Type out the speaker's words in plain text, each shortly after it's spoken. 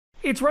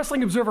It's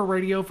Wrestling Observer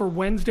Radio for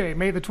Wednesday,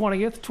 May the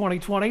 20th,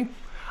 2020.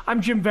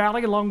 I'm Jim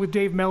Valley along with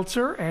Dave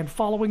Meltzer, and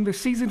following the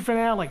season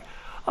finale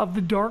of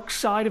The Dark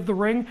Side of the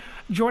Ring,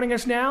 joining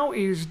us now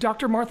is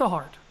Dr. Martha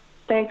Hart.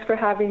 Thanks for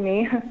having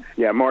me.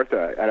 Yeah,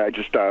 Martha,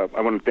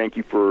 I want to thank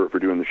you for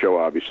doing the show,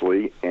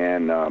 obviously,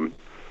 and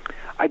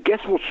I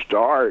guess we'll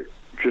start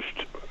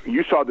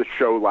you saw the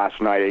show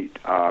last night,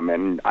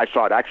 and I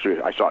saw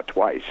it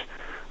twice.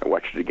 I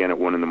watched it again at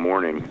 1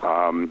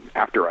 a.m.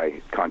 After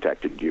I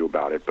contacted you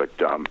about it. But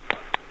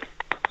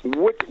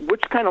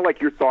what's kind of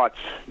like your thoughts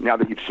now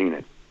that you've seen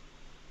it?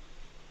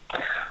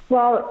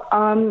 Well,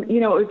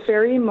 it was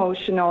very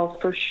emotional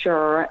for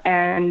sure,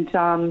 and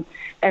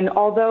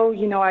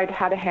although I'd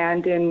had a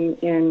hand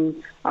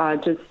in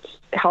just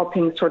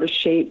helping sort of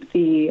shape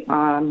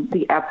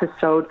the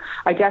episode,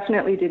 I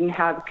definitely didn't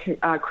have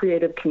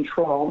creative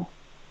control.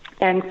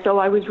 And so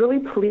I was really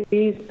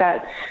pleased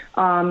that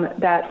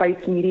that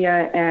Vice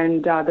Media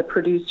and the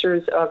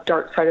producers of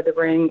Dark Side of the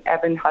Ring,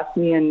 Evan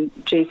Husney and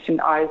Jason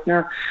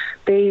Eisner,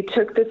 they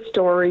took the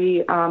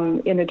story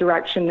in a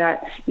direction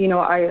that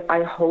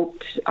I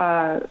hoped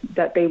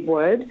that they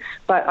would,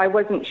 but I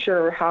wasn't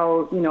sure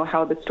how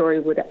the story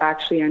would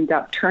actually end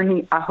up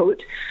turning out.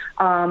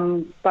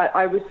 But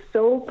I was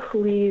so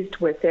pleased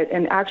with it,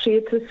 and actually,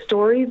 it's a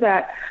story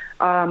that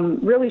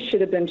really should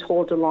have been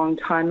told a long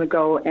time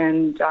ago,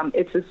 and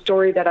it's a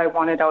story that I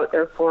wanted out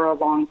there for a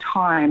long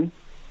time.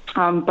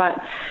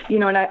 But,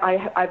 and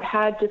I've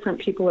had different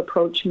people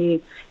approach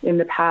me in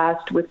the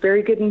past with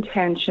very good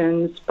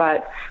intentions,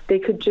 but they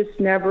could just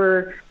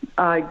never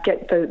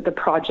get the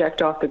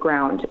project off the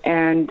ground.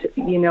 And,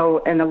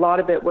 and a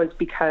lot of it was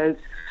because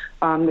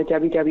the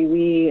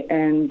WWE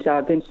and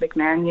Vince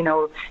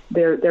McMahon,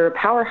 they're a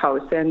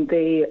powerhouse, and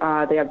they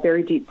have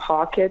very deep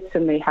pockets,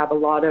 and they have a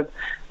lot of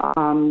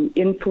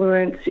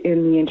influence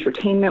in the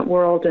entertainment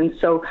world, and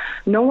so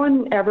no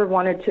one ever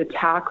wanted to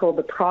tackle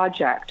the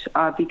project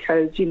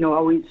because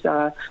always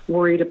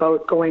worried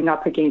about going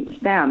up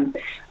against them.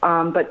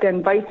 But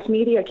then Vice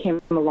Media came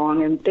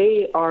along, and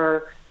they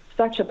are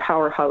such a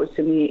powerhouse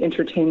in the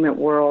entertainment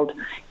world,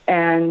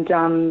 and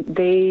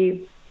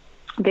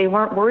they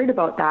weren't worried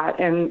about that.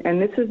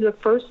 And this is the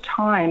first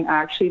time,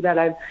 actually, that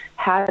I've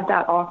had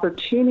that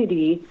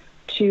opportunity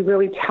to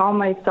really tell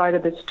my side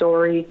of the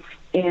story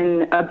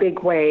in a big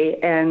way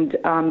and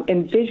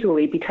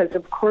visually, because,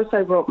 of course, I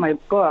wrote my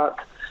book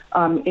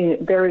in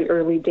very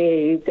early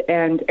days,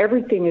 and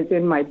everything is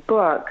in my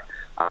book.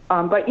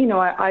 But,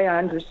 I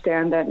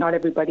understand that not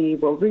everybody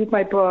will read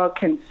my book,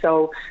 and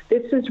so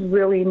this is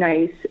really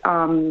nice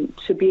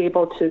to be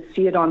able to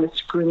see it on the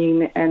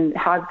screen and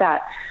have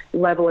that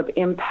level of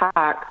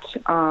impact.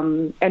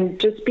 And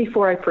just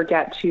before I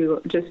forget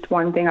to, just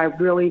one thing, I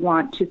really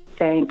want to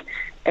thank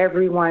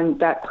everyone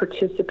that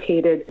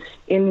participated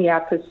in the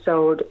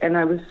episode, and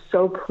I was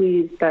so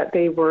pleased that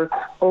they were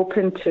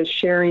open to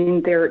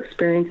sharing their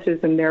experiences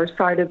and their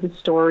side of the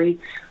story.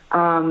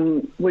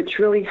 Which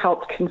really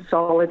helped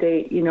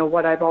consolidate,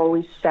 what I've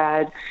always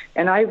said.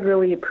 And I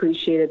really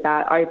appreciated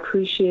that. I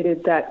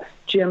appreciated that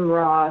Jim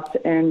Ross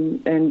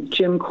and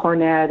Jim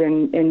Cornette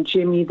and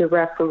Jimmy the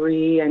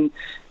referee and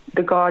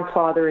the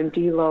Godfather and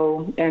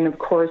D'Lo and, of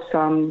course,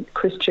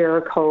 Chris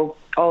Jericho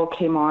all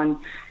came on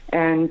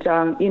and,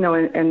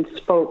 and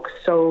spoke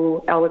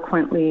so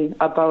eloquently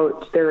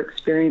about their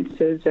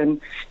experiences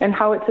and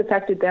how it's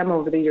affected them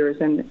over the years.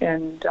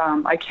 And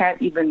I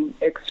can't even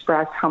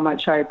express how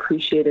much I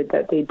appreciated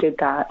that they did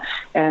that.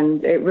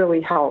 And it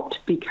really helped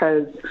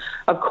because,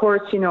 of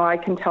course, I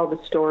can tell the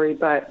story,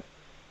 but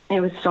it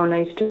was so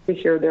nice to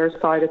hear their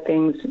side of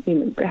things,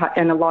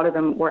 and a lot of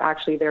them were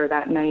actually there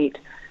that night.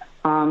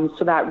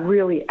 So that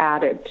really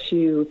added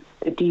to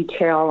the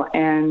detail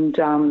and,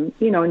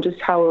 and just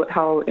how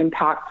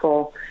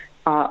impactful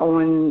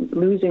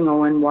losing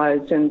Owen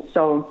was. And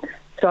so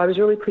I was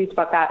really pleased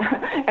about that.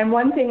 And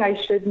one thing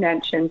I should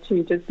mention,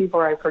 too, just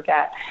before I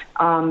forget,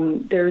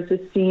 there's a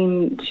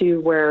scene, too,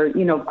 where,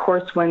 of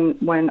course,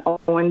 when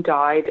Owen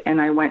died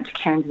and I went to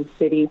Kansas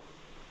City,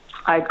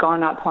 I'd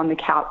gone up on the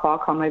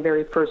catwalk on my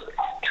very first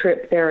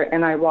trip there,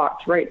 and I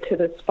walked right to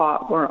the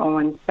spot where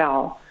Owen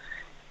fell.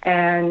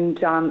 And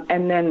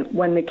then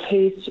when the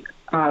case,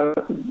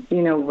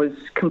 was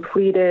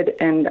completed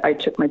and I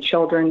took my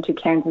children to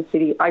Kansas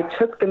City, I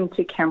took them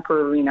to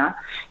Kemper Arena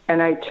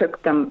and I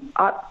took them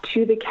up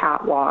to the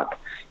catwalk.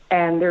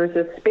 And there's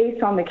a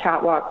space on the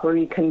catwalk where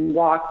you can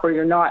walk where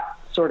you're not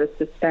sort of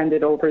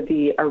suspended over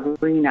the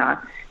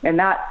arena. And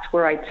that's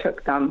where I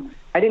took them.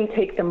 I didn't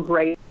take them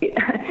right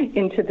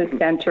into the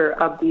center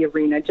of the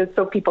arena, just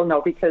so people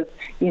know, because,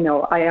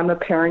 I am a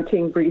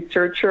parenting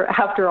researcher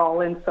after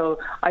all, and so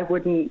I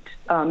wouldn't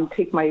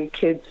take my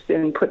kids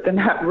and put them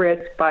at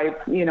risk by,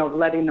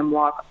 letting them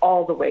walk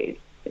all the way,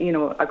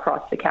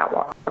 across the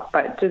catwalk.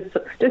 But just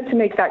to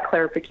make that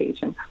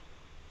clarification.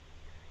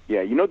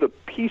 Yeah, the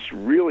piece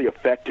really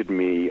affected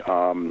me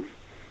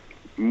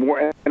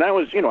more, and I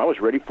was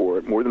ready for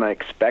it more than I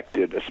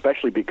expected,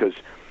 especially because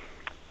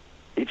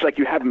it's like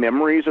you have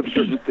memories of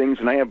certain things,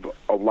 and I have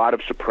a lot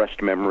of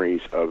suppressed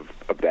memories of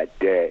that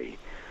day.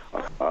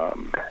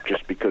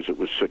 just because it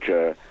was such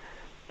a,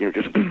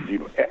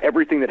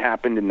 everything that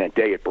happened in that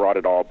day, it brought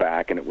it all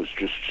back, and it was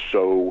just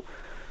so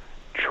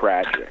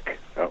tragic,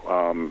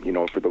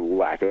 for the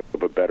lack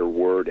of a better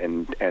word.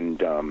 And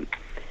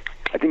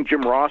I think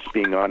Jim Ross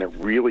being on it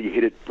really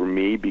hit it for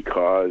me,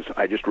 because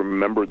I just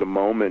remember the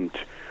moment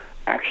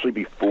actually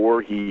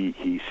before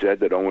he said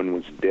that Owen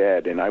was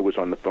dead, and I was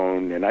on the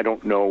phone, and I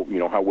don't know,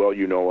 how well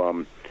you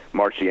know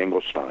Marcy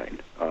Engelstein.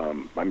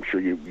 I'm sure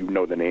you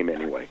know the name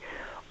anyway.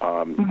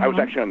 I was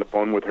actually on the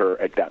phone with her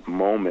at that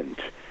moment,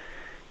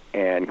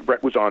 and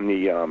Brett was on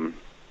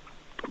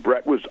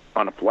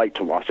a flight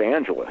to Los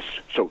Angeles,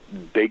 so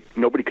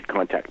nobody could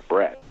contact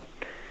Brett.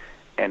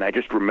 And I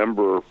just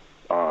remember,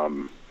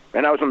 and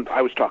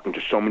I was talking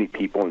to so many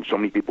people, and so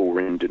many people were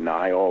in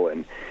denial,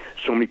 and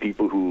so many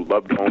people who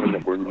loved Owen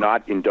that were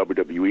not in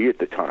WWE at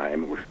the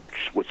time, were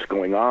just, what's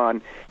going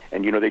on?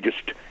 And,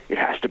 it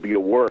has to be a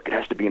work, it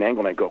has to be an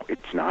angle. And I go,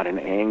 it's not an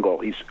angle.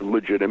 He's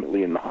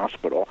legitimately in the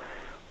hospital.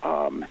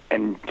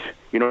 And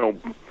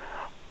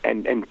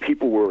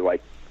people were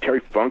like, Terry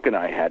Funk and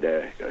I had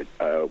a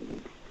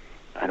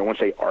I don't want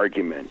to say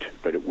argument,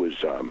 but it was,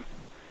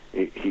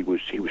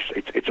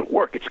 it's a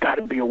work. It's got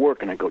to be a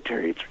work. And I go,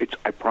 Terry, it's.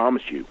 I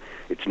promise you,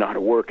 it's not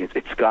a work.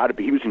 It's got to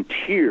be. He was in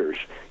tears.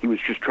 He was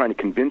just trying to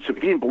convince him.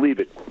 He didn't believe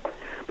it,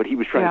 but he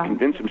was trying to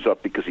convince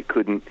himself, because he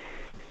couldn't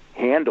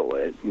handle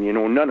it.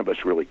 None of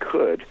us really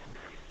could.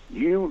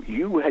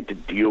 You had to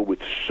deal with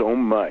so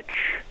much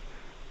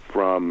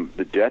from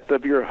the death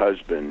of your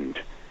husband,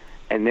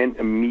 and then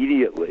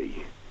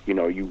immediately,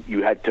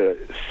 you had to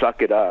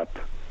suck it up,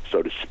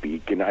 so to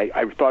speak. And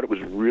I thought it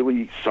was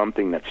really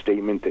something, that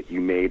statement that you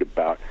made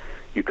about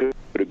you could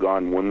have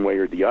gone one way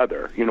or the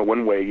other.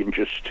 One way and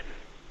just,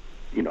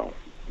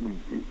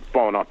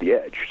 falling off the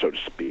edge, so to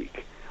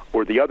speak.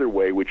 Or the other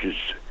way, which is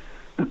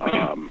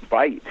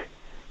fight.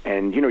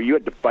 And, you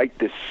had to fight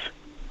this,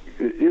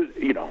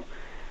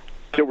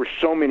 there were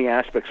so many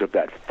aspects of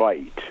that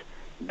fight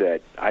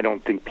that I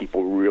don't think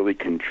people really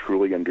can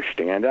truly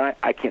understand.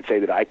 I can't say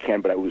that I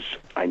can, but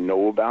I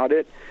know about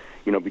it,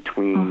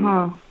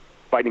 between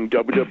fighting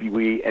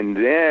WWE and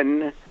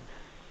then,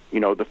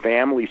 the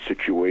family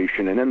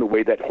situation, and then the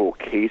way that whole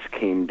case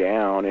came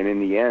down. And in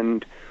the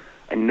end,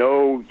 I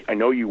know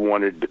you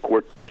wanted the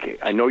court case.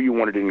 I know you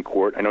wanted it in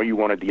court. I know you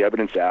wanted the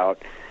evidence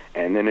out,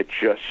 and then it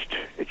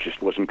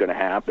just wasn't going to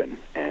happen.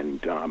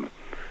 And,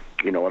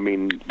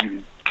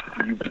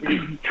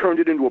 you turned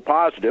it into a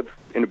positive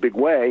in a big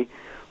way,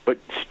 but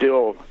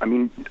still,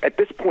 at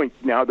this point,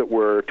 now that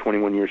we're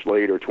 20 years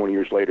later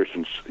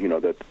since,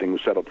 that the thing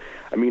was settled,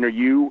 are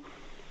you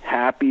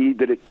happy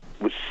that it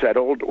was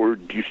settled, or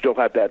do you still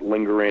have that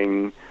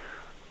lingering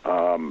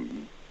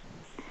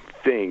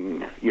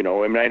thing,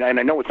 and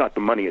I know it's not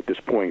the money at this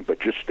point, but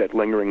just that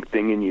lingering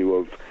thing in you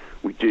of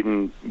we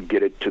didn't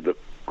get it to the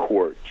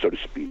court, so to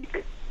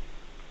speak?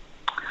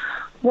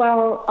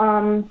 Well,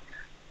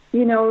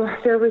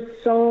 there was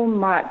so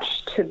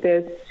much to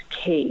this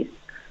case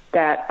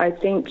that I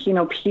think,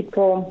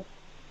 people,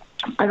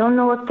 I don't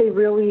know if they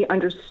really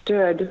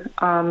understood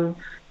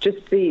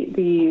just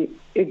the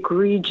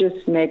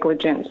egregious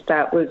negligence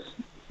that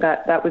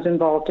was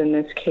involved in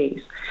this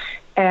case.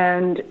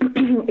 And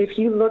if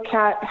you look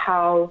at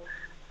how,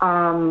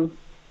 the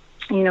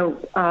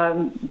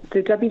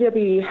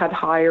WWE had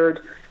hired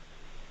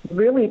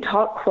really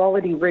top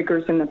quality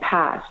riggers in the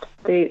past.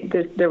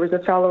 There was a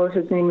fellow,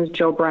 his name was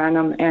Joe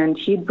Branham, and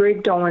he'd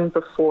rigged Owen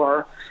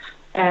before.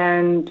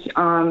 And,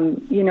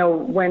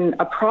 when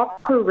a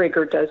proper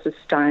rigger does a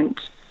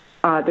stunt,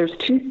 there's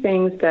two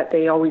things that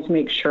they always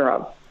make sure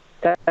of,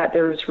 that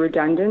there's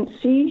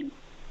redundancy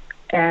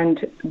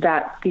and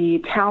that the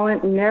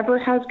talent never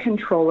has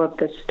control of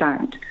the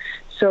stunt.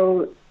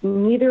 So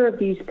neither of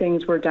these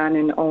things were done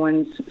in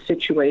Owen's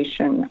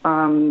situation.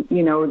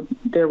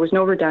 There was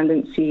no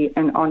redundancy.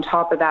 And on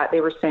top of that,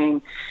 they were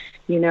saying,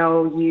 you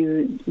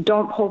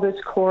don't pull this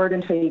cord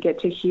until you get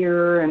to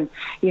here. And,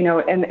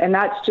 and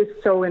that's just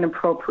so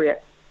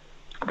inappropriate.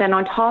 Then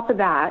on top of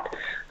that,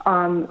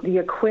 the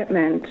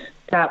equipment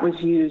that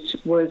was used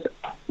was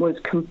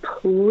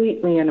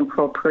completely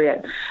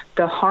inappropriate.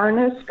 The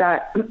harness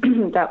that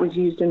was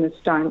used in the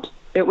stunt,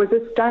 it was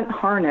a stunt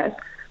harness,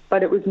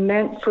 but it was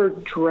meant for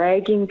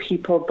dragging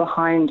people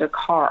behind a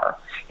car.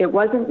 It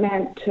wasn't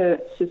meant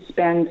to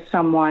suspend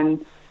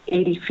someone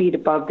 80 feet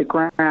above the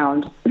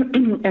ground.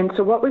 And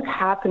so what was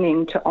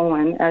happening to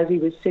Owen as he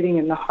was sitting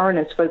in the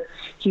harness was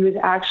he was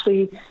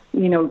actually,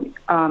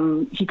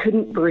 he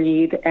couldn't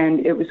breathe,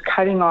 and it was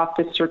cutting off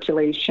the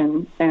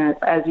circulation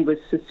as he was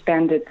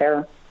suspended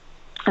there.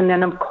 And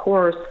then, of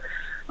course,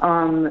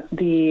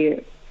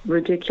 the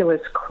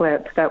ridiculous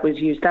clip that was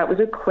used, that was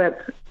a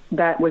clip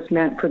that was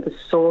meant for the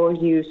sole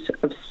use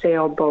of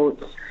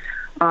sailboats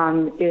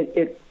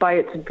it by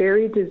its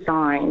very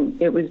design,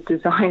 it was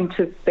designed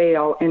to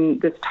fail in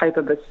this type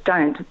of a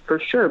stunt for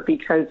sure,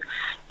 because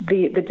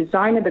the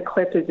design of the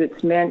clip is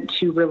it's meant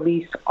to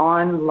release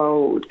on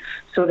load.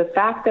 So the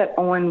fact that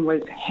Owen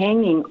was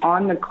hanging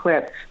on the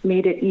clip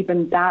made it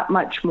even that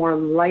much more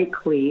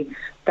likely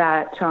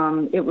that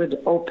it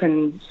would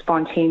open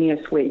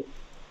spontaneously.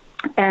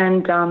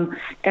 And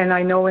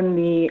I know in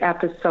the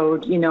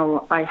episode,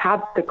 I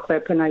have the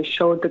clip and I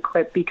showed the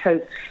clip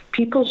because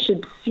people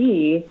should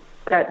see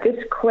that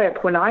this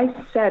clip, when I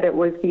said it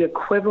was the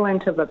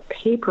equivalent of a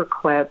paper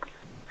clip,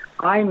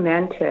 I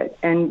meant it.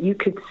 And you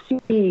could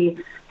see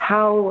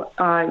how,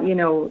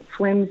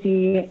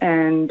 flimsy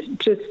and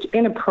just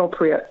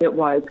inappropriate it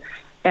was.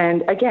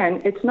 And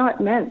again, it's not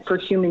meant for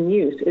human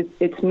use.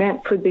 It's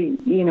meant for the,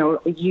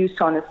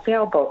 use on a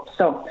sailboat.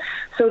 So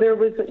there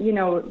was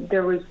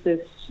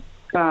this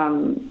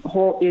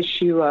whole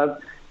issue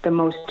of the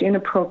most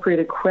inappropriate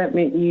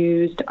equipment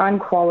used,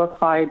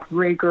 unqualified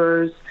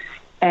riggers,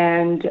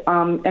 and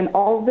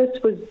all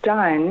this was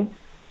done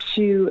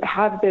to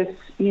have this,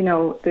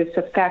 this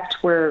effect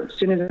where as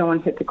soon as no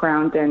one hit the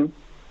ground, then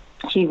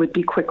he would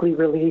be quickly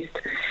released,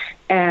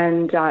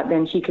 and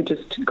then he could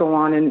just go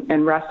on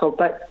and wrestle.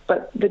 But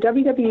the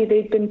WWE,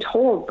 they've been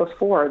told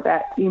before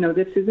that,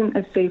 this isn't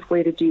a safe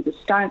way to do the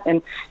stunt,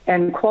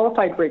 and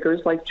qualified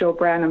riggers like Joe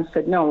Branham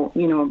said, no,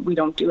 we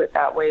don't do it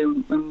that way,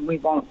 and we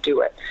won't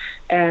do it.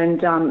 And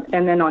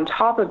then on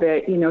top of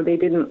it, they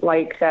didn't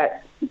like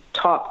that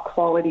top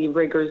quality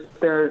riggers,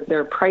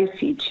 they're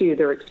pricey too,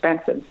 they're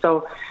expensive.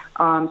 So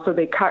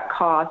they cut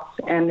costs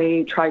and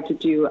they tried to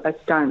do a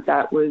stunt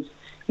that was,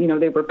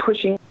 they were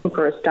pushing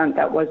for a stunt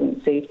that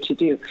wasn't safe to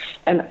do.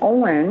 And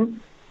Owen,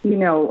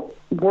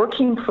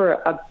 working for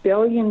a $1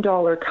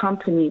 billion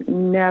company,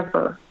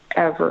 never,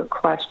 ever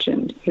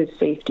questioned his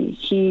safety.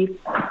 He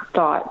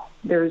thought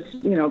there's,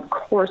 of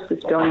course,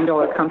 this $1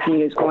 billion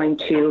company is going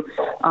to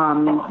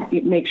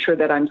make sure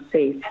that I'm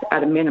safe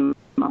at a minimum.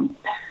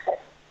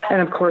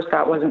 And of course,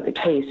 that wasn't the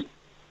case.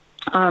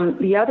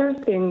 The other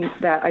thing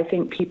that I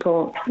think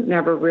people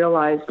never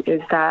realized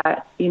is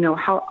that,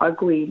 how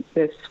ugly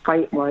this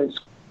fight was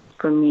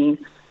for me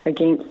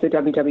against the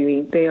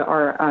WWE. They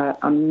are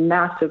a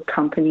massive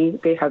company.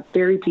 They have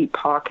very deep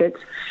pockets,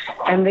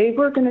 and they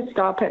were going to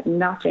stop at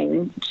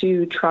nothing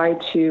to try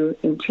to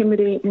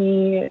intimidate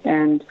me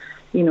and,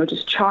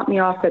 just chop me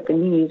off at the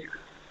knees.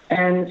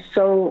 And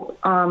so,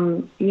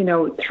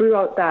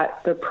 throughout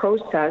the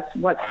process,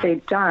 what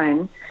they've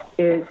done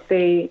is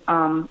they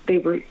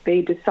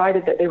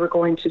decided that they were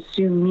going to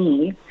sue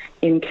me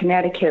in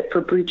Connecticut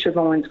for breach of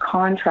Owen's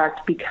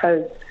contract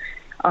because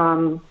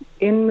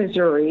in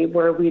Missouri,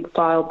 where we'd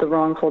filed the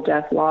wrongful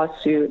death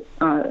lawsuit,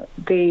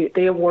 they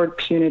award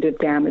punitive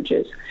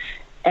damages,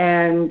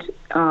 and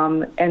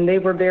they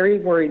were very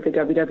worried, the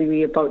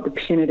WWE, about the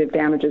punitive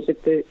damages.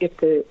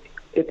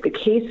 If the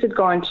case had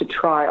gone to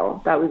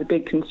trial, that was a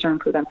big concern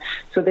for them.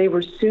 So they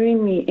were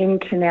suing me in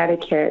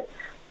Connecticut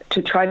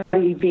to try to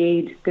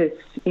evade this,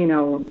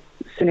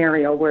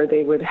 scenario where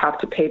they would have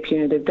to pay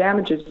punitive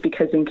damages,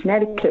 because in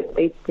Connecticut,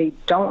 they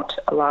don't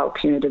allow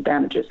punitive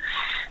damages.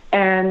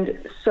 And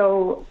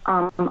so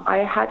I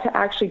had to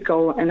actually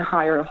go and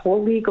hire a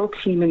whole legal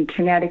team in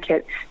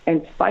Connecticut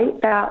and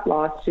fight that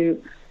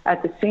lawsuit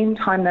at the same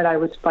time that I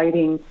was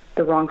fighting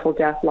the wrongful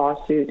death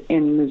lawsuit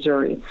in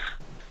Missouri.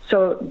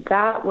 So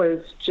that was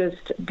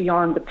just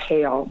beyond the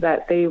pale,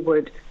 that they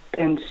would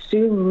then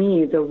sue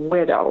me, the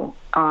widow,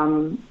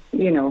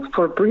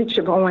 for breach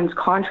of Owen's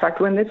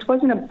contract, when this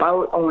wasn't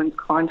about Owen's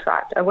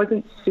contract. I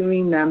wasn't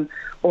suing them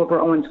over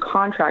Owen's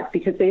contract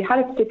because they had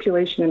a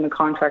stipulation in the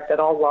contract that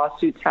all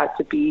lawsuits had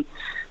to be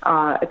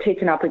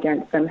taken up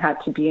against them,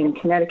 had to be in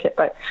Connecticut.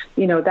 But,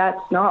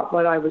 that's not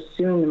what I was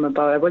suing them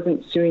about. I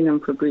wasn't suing them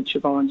for breach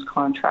of Owen's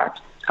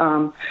contract.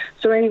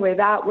 So anyway,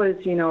 that was,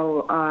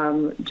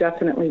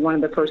 definitely one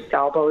of the first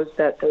salvos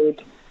that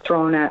they'd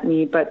thrown at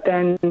me. But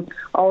then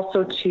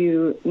also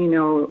to,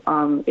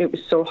 it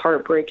was so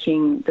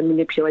heartbreaking, the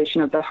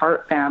manipulation of the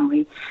Hart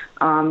family,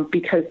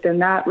 because then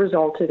that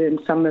resulted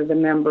in some of the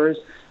members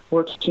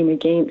working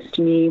against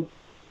me,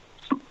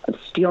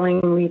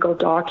 stealing legal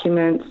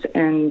documents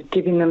and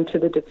giving them to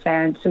the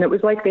defense. And it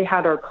was like they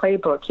had our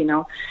playbook,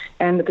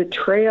 and the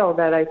betrayal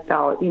that I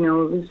felt,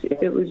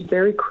 it was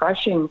very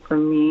crushing for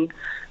me.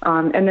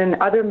 And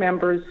then other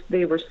members,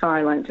 they were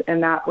silent,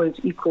 and that was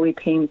equally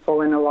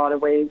painful in a lot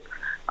of ways.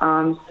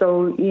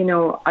 So,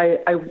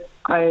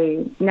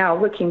 I now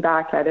looking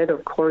back at it,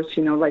 of course,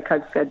 like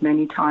I've said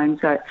many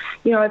times, that,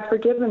 I've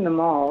forgiven them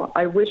all.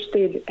 I wish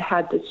they'd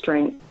had the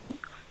strength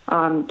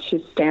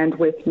to stand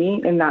with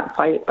me in that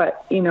fight,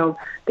 but,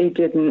 they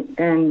didn't,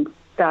 and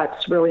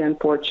that's really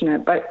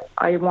unfortunate. But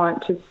I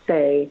want to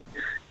say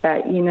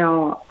that,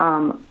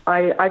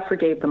 I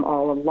forgave them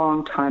all a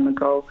long time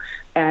ago,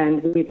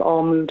 and we've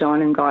all moved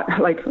on and got,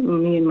 like,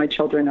 me and my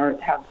children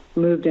have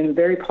moved in a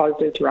very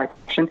positive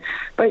direction.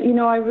 But,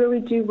 I really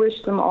do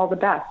wish them all the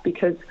best,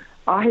 because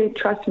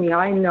trust me,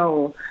 I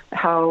know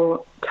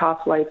how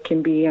tough life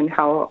can be and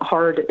how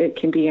hard it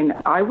can be, and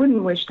I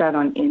wouldn't wish that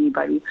on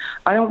anybody.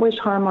 I don't wish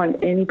harm on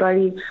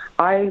anybody.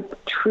 I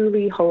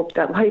truly hope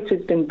that life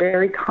has been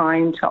very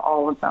kind to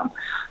all of them.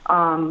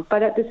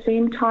 But at the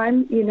same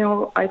time,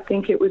 I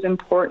think it was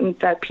important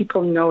that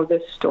people know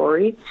this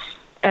story,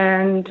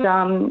 and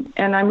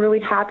I'm really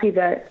happy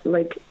that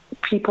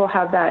people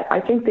have that. I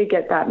think they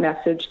get that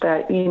message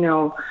that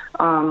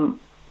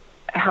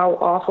how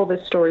awful the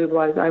story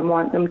was. I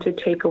want them to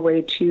take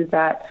away too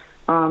that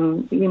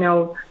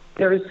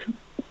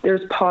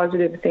there's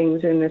positive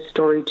things in this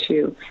story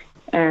too,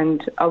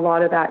 and a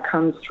lot of that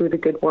comes through the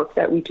good work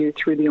that we do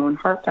through the Owen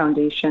Hart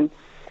Foundation,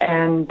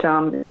 and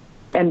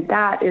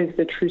that is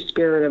the true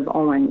spirit of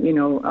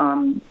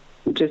Owen.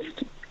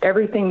 Just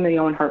everything the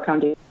Owen Hart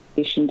Foundation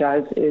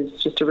does is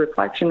just a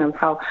reflection of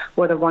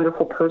what a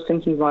wonderful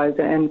person he was,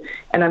 and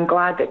I'm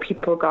glad that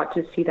people got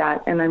to see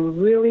that, and I'm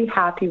really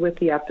happy with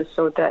the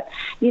episode that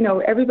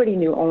everybody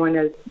knew Owen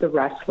as the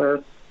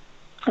wrestler,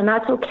 and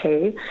that's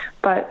okay,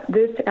 but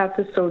this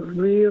episode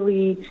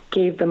really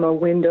gave them a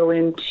window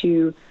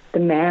into the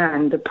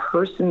man, the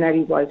person that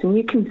he was. And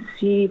you can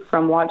see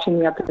from watching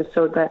the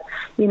episode that,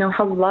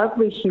 how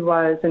lovely he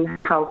was and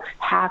how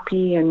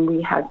happy, and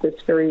we had this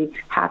very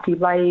happy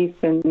life.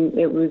 And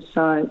it was,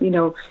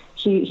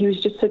 he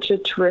was just such a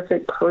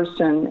terrific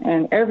person,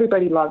 and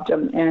everybody loved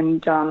him.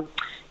 And,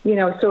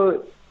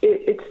 so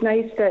it's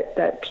nice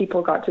that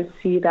people got to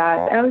see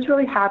that. And I was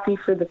really happy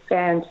for the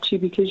fans too,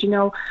 because,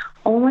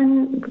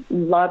 Owen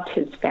loved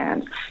his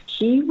fans.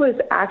 He was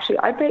actually,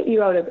 I bet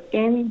you out of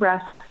any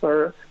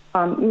wrestler,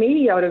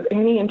 maybe out of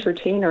any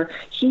entertainer,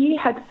 he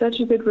had such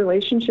a good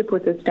relationship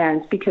with his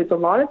fans, because a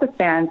lot of the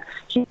fans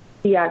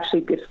he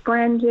actually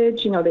befriended.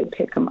 They'd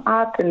pick him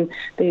up and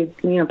they'd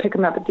pick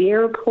him up at the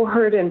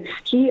airport, and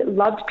he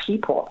loved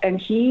people,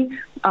 and he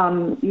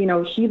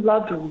he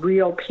loved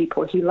real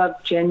people. He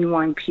loved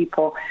genuine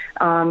people,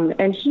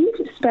 and he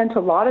spent a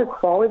lot of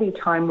quality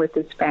time with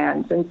his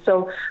fans. And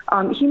so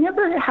he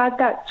never had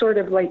that sort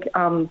of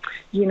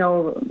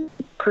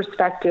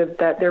perspective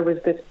that there was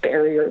this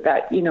barrier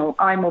that,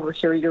 I'm over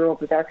here, you're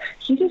over there.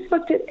 He just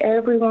looked at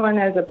everyone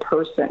as a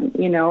person,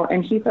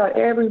 and he thought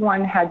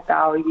everyone had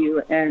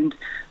value, and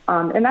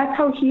that's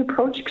how he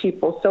approached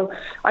people. So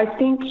I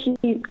think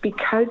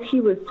because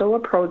he was so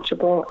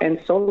approachable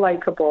and so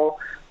likable,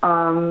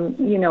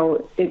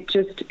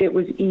 it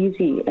was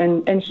easy.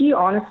 And he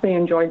honestly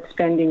enjoyed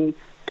spending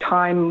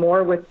time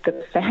more with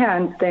the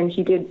fans than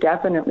he did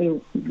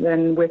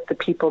than with the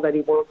people that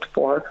he worked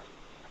for.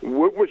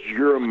 What was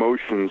your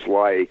emotions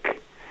like,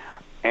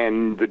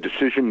 and the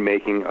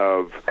decision-making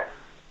of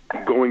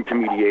going to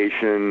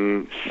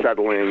mediation,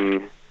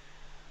 settling?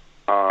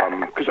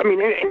 Because,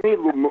 any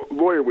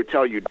lawyer would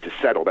tell you to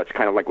settle. That's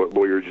kind of like what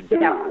lawyers do.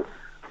 Yeah,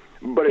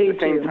 but at the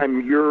same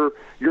time, your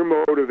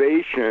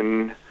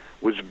motivation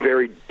was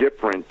very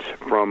different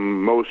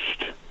from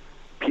most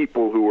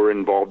people who were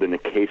involved in a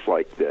case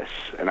like this.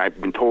 And I've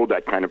been told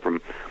that kind of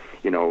from...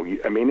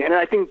 and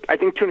I think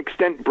to an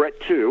extent Brett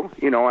too.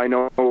 I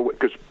know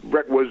because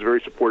Brett was very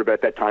supportive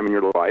at that time in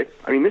your life.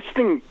 This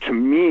thing to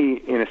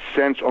me, in a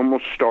sense,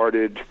 almost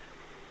started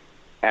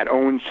at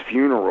Owen's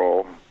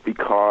funeral,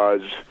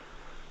 because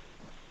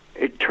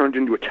it turned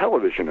into a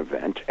television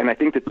event, and I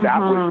think that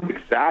was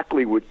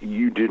exactly what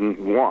you didn't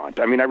want.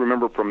 I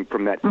remember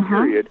from that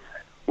period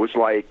was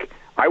like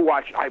I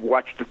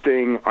watched the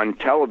thing on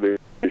television,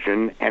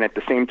 and at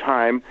the same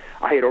time,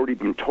 I had already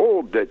been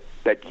told that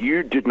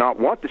you did not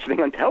want this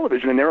thing on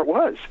television, and there it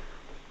was.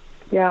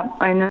 Yeah,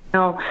 I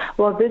know.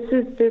 Well,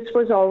 this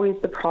was always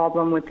the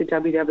problem with the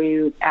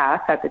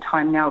WWF at the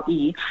time, now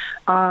E,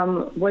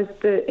 was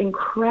the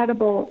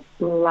incredible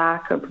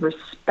lack of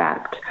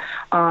respect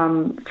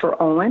for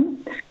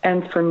Owen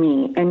and for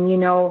me. And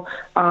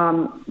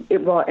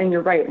and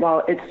you're right.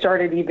 Well, it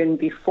started even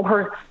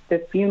before the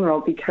funeral,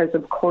 because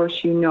of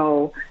course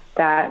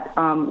that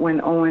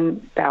when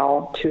Owen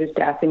fell to his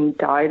death and he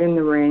died in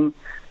the ring,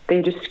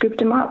 they just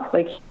scooped him up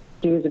like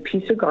he was a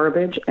piece of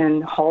garbage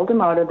and hauled him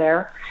out of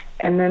there.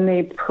 And then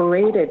they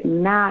paraded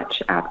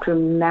match after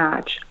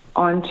match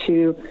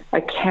onto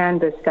a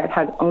canvas that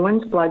had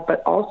Owen's blood,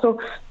 but also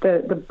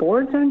the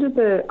boards under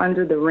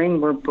the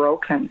ring were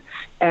broken.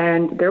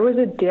 And there was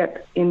a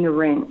dip in the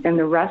ring, and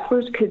the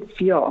wrestlers could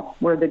feel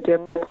where the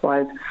dip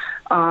was.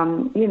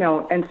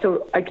 And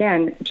so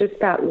again, just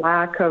that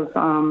lack of,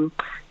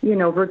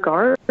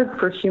 regard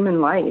for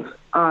human life.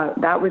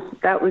 That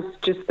was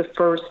just the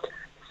first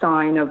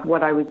sign of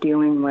what I was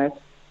dealing with.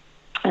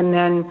 And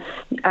then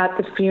at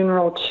the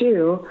funeral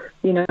too,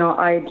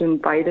 I'd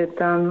invited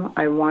them.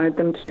 I wanted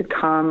them to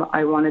come.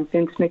 I wanted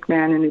Vince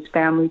McMahon and his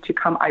family to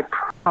come. I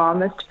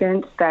promised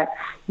Vince that,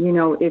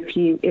 if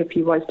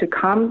he was to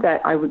come,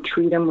 that I would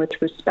treat him with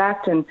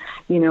respect, and,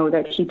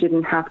 that he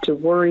didn't have to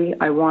worry.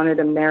 I wanted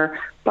him there.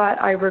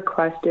 But I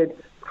requested,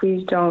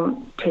 please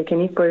don't take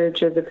any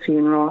footage of the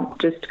funeral.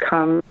 Just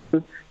come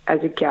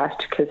as a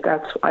guest, because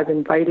I've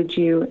invited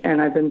you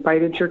and I've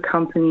invited your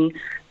company.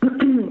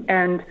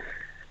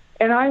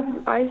 And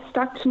I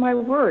stuck to my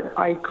word.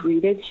 I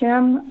greeted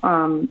him.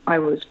 I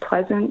was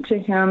pleasant to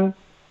him.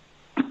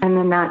 And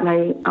then that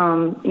night,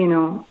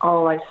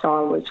 all I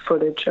saw was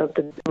footage of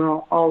the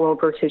funeral all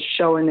over his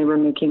show, and they were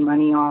making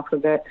money off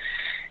of it.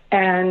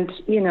 And,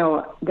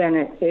 then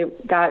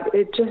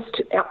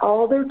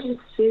all their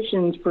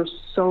decisions were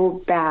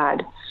so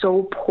bad,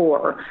 so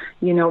poor,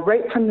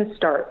 right from the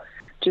start.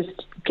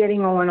 Just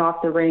getting Owen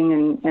off the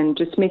ring and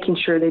just making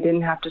sure they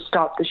didn't have to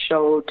stop the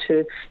show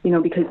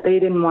because they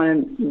didn't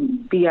want to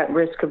be at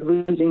risk of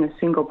losing a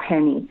single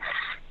penny.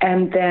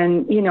 And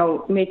then,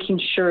 making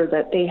sure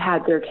that they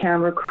had their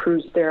camera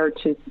crews there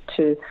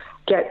to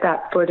get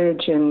that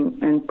footage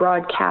and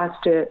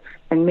broadcast it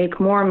and make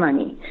more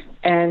money.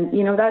 And,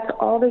 that's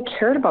all they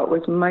cared about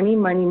was money,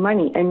 money,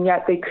 money. And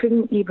yet they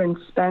couldn't even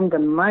spend the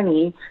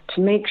money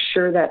to make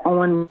sure that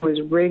Owen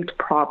was rigged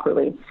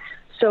properly.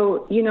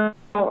 So,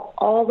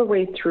 all the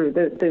way through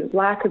the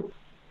lack of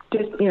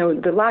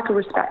the lack of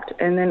respect,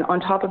 and then on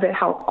top of it,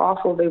 how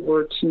awful they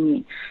were to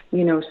me,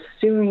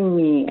 suing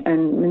me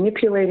and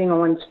manipulating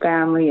Owen's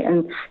family,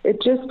 and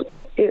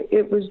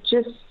it was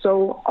just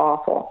so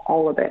awful,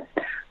 all of it.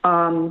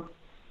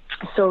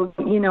 So,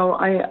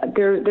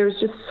 there's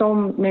just so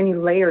many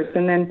layers.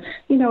 And then,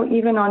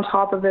 even on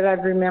top of it, I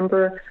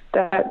remember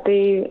that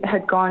they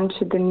had gone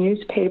to the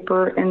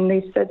newspaper and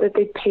they said that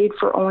they paid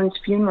for Owen's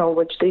funeral,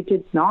 which they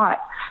did not.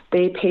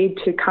 They paid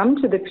to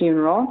come to the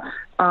funeral,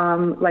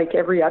 like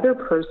every other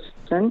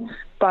person,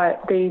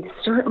 but they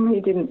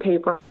certainly didn't pay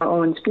for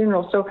Owen's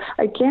funeral. So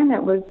again,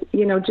 it was,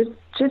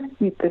 just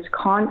this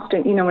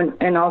constant,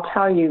 and I'll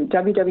tell you,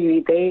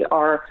 WWE, they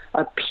are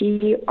a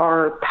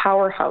PR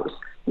powerhouse.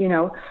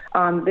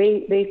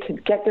 They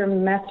could get their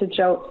message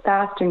out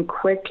fast and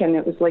quick, and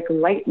it was like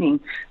lightning.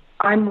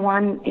 I'm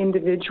one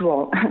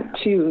individual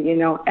too,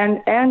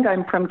 and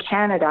I'm from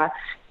Canada,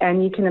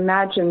 and you can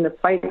imagine the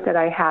fight that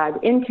I had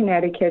in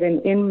Connecticut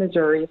and in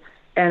Missouri,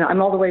 and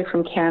I'm all the way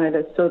from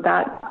Canada. So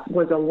that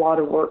was a lot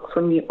of work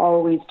for me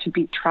always to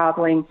be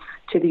traveling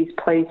to these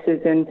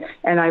places. And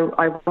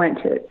I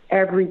went to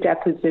every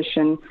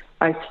deposition.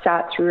 I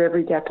sat through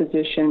every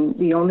deposition.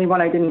 The only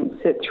one I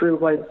didn't sit through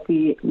was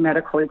the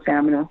medical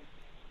examiner.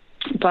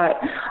 But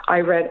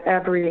I read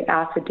every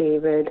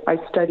affidavit. I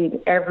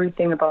studied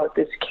everything about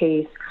this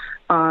case.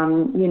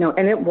 And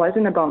it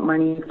wasn't about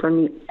money for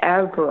me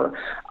ever.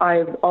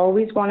 I've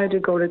always wanted to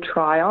go to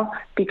trial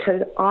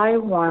because I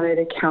wanted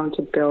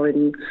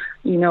accountability.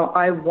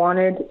 I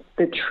wanted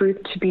the truth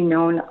to be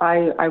known.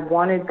 I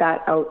wanted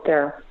that out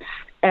there.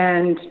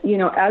 And,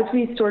 as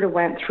we sort of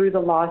went through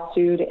the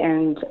lawsuit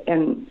and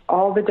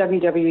all the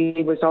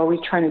WWE was always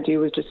trying to do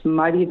was just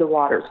muddy the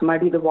waters,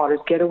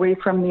 get away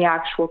from the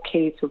actual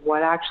case of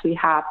what actually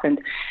happened.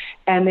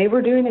 And they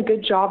were doing a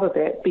good job of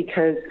it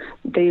because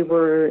they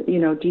were,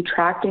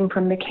 detracting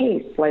from the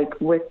case, like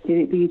with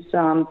these,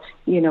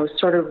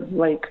 sort of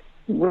like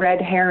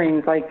red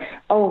herrings, like,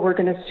 oh, we're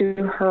going to sue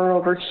her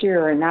over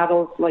here, and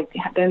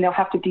then they'll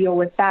have to deal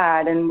with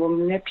that, and we'll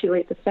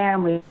manipulate the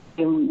family,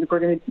 and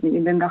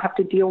then they'll have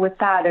to deal with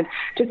that, and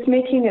just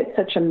making it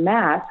such a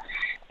mess.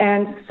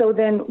 And so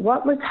then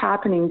what was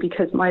happening,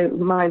 because my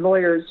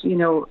lawyers,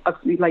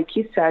 like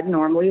you said,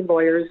 normally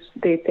lawyers,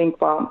 they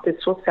think, well,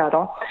 this will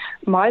settle.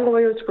 My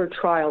lawyers were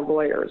trial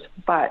lawyers,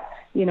 but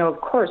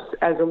of course,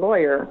 as a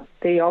lawyer,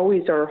 they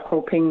always are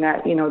hoping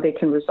that, they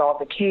can resolve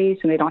the case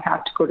and they don't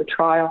have to go to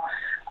trial.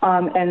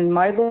 And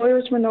my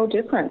lawyers were no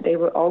different. They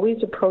were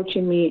always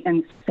approaching me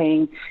and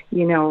saying,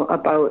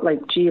 about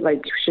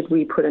should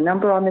we put a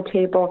number on the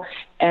table?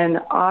 And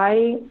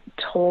I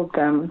told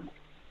them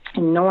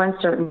in no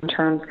uncertain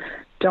terms,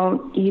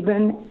 don't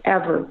even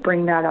ever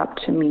bring that up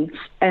to me.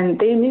 And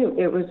they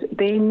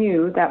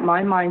knew that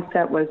my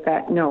mindset was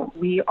that, no,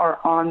 we are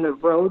on the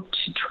road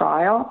to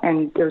trial,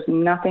 and there's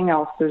nothing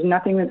else. There's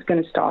nothing that's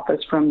going to stop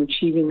us from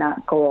achieving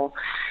that goal.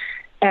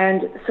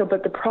 And so,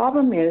 but the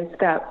problem is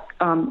that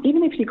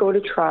even if you go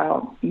to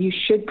trial, you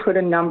should put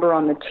a number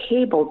on the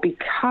table,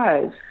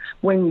 because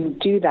when you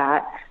do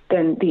that,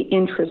 then the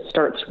interest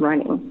starts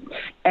running.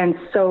 And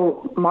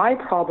so my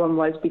problem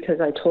was, because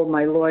I told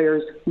my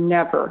lawyers,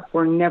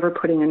 we're never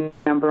putting a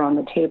number on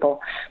the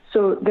table.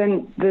 So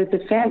then the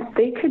defense,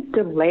 they could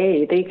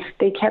delay.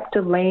 They kept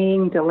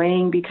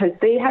delaying because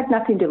they had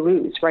nothing to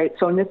lose, right?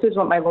 So, and this is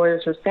what my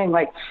lawyers were saying,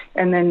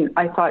 and then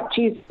I thought,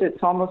 geez,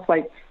 it's almost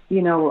like,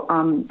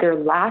 they're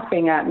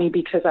laughing at me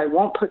because I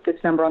won't put this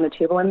number on the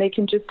table, and they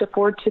can just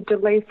afford to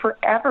delay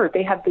forever.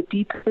 They have the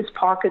deepest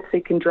pockets.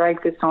 They can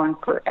drag this on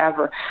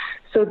forever.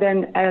 So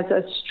then, as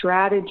a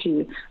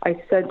strategy,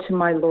 I said to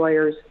my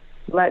lawyers,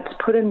 let's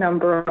put a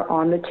number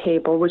on the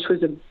table, which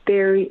was a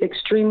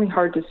extremely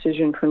hard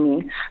decision for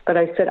me. But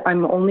I said,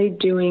 I'm only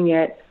doing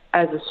it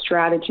as a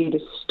strategy to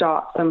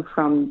stop them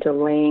from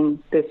delaying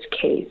this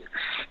case.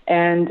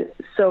 And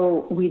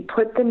so we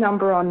put the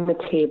number on the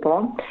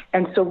table.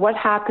 And so what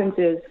happens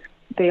is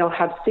they'll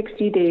have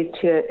 60 days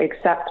to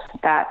accept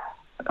that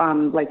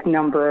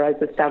number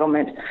as a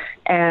settlement.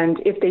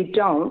 And if they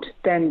don't,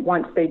 then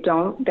once they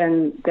don't,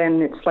 then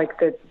it's like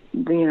the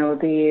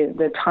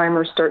the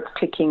timer starts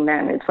ticking.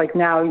 Then it's like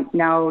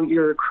now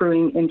you're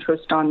accruing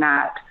interest on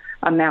that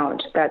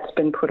amount that's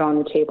been put on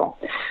the table.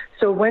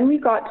 So when we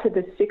got to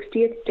the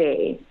 60th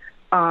day,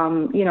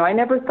 I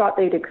never thought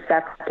they'd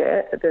accept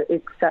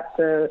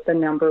the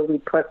number we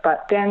put,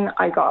 but then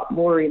I got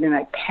worried and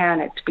I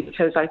panicked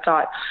because I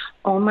thought,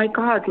 oh my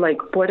God,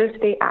 like what if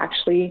they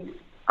actually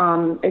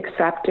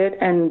accept it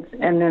and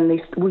then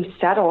we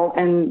settle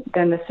and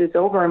then this is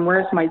over and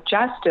where's my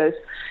justice?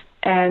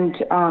 And,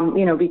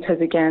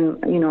 because again,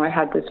 I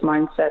had this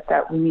mindset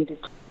that we needed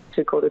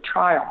to go to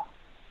trial.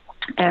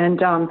 And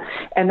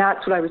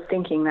that's what I was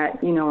thinking, that,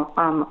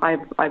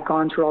 I've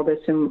gone through all this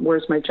and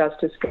where's my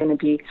justice going to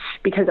be?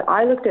 Because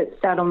I looked at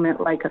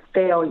settlement like a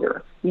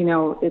failure.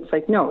 It's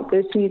like, no,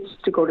 this needs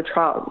to go to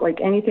trial.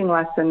 Like anything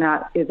less than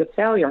that is a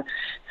failure.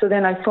 So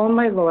then I phoned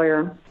my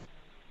lawyer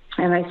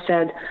and I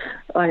said,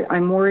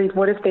 I'm worried.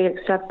 What if they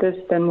accept this?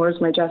 Then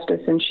where's my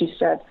justice? And she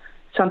said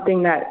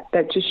something that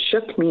just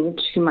shook me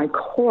to my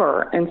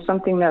core and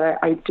something that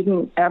I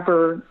didn't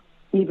ever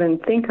even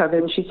think of.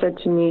 And she said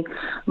to me,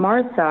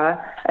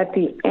 Martha, at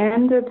the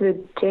end of the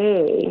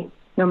day,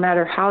 no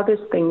matter how this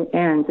thing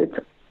ends, it's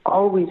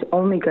always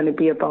only going to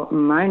be about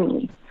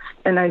money.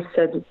 And I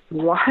said,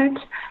 what?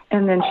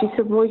 And then she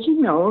said, well,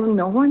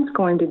 no one's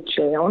going to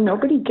jail.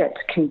 Nobody gets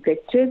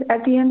convicted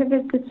at the end of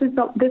it. This is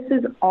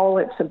all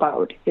it's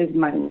about is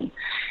money.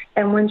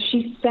 And when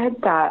she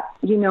said that,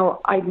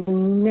 I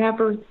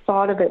never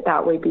thought of it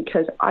that way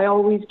because I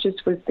always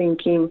just was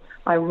thinking,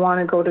 I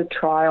want to go to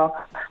trial.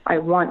 I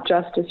want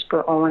justice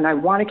for Owen. I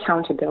want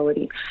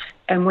accountability.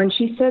 And when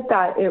she said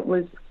that,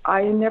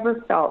 I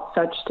never felt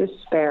such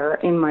despair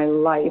in my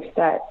life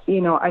that,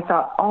 I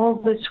thought all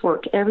this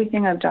work,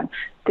 everything I've done,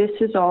 this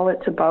is all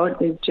it's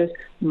about is just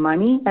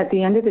money. At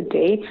the end of the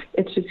day,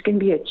 it's just going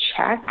to be a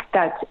check.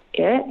 That's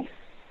it.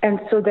 And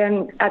so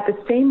then at the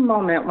same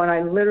moment when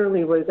I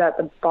literally was at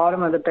the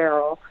bottom of the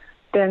barrel,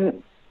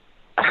 then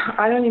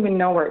I don't even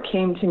know where it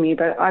came to me,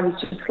 but I was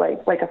just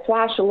like a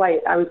flash of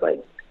light. I was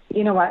like,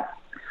 you know what?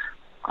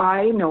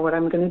 I know what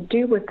I'm going to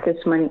do with this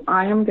money.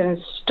 I am going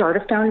to start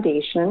a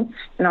foundation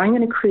and I'm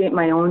going to create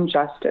my own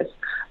justice.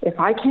 If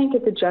I can't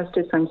get the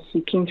justice I'm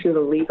seeking through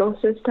the legal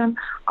system,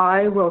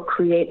 I will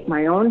create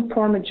my own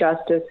form of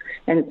justice,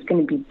 and it's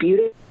going to be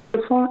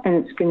beautiful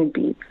and it's going to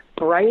be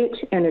bright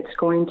and it's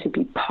going to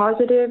be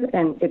positive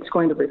and it's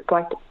going to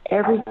reflect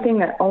everything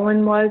that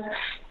Owen was.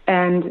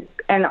 And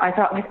I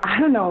thought, I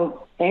don't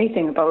know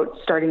anything about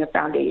starting a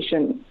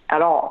foundation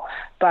at all,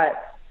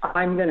 but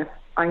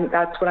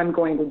that's what I'm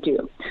going to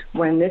do.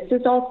 When this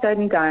is all said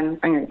and done,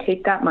 I'm going to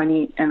take that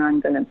money and I'm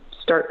going to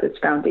start this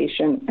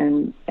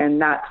foundation,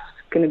 and that's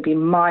going to be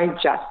my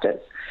justice.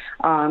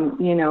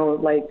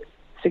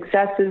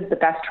 Success is the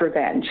best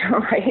revenge,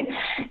 right?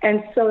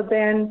 And so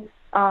then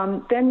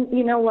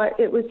you know what?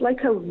 It was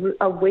like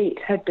a weight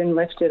had been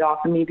lifted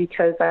off of me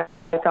because I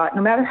thought,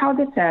 no matter how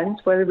this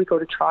ends, whether we go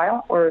to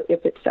trial or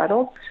if it's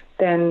settled,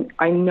 then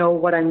I know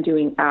what I'm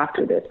doing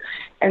after this.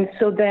 And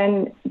so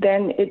then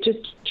it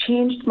just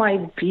changed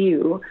my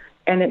view,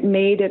 and it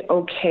made it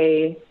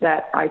okay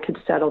that I could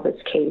settle this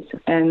case.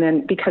 And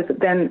then because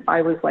then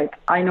I was like,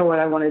 I know what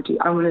I want to do.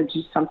 I want to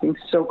do something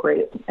so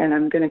great, and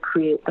I'm going to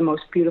create the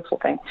most beautiful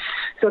thing.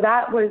 So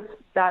that's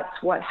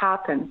what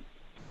happened.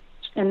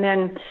 And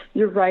then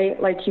you're right,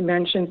 like you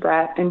mentioned,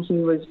 Brett, and he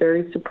was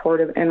very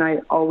supportive, and I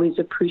always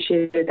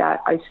appreciated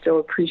that. I still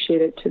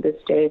appreciate it to this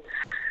day.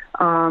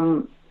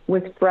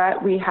 With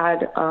Brett, we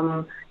had,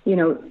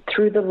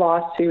 through the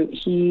lawsuit,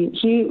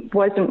 he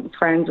wasn't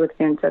friends with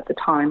Vince at the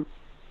time.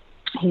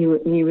 He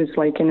was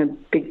like in a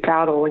big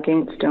battle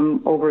against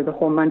him over the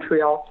whole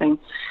Montreal thing.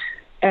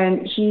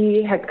 And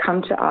he had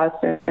come to us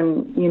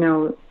and,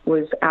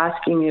 was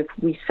asking if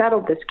we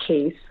settled this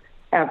case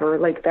ever,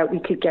 like that we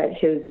could get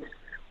his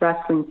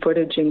wrestling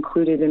footage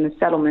included in the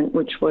settlement,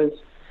 which was,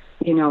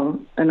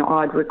 an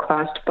odd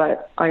request,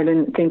 but I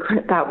didn't think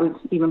that was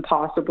even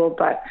possible.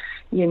 But,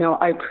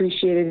 I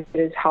appreciated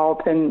his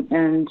help and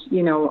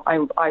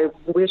I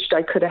wished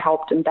I could have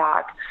helped him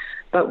back.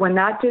 But when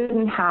that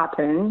didn't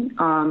happen,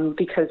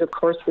 because of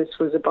course this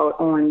case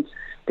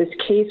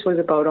was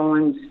about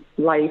Owen's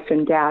life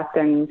and death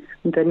and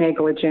the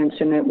negligence,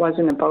 and it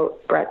wasn't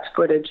about Brett's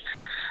footage.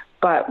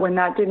 But when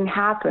that didn't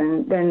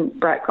happen, then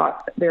Brett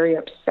got very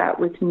upset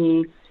with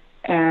me.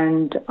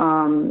 And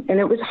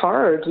it was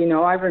hard,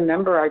 I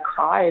remember I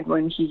cried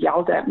when he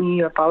yelled at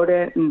me about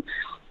it. And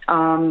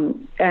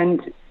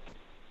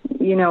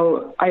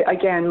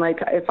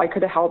if I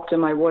could have helped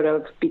him, I would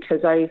have,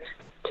 because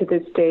to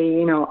this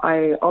day,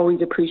 I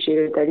always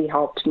appreciated that he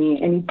helped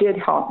me, and he did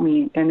help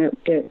me, and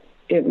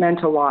it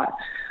meant a lot.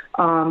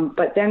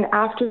 But then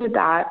after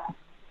that,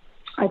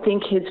 I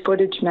think his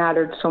footage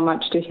mattered so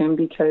much to him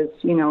because,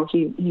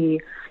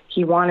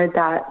 he wanted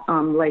that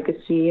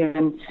legacy,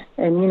 and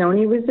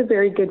he was a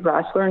very good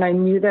wrestler, and I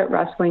knew that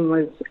wrestling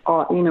was,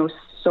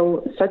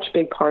 such a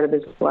big part of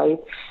his life.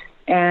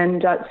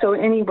 And so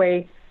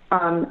anyway,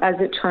 as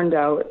it turned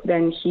out,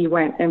 then he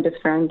went and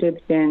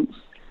befriended Vince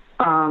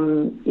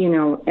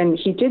And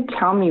he did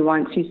tell me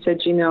once, he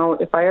said,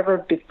 if I ever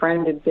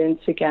befriended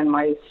Vince again,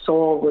 my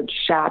soul would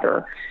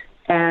shatter.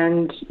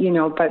 And,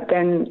 but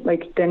then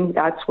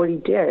that's what he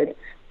did,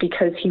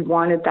 because he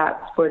wanted that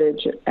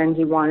footage and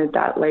he wanted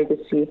that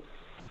legacy.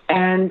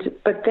 And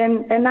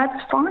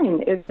that's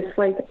fine. It's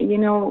like,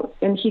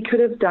 and he could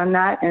have done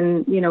that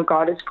and,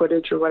 got his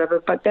footage or whatever.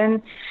 But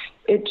then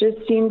it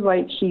just seemed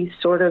like he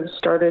sort of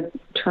started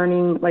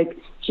turning, like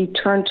he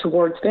turned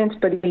towards Vince,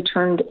 but he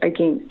turned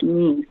against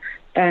me.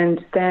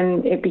 And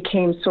then it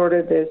became sort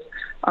of this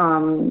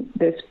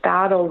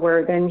battle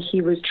where then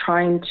he was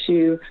trying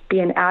to be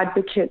an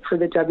advocate for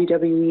the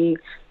WWE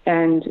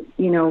and,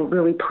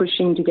 really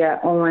pushing to get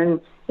Owen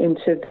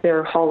into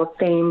their Hall of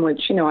Fame,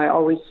 which, I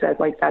always said,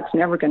 like, that's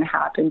never going to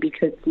happen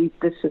because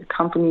this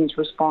company is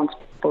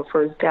responsible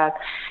for his death.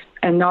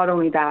 And not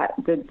only that,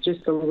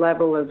 just the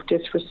level of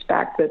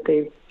disrespect that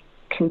they've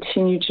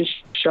continued to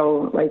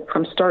show, like,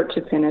 from start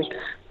to finish,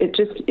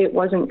 it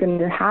wasn't going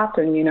to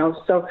happen,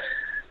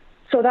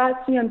 So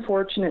that's the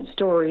unfortunate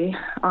story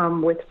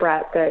with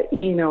Brett, that,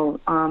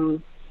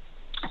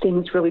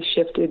 things really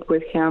shifted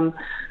with him.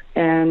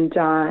 And,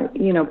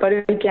 but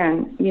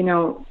again,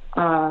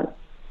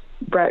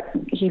 Brett,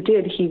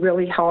 he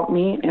really helped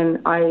me, and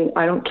I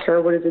don't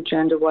care what his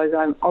agenda was.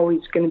 I'm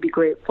always going to be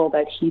grateful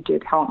that he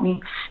did help me,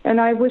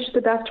 and I wish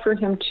the best for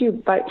him too.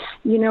 But,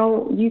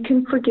 you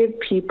can forgive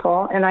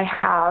people, and I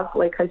have,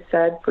 like I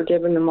said,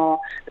 forgiven them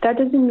all. But that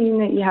doesn't mean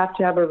that you have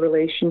to have a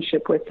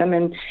relationship with them.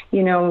 And,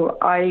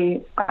 I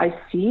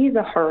see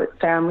the Hart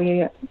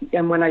family,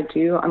 and when I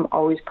do, I'm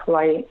always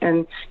polite.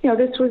 And,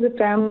 this was a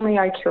family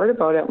I cared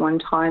about at one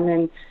time,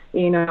 and,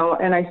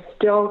 and I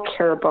still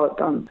care about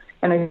them.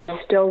 And I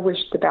still wish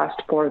the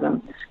best for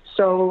them.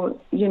 So,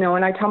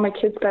 and I tell my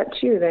kids that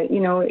too, that,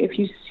 if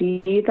you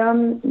see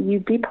them, you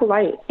be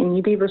polite and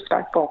you be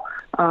respectful.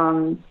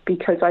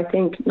 Because I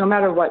think no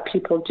matter what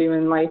people do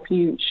in life,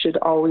 you should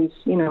always,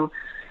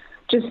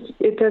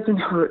 it doesn't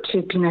hurt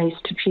to be nice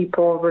to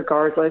people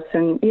regardless.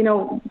 And,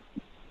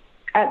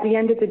 at the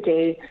end of the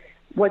day,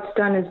 what's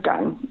done is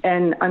done.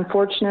 And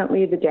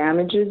unfortunately, the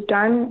damage is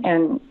done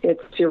and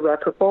it's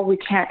irreparable. We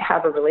can't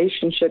have a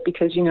relationship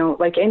because,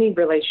 like any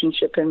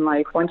relationship in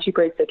life, once you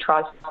break the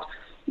trust,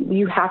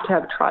 you have to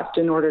have trust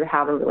in order to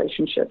have a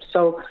relationship.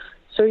 So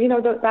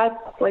that's,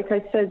 like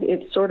I said,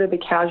 it's sort of the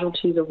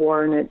casualties of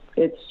war, and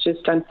it's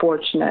just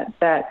unfortunate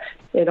that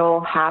it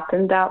all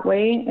happened that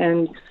way.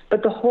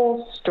 But the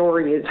whole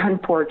story is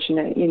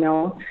unfortunate,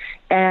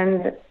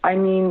 And I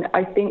mean,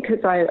 I think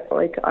because I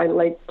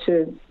like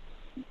to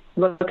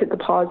look at the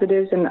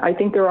positives, and I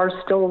think there are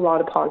still a lot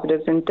of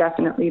positives, and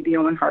definitely the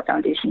Owen Hart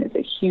Foundation is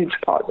a huge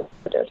positive.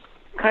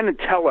 Kind of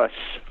tell us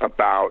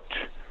about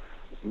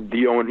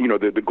the Owen,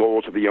 the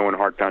goals of the Owen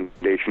Hart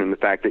Foundation, and the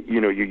fact that, you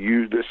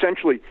used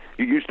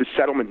the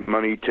settlement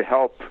money to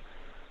help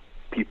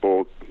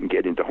people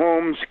get into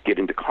homes, get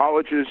into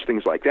colleges,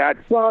 things like that.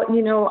 Well,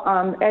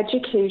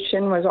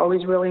 education was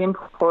always really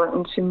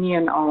important to me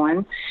and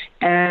Owen.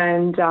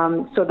 And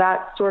so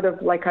that's sort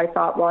of like I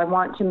thought, well, I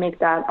want to make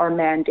that our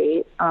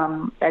mandate,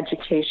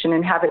 education,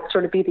 and have it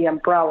sort of be the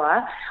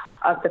umbrella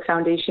of the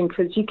foundation,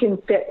 because you can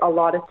fit a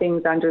lot of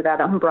things under that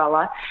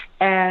umbrella.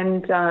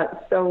 And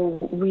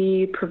so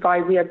we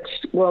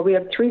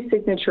have 3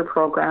 signature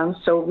programs.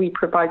 So we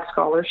provide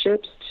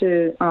scholarships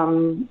to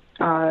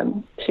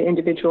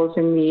individuals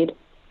in need.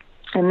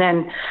 And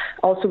then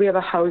also we have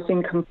a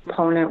housing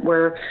component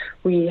where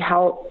we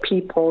help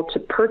people to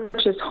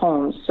purchase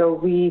homes. So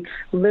we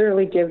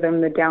literally give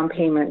them the down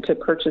payment to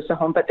purchase a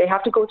home, but they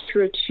have to go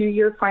through a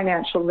 2-year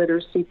financial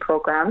literacy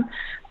program,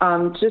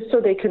 just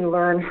so they can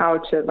learn how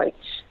to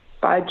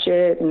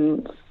budget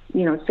and,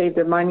 save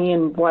their money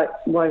and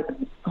what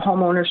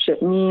home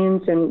ownership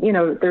means. And,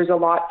 there's a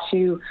lot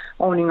to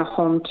owning a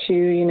home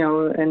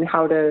too, and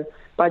how to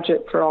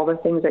budget for all the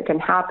things that can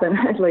happen,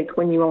 like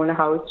when you own a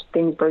house,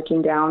 things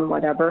breaking down,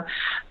 whatever.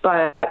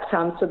 But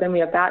so then we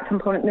have that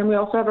component. And then we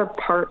also have a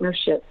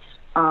partnership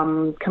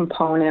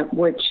component,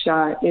 which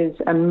is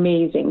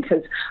amazing,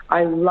 because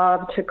I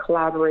love to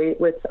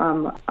collaborate with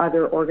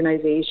other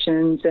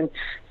organizations. And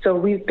so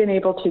we've been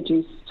able to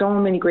do so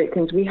many great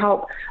things. We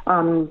help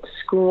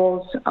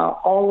schools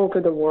all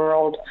over the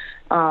world.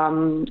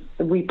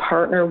 We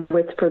partner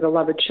with For the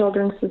Love of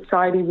Children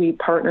Society. We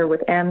partner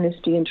with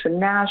Amnesty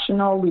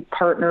International. We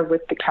partner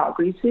with the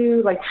Calgary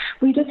Zoo.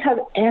 We just have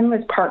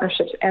endless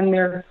partnerships, and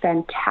they're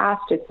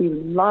fantastic. We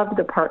love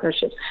the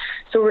partnerships.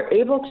 So we're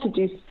able to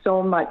do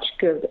so much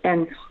good.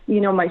 And,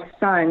 my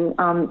son,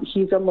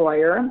 he's a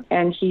lawyer,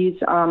 and he's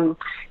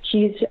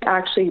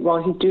actually,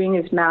 he's doing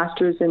his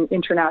master's in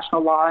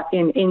international law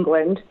in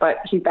England, but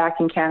he's back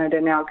in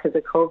Canada now because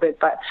of COVID.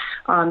 But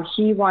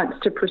he wants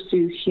to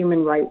pursue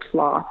human rights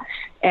law.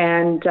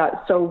 And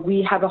so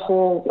we have a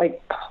whole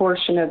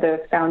portion of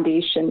the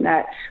foundation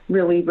that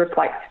really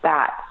reflects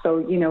that.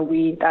 So,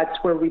 that's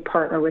where we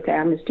partner with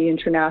Amnesty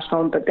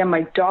International. But then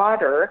my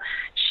daughter,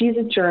 she's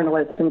a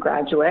journalism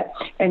graduate,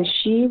 and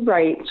she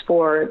writes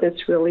for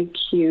this really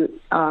cute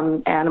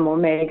animal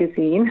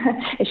magazine.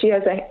 And she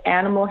has an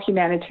animal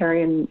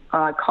humanitarian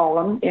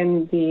column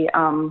in the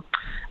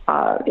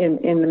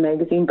in the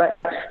magazine. But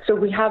so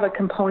we have a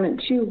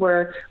component too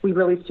where we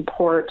really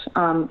support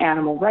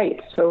animal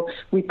rights. So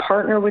we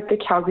partner with the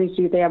Calgary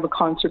Zoo. They have a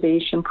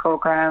conservation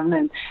program,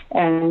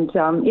 and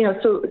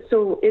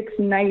so it's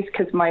nice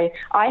because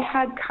I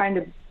had kind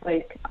of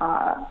like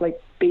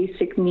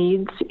basic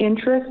needs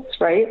interests,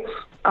 right?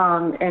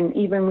 And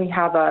even we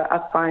have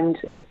a fund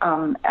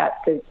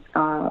at the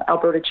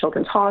Alberta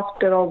Children's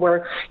Hospital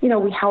where,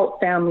 we help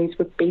families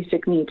with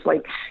basic needs.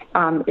 Like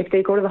if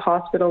they go to the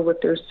hospital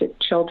with their sick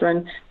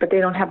children, but they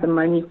don't have the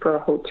money for a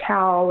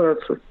hotel or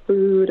for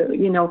food,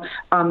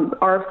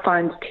 our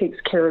fund takes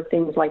care of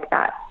things like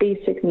that,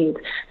 basic needs.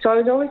 So I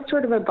was always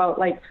sort of about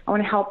I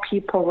want to help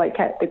people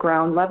at the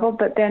ground level.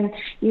 But then,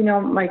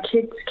 my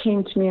kids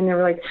came to me and they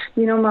were like,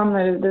 Mom,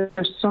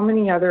 there's so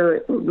many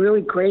other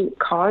really great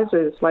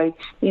causes, my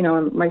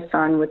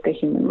son with the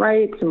human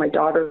rights and my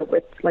daughter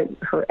with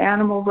her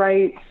animal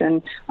rights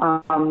and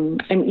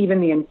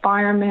even the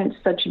environment,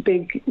 such a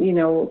big,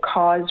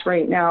 cause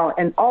right now,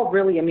 and all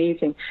really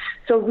amazing.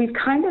 So we've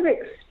kind of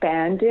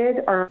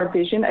expanded our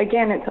vision.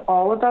 Again, it's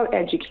all about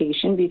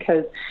education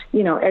because,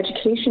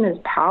 education is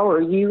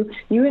power. You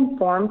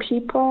inform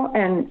people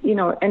and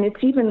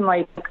it's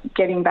even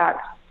getting back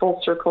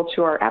full circle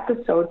to our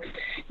episode,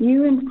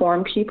 you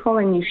inform people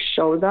and you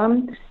show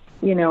them,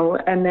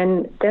 and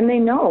then they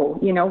know,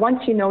 once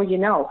you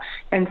know.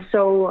 And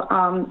so,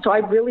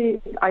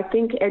 I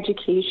think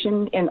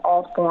education in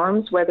all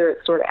forms, whether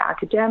it's sort of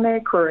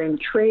academic or in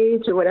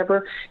trades or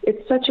whatever,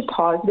 it's such a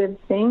positive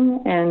thing.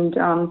 And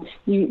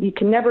you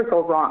can never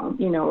go wrong,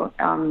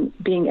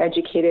 being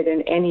educated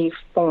in any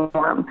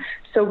form.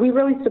 So we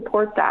really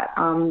support that.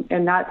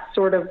 And that's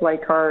sort of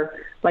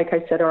like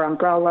I said, our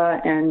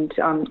umbrella, and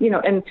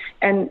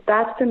and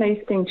that's the nice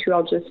thing too.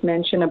 I'll just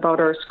mention about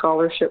our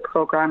scholarship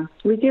program.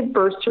 We give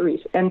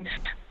bursaries, and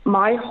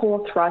my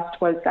whole thrust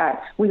was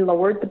that we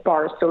lowered the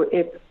bar. So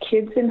if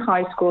kids in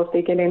high school, if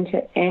they get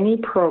into any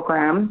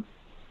program,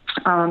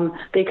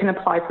 they can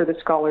apply for the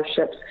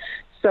scholarships.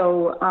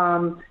 So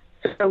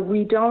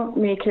we don't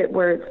make it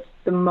where it's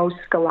the most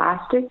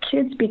scholastic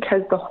kids,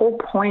 because the whole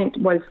point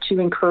was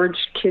to encourage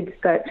kids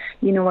that,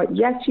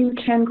 yes, you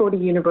can go to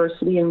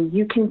university and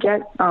you can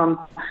get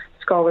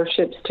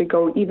scholarships to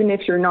go, even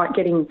if you're not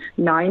getting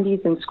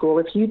 90s in school.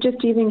 If you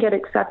just even get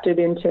accepted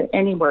into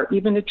anywhere,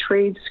 even a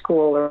trade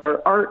school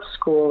or art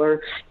school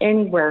or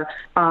anywhere,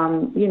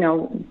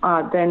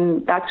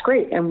 then that's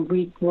great, and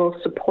we will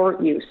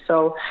support you.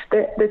 So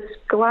the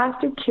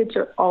scholastic kids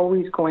are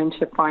always going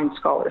to find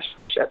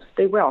scholarships.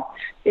 They will.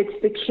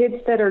 It's the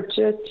kids that are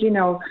just,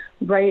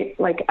 right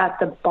at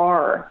the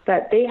bar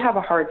that they have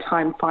a hard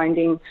time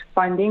finding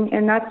funding,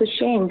 and that's a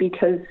shame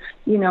because,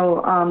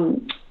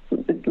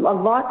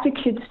 lots of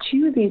kids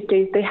too these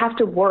days, they have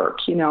to work,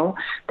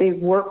 they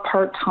work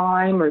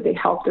part-time or they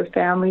help their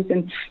families,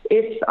 and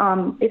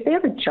if they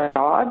have a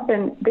job,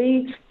 then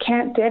they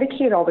can't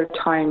dedicate all their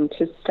time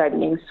to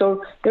studying.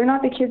 So they're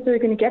not the kids that are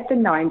going to get the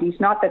 90s,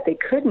 not that they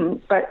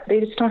couldn't, but they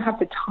just don't have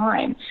the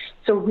time.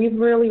 So we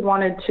really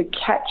wanted to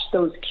catch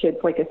those kids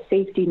like a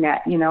safety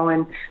net,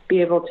 and be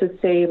able to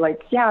say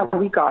yeah,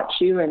 we got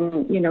you,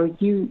 and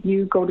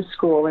you go to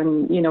school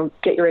and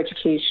get your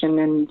education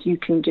and you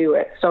can do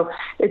it. So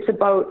it's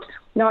about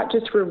not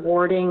just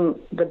rewarding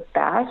the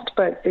best,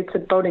 but it's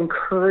about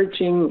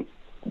encouraging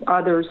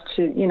others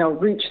to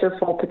reach their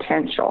full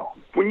potential.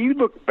 When you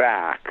look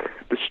back,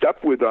 the stuff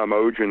with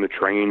Oj and the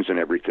trains and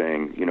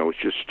everything, it's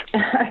just,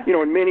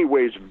 in many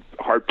ways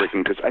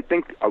heartbreaking, because I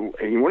think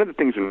one of the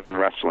things in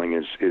wrestling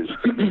is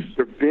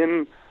there've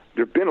been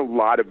a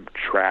lot of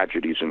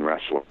tragedies in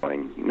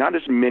wrestling. Not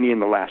as many in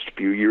the last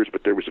few years,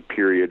 but there was a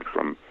period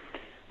from,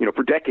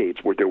 for decades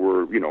where there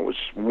were, it was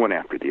one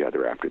after the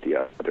other.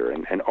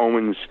 And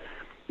Owens,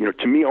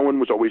 to me, Owen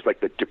was always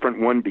the different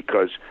one,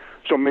 because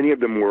so many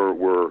of them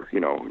were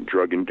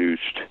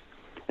drug-induced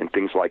and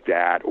things like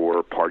that,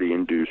 or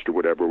party-induced or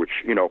whatever,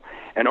 which,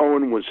 and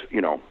Owen was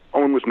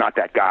not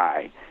that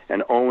guy.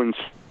 And Owen's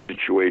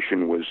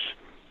situation was,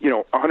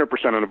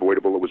 100%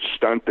 unavoidable. It was a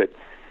stunt that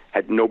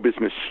had no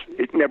business.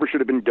 It never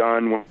should have been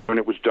done. When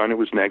it was done, it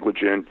was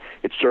negligent.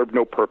 It served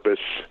no purpose.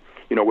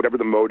 Whatever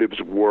the motives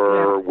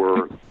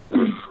were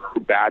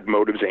bad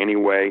motives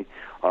anyway.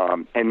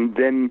 And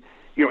then,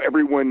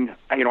 everyone,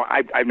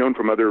 I've known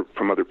from other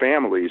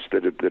families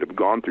that have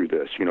gone through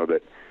this,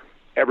 that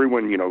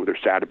everyone, they're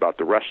sad about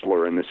the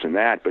wrestler and this and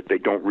that, but they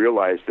don't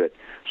realize that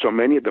so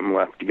many of them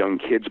left young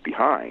kids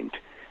behind.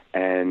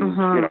 And,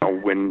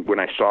 when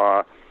I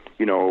saw,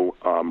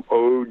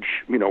 Oj,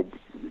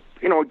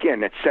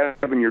 again, at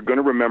 7, you're going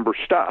to remember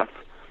stuff,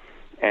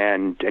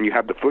 and you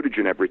have the footage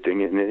and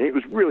everything, and it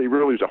was really,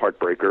 really was a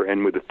heartbreaker.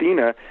 And with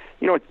Athena,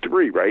 at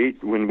 3,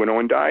 right, when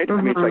Owen died,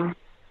 I mean, it's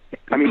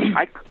I mean,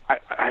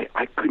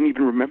 I couldn't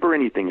even remember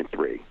anything at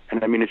 3.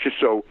 And I mean, it's just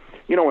so,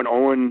 and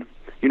Owen,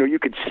 you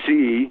could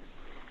see,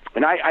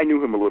 and I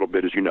knew him a little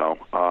bit, as you know.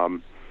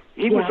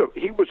 He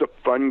was a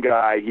fun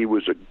guy. He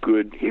was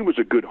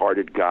a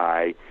good-hearted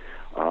guy.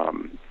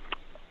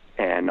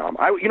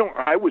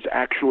 I was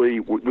actually,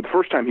 the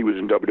first time he was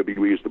in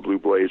WWE as the Blue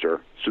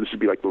Blazer, so this would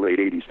be like the late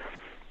 80s,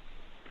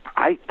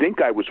 I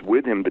think I was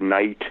with him the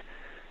night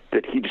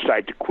that he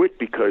decided to quit,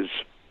 because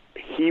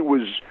he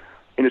was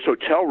in his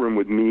hotel room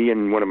with me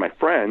and one of my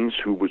friends,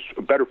 who was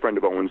a better friend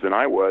of Owen's than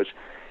I was,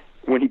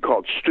 when he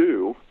called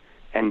Stu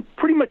and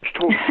pretty much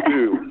told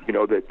Stu,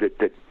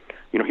 that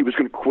he was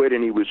going to quit,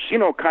 and he was,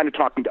 kind of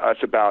talking to us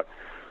about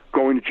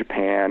going to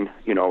Japan,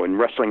 and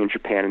wrestling in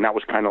Japan, and that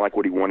was kind of like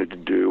what he wanted to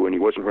do, and he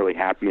wasn't really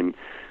happy in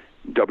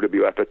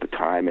WWF at the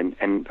time.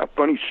 And a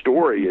funny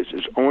story is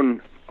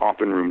Owen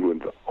often roomed with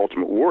the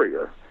Ultimate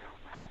Warrior,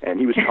 and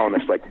he was telling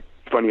us like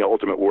funny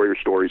Ultimate Warrior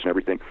stories and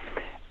everything.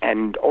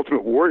 And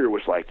Ultimate Warrior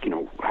was like,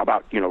 how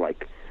about, could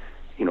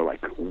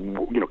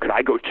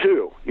I go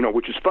too?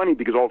 Which is funny,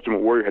 because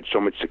Ultimate Warrior had so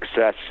much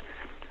success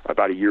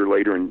about a year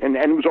later, and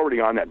was already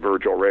on that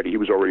verge already. He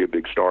was already a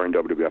big star in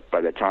WWF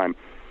by that time.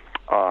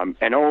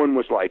 And Owen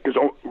was like, because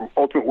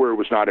Ultimate Warrior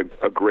was not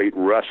a great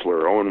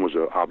wrestler. Owen was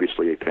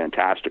obviously a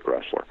fantastic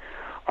wrestler.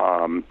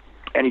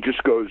 And he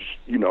just goes,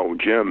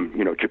 Jim,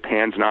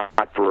 Japan's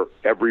not for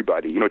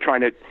everybody.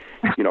 Trying to,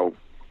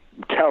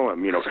 tell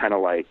him, kind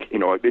of like,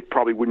 it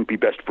probably wouldn't be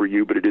best for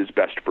you, but it is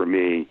best for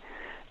me.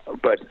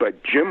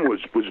 But Jim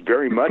was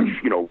very much,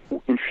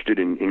 interested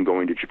in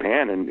going to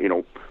Japan, and,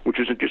 which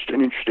is just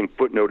an interesting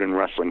footnote in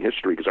wrestling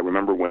history, because I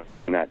remember when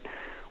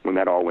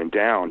that all went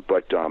down.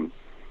 But, I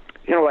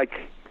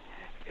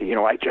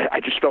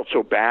just felt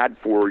so bad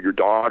for your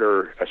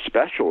daughter,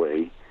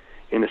 especially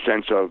in the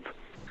sense of,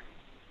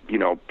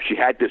 she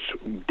had this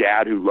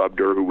dad who loved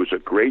her, who was a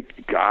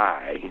great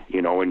guy,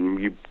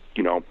 and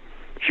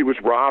she was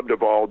robbed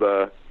of all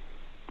the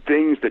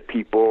things that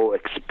people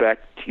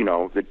expect,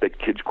 that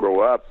kids grow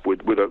up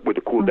with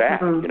a cool dad,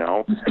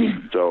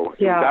 So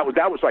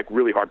that was like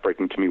really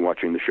heartbreaking to me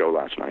watching the show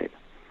last night.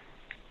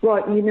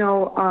 Well,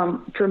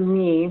 for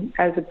me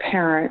as a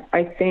parent,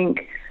 I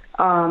think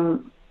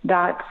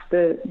that's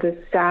the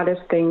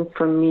saddest thing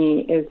for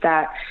me, is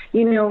that,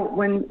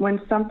 when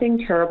something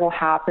terrible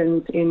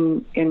happens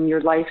in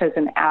your life as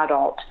an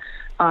adult,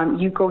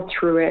 you go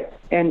through it,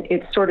 and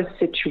it's sort of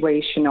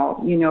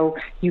situational.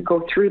 You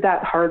go through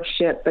that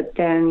hardship, but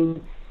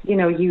then,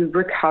 you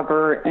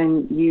recover,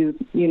 and you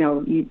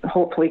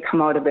hopefully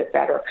come out of it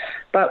better.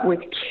 But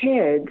with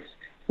kids,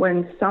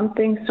 when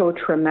something so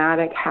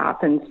traumatic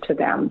happens to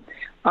them,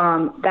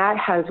 that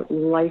has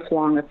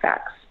lifelong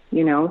effects.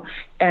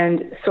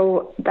 And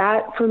so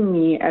that for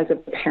me as a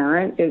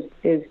parent is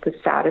the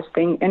saddest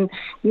thing. And,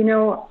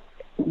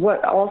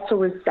 what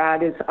also is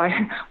sad is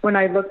when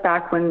I look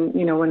back when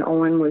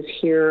Owen was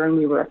here and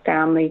we were a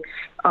family,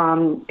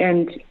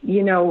 and,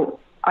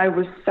 I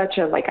was such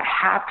a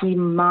happy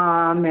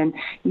mom, and,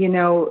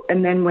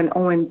 and then when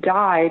Owen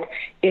died,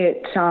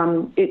 it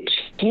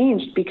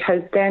changed,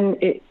 because then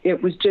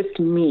it was just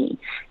me.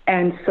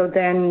 And so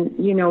then,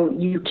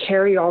 you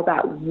carry all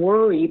that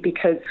worry,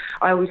 because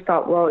I always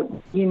thought, well,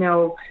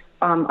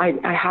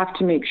 I have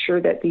to make sure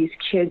that these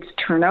kids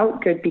turn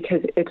out good,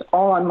 because it's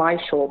all on my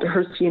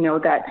shoulders,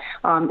 that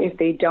if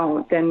they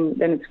don't, then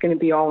it's going to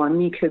be all on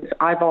me, because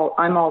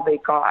I'm all they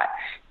got.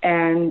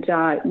 And,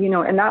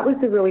 and that was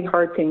the really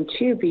hard thing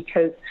too,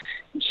 because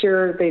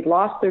sure, they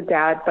lost their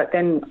dad, but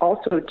then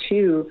also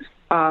too,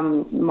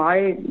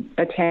 my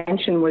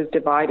attention was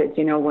divided,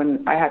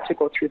 when I had to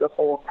go through the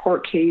whole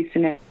court case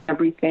and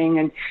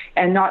everything,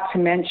 and not to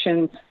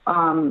mention,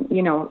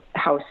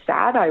 how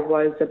sad I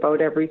was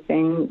about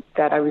everything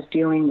that I was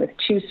dealing with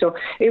too. So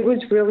it was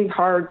really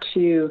hard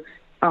to,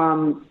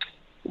 and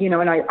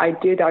I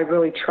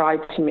really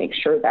tried to make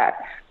sure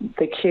that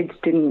the kids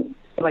didn't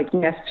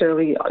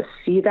necessarily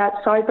see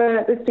that side, but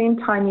at the same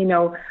time,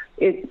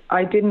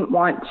 I didn't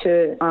want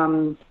to,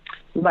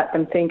 let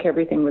them think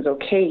everything was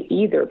okay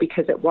either,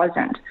 because it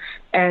wasn't.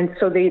 And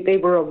so they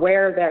were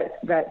aware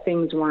that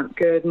things weren't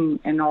good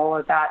and all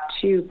of that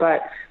too.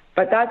 But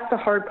that's the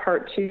hard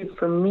part too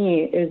for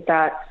me, is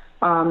that,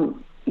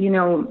 and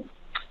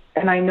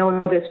I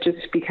know this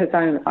just because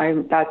I'm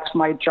that's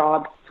my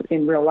job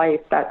in real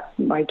life. That's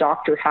my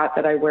doctor hat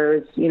that I wear,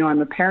 is,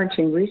 I'm a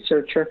parenting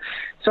researcher.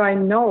 So I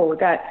know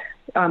that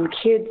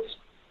kids,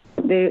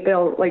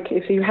 they'll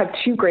if you have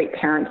two great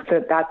parents,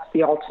 that's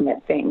the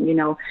ultimate thing,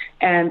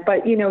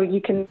 but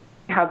you can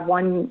have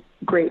one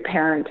great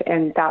parent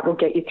and that will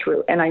get you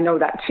through. And I know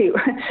that too.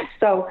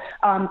 So,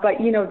 but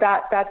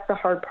that's the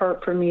hard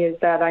part for me, is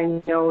that I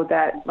know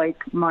that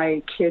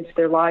my kids,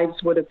 their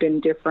lives would have been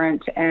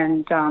different.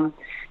 And,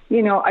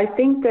 I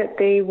think that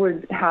they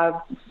would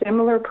have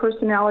similar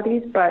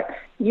personalities, but,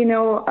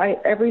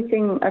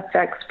 everything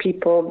affects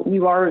people.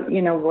 You are,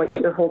 what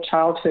your whole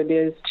childhood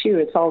is too.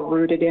 It's all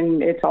rooted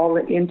it's all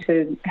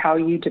into how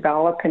you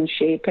develop and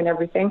shape and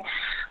everything.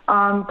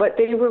 But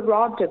they were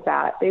robbed of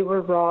that. They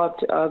were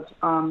robbed of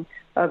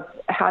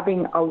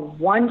having a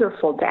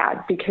wonderful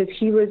dad, because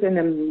he was an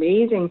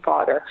amazing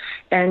father.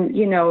 And,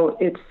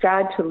 it's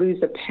sad to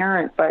lose a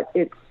parent, but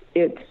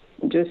it's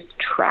just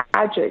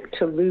tragic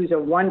to lose a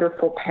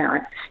wonderful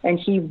parent. And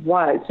he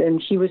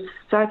was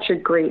such a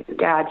great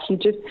dad. He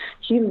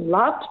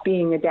loved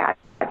being a dad.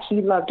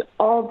 He loved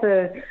all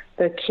the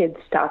kid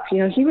stuff.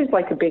 He was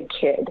like a big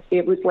kid.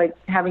 It was like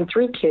having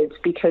 3 kids,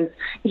 because,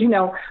 he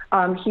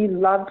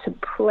loved to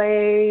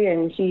play,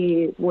 and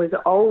he was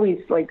always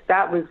like,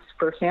 that was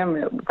for him,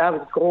 that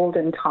was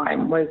golden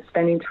time, was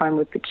spending time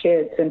with the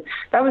kids. And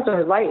that was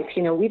our life.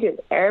 We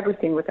did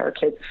everything with our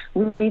kids.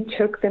 We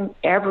took them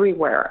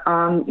everywhere.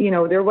 We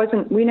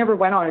never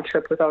went on a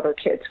trip without our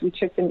kids. We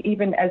took them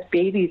even as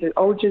babies.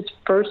 Oj's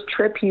first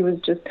trip, he was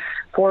just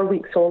 4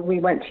 weeks old. We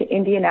went to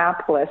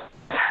Indianapolis.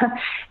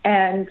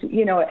 And,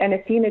 and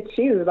Athena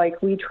too,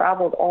 like we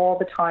traveled all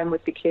the time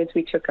with the kids.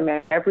 We took them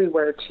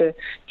everywhere, to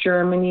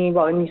Germany.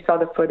 Well, and you saw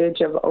the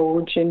footage of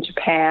Oj in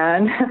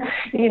Japan,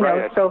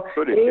 right, so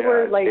footage, they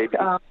were like,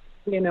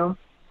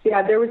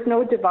 yeah, there was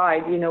no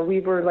divide. We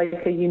were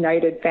like a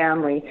united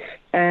family.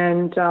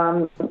 And,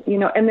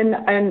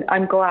 and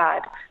I'm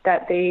glad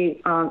that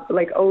they,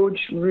 like Oj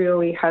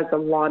really has a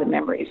lot of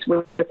memories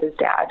with his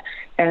dad.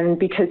 And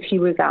because he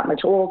was that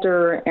much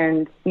older,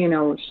 and,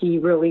 he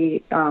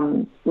really,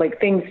 like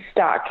things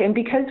stuck. And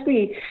because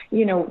we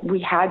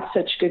had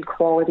such good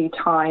quality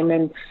time,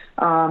 and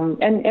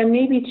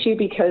maybe too,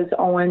 because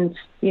Owen,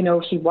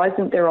 he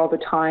wasn't there all the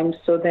time.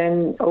 So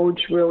then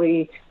Oj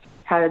really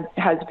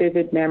has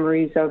vivid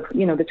memories of,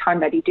 the time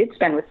that he did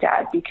spend with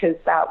dad, because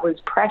that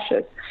was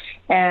precious.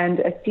 And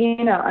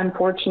Athena,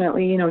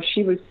 unfortunately,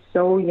 she was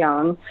so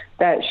young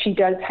that she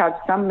does have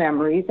some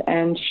memories,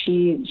 and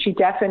she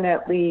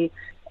definitely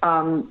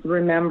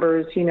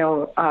remembers,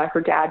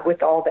 her dad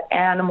with all the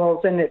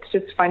animals. And it's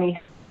just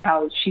funny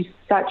how she's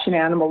such an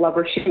animal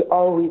lover. She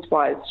always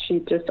was. She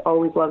just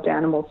always loved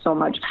animals so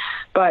much.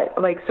 But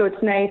so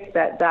it's nice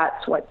that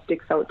that's what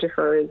sticks out to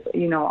her is,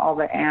 all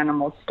the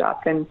animal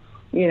stuff. And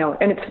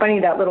and it's funny,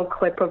 that little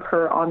clip of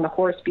her on the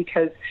horse,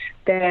 because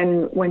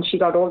then when she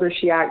got older,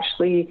 she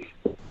actually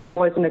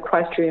was an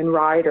equestrian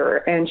rider,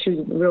 and she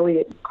was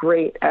really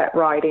great at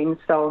riding.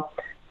 So,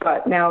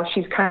 but now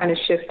she's kind of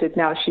shifted.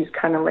 Now she's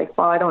kind of like,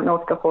 well, I don't know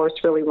if the horse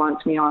really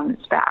wants me on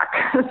its back.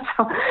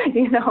 So,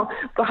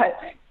 but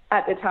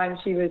at the time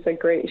she was a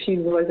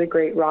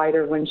great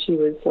rider when she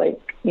was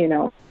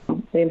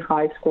in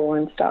high school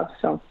and stuff.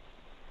 So.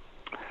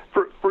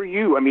 For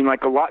you,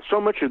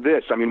 so much of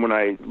this, when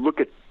I look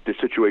at the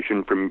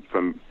situation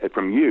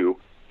from you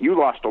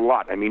lost a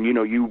lot.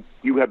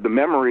 You have the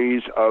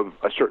memories of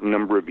a certain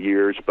number of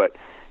years, but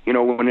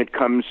when it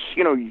comes,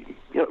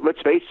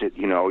 let's face it,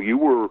 you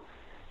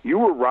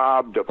were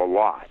robbed of a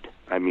lot.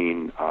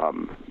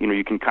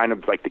 You can kind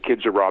of, like, the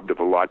kids are robbed of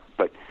a lot,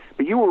 but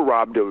you were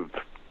robbed of,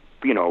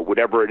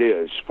 whatever it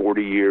is,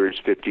 40 years,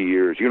 50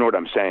 years. You know what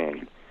I'm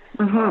saying?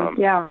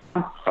 Mm-hmm. Yeah.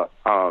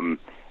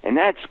 And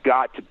that's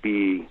got to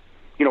be,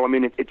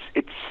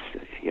 it's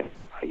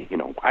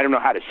I don't know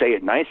how to say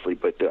it nicely,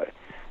 but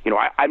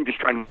I'm just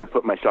trying to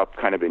put myself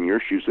kind of in your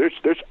shoes.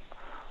 There's,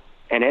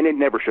 and it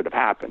never should have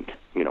happened.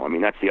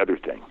 That's the other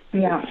thing.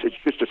 Yeah. It's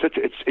just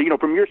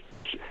from your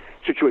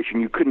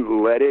situation, you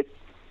couldn't let it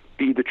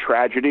be the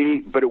tragedy,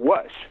 but it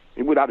was,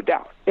 without a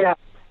doubt. Yeah.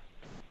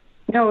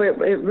 No, it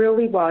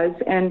really was.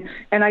 And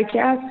I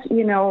guess,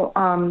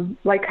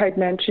 like I'd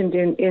mentioned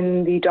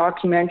in the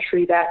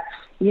documentary, that,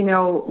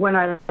 when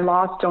I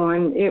lost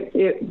Owen,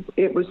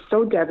 it was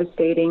so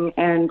devastating.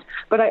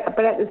 But at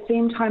the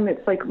same time,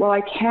 it's like, well,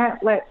 I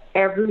can't let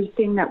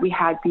everything that we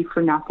had be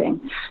for nothing.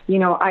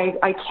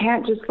 I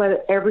can't just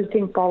let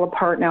everything fall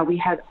apart now. We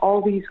had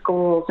all these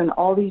goals and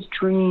all these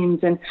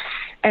dreams, and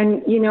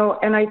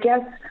I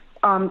guess,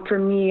 for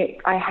me,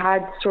 I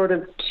had sort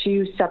of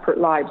 2 separate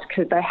lives,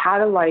 because I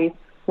had a life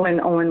when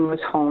Owen was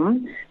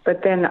home,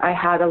 but then I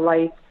had a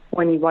life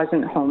when he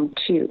wasn't home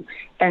too.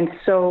 And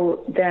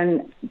so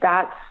then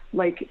that's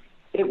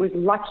it was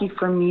lucky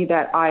for me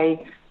that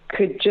I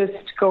could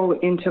just go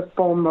into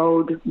full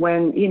mode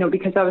when,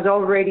 because I was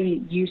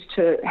already used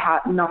to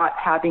not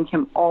having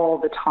him all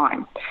the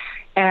time.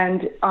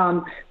 And,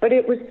 but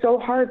it was so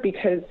hard,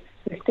 because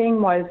the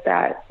thing was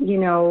that,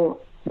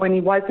 when he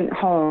wasn't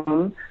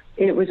home,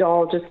 it was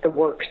all just the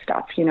work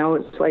stuff,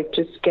 it's like,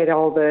 just get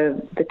all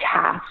the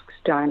tasks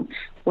done.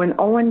 When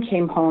Owen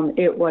came home,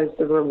 it was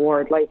the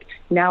reward.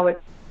 Now it's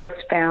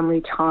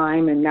family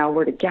time, and now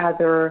we're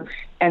together.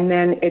 And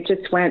then it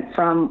just went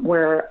from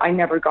where I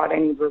never got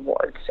any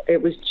rewards.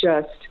 It was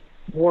just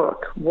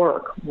work.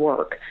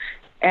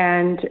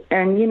 And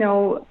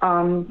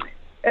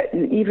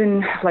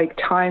even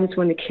times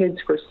when the kids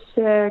were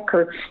sick,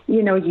 or,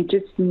 you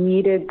just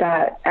needed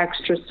that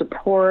extra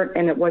support,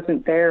 and it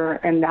wasn't there.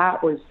 And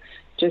that was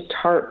just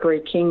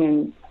heartbreaking.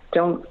 And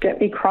don't get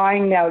me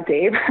crying now,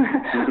 Dave.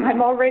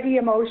 I'm already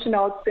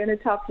emotional. It's been a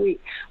tough week.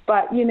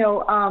 But,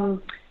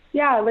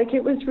 yeah, like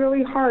it was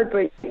really hard.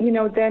 But,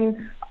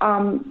 then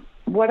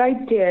what I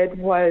did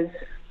was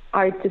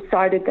I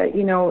decided that,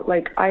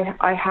 like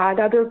I had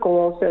other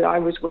goals that I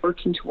was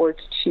working towards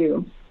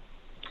too.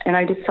 And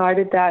I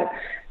decided that,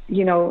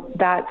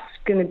 that's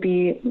going to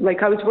be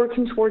like I was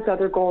working towards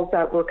other goals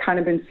that were kind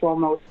of in slow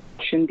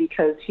motion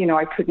because,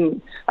 I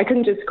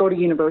couldn't just go to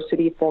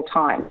university full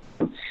time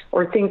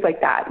or things like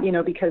that,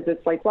 because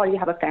it's like, well, you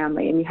have a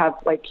family and you have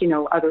like,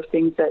 other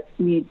things that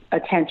need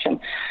attention.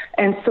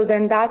 And so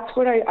then that's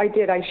what I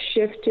did. I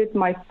shifted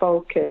my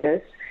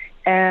focus.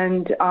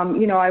 And,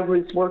 I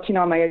was working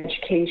on my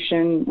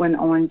education when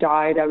Owen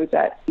died. I was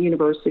at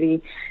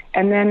university.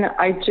 And then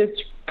I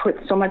just put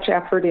so much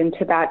effort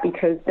into that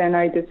because then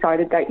I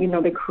decided that,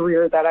 the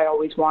career that I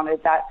always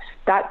wanted,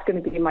 that's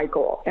going to be my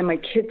goal. And my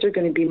kids are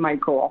going to be my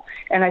goal.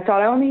 And I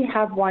thought I only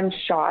have one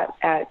shot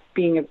at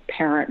being a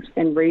parent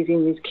and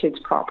raising these kids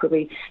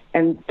properly.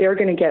 And they're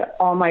going to get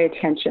all my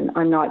attention.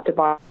 I'm not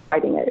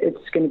dividing it.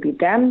 It's going to be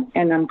them,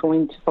 and I'm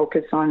going to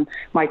focus on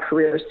my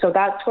career. So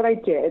that's what I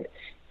did.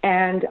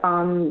 And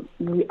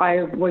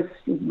I was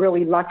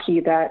really lucky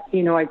that,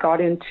 I got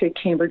into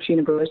Cambridge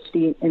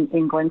University in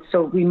England.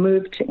 So we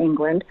moved to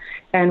England,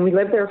 and we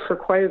lived there for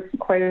quite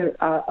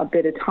a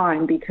bit of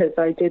time because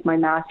I did my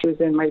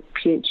master's and my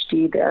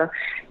PhD there.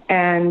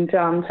 And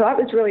so that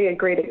was really a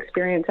great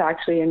experience,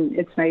 actually. And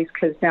it's nice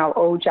because now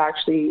Oj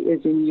actually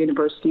is in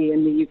university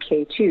in the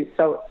UK, too.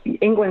 So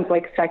England's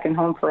like second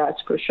home for us,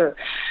 for sure.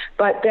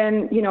 But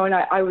then, and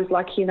I was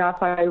lucky enough,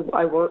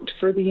 I worked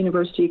for the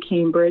University of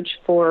Cambridge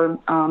for,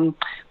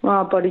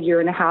 about a year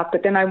and a half.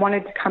 But then I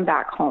wanted to come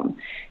back home.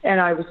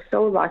 And I was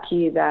so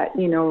lucky that,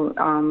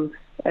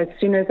 as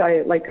soon as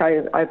I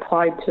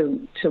applied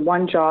to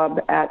one job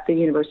at the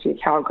University of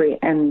Calgary,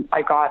 and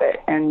I got it,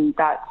 and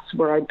that's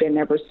where I've been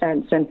ever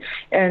since. And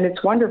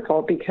it's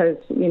wonderful because,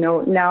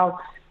 now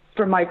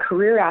for my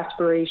career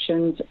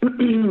aspirations,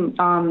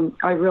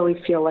 I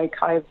really feel like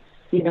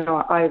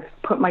I've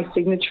put my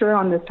signature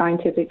on the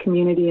scientific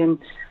community, and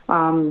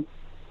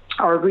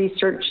our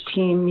research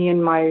team, me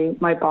and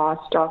my boss,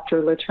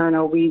 Dr.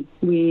 Letourneau,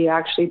 we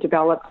actually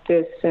developed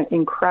this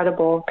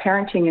incredible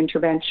parenting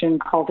intervention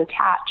called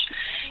Attach.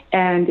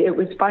 And it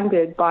was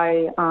funded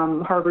by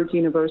Harvard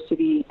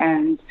University.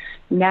 And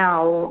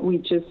now we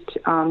just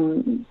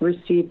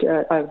received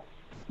a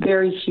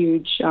very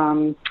huge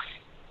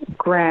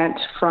grant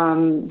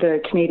from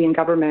the Canadian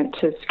government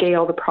to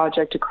scale the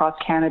project across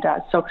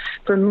Canada. So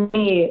for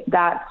me,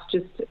 that's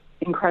just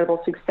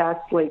incredible success,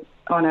 like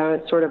on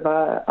a sort of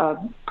a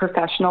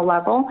professional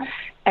level.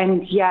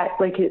 And yet,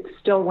 like, it's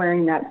still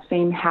wearing that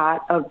same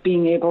hat of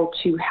being able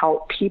to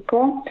help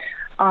people.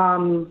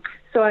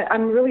 So I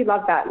really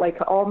love that. Like,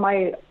 all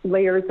my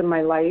layers of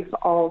my life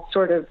all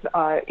sort of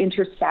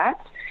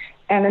intersect.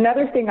 And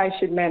another thing I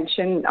should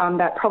mention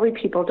that probably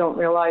people don't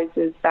realize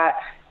is that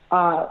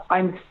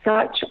I'm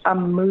such a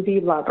movie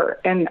lover,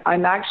 and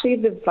I'm actually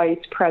the vice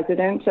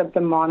president of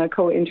the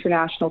Monaco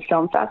International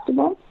Film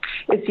Festival.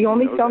 It's the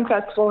only film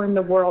festival in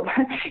the world.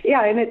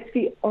 Yeah, and it's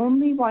the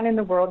only one in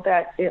the world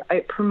that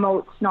it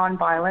promotes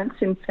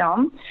nonviolence in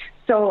film.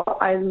 So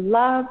I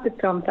love the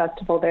film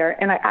festival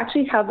there, and I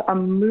actually have a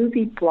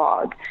movie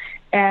blog.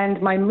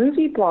 And my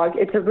movie blog,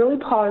 it's a really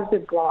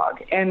positive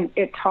blog, and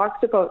it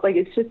talks about, like,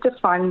 it's just a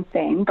fun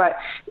thing, but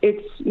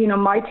it's,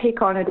 my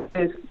take on it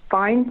is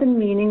find the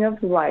meaning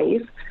of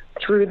life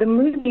through the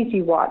movies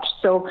you watch.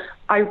 So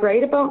I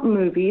write about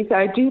movies.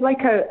 I do like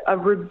a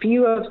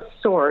review of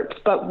sorts,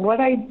 but what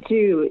I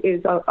do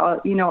is,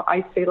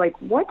 I say, like,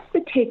 what's the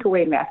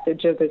takeaway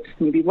message of this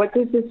movie? What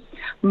does this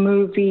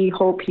movie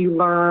hope you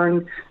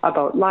learn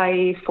about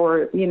life?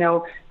 Or,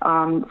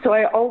 so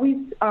I always,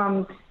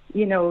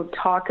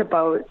 talk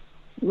about,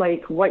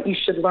 like, what you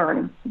should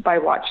learn by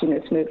watching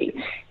this movie.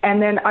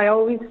 And then I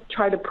always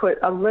try to put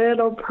a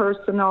little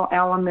personal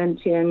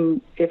element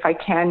in, if I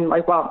can,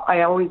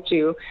 I always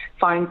do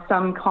find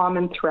some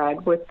common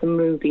thread with the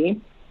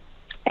movie.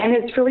 And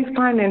it's really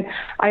fun. And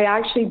I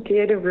actually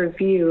did a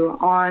review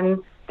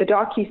on the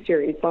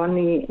docuseries on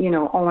the,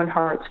 Owen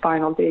Hart's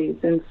final days.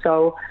 And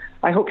so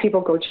I hope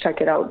people go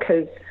check it out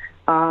because,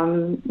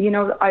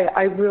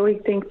 I really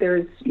think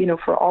there's,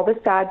 for all the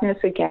sadness,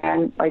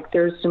 again, like,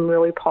 there's some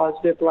really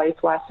positive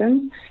life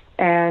lessons.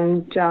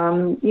 And,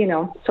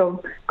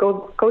 so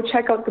go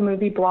check out the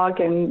movie blog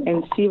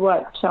and see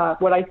what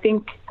I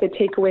think the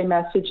takeaway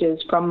message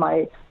is from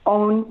my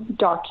own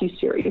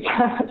docuseries.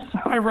 So,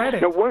 I read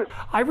it.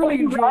 I really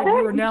enjoyed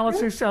your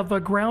analysis of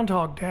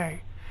Groundhog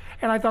Day,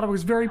 and I thought it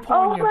was very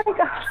poignant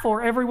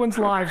for everyone's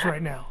lives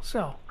right now.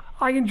 So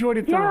I enjoyed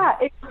it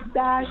thoroughly. Yeah,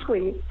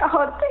 exactly.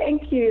 Oh,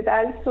 thank you.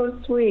 That is so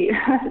sweet.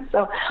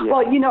 So, yeah.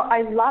 Well,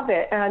 I love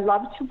it, and I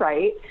love to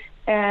write,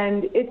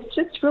 and it's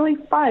just really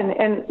fun.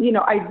 And,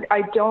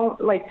 I don't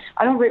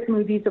rip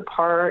movies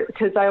apart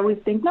because I always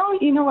think, no,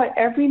 you know what,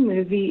 every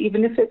movie,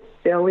 even if it's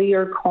silly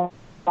or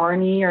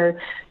corny or,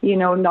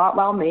 not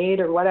well made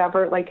or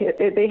whatever. Like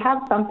they have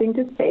something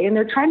to say, and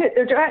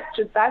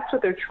that's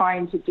what they're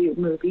trying to do.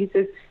 Movies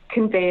is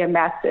convey a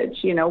message.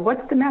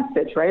 What's the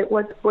message, right?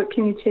 What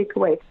can you take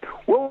away?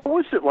 What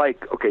was it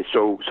like? Okay,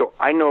 so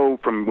I know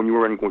from when you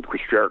were in with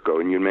Chris Jericho,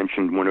 and you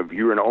mentioned one of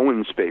your and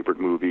Owen's favorite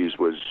movies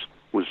was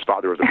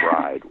Father of the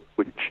Bride,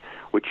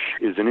 which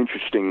is an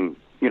interesting,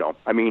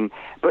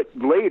 but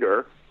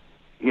later,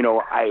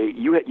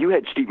 you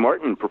had Steve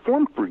Martin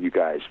perform for you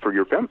guys for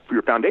your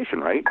foundation,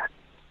 right?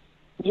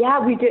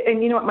 Yeah, we did.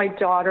 And you know what, my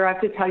daughter, I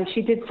have to tell you,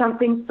 she did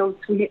something so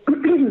sweet.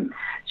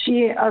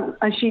 She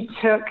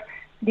took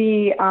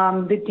the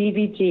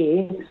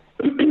DVD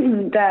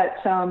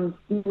that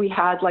we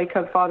had, like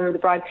a Father of the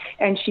Bride,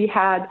 and she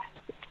had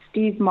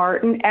Steve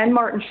Martin and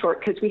Martin Short,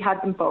 because we had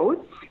them both,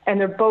 and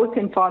they're both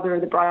in Father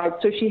of the Bride.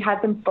 So she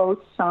had them both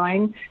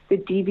sign the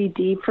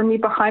DVD for me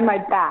behind my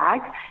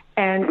back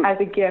and as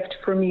a gift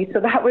for me. So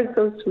that was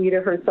so sweet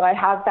of her. So I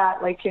have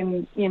that like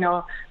in,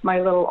 my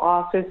little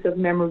office of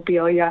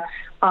memorabilia.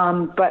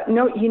 But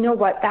no, you know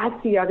what?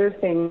 That's the other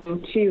thing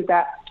too,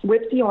 that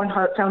with the Owen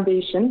Hart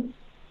Foundation,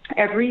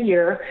 every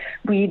year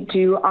we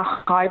do a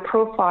high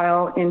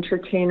profile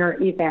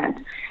entertainer event.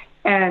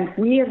 And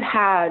we have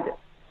had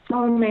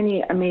so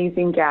many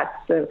amazing guests.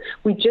 So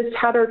we just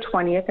had our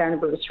 20th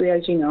anniversary,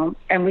 as you know,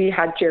 and we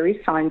had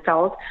Jerry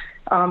Seinfeld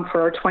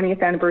for our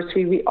 20th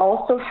anniversary. We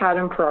also had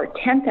him for our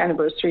 10th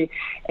anniversary,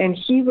 and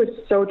he was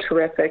so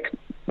terrific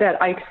that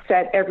I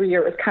said every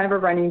year, it was kind of a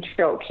running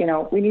joke,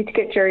 we need to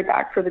get Jerry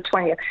back for the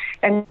 20th.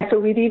 And so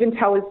we'd even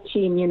tell his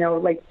team,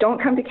 like,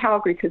 don't come to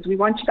Calgary because we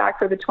want you back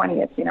for the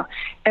 20th,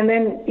 And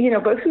then,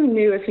 but who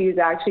knew if he was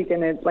actually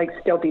going to, like,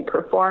 still be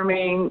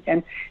performing.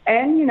 And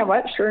you know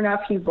what, sure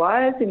enough, he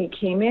was. And he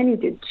came in, he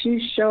did 2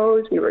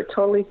 shows. We were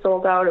totally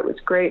sold out. It was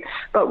great.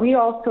 But we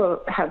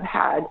also have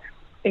had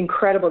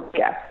incredible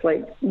guests.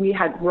 Like, we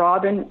had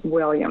Robin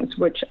Williams,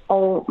 which,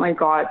 oh, my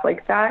God,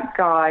 like, that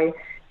guy,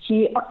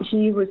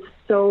 he was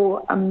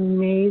so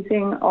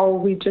amazing. Oh,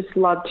 we just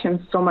loved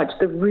him so much.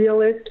 The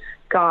realest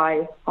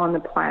guy on the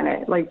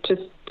planet, like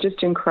just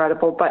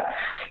incredible. But,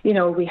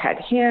 we had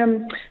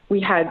him.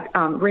 We had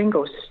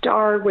Ringo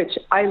Starr, which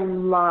I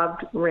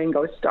loved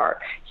Ringo Starr.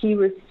 He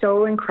was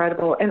so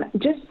incredible. And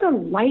just the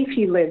life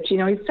he lived, he's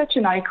such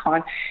an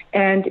icon.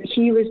 And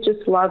he was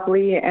just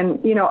lovely.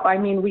 And,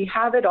 we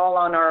have it all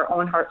on our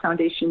Owen Hart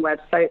Foundation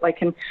website.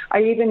 Like, and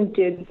I even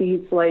did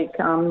these like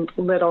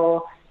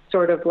little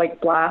sort of like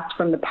blast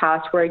from the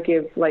past where I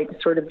give like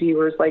sort of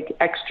viewers like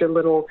extra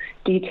little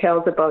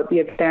details about the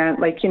event.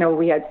 Like,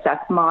 we had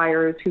Seth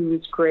Meyers, who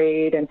was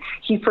great, and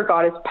he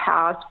forgot his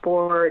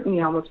passport and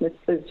he almost missed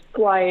his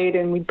flight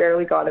and we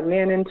barely got him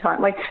in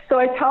time. Like, so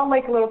I tell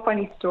like little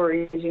funny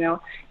stories,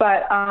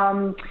 but,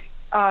 Owen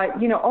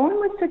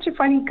was such a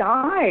funny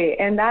guy.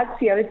 And that's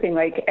the other thing,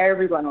 like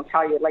everyone will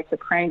tell you, like the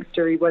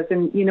prankster he was.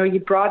 And, you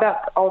brought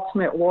up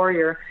Ultimate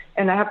Warrior,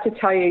 and I have to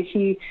tell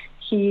you,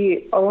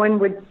 Owen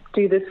would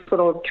do this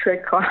little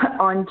trick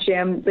on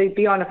Jim. They'd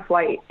be on a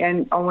flight,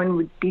 and Owen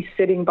would be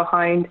sitting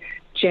behind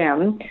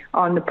Jim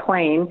on the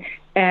plane,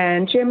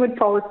 and Jim would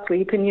fall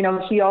asleep. And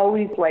he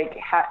always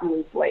had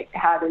his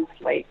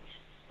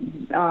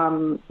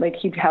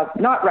he'd have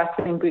not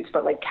wrestling boots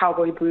but like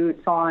cowboy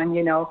boots on,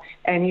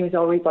 and he was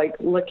always like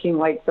looking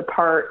like the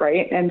part,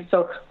 right? And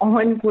so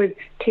Owen would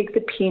take the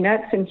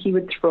peanuts and he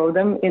would throw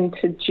them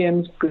into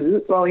Jim's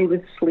boot while he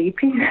was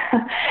sleeping.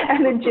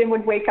 And then Jim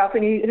would wake up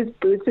and his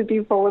boots would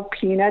be full of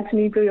peanuts, and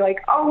he'd be like,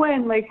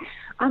 Owen, like,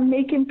 I'm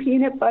making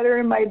peanut butter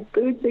in my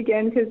boots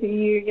again because of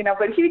you,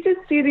 but he would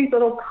just do these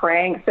little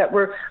pranks that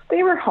were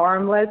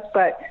harmless,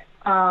 but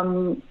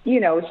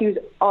he was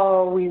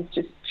always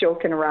just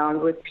joking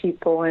around with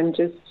people and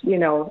just,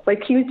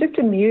 like he was just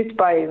amused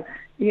by,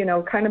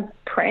 kind of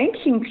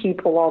pranking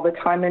people all the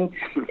time. And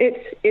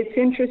it's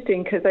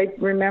interesting because I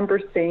remember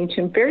saying to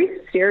him very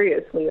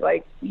seriously,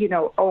 like,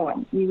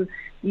 Owen, you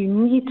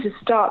need to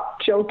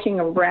stop joking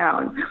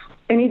around.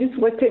 And he just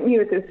looked at me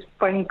with this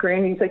funny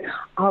grin. He's like,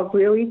 I'll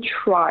really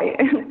try.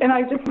 And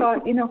I just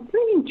thought, what do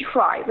you mean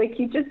try? Like,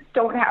 you just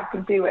don't have to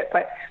do it.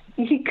 But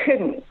he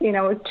couldn't, it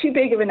was too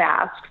big of an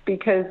ask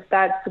because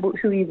that's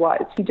who he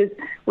was. He just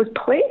was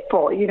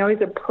playful, he's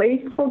a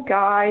playful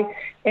guy,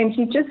 and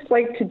he just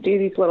liked to do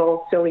these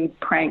little silly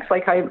pranks.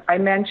 Like I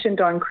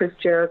mentioned on Chris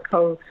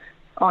Jericho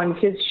on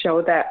his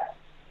show that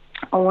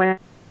Owen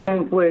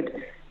would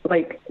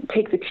like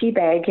take the tea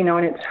bag, and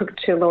it's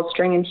hooked to a little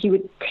string, and he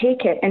would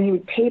take it and he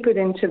would tape it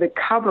into the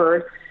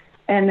cupboard.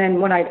 And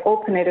then when I'd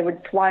open it, it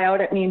would fly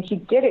out at me. And he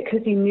did it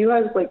because he knew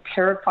I was like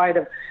terrified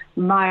of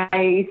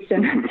mice.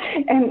 And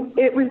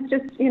it was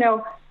just,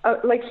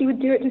 like he would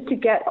do it just to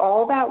get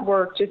all that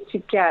work, just to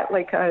get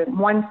like a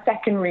 1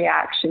 second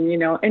reaction,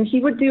 and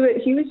he would do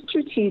it. He was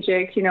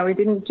strategic, he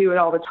didn't do it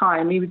all the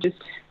time. He would just,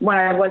 when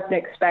I wasn't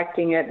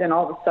expecting it, then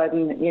all of a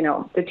sudden,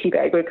 the tea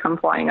bag would come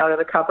flying out of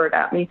the cupboard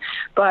at me.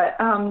 But,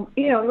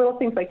 little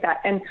things like that.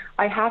 And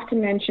I have to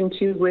mention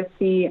too, with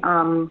the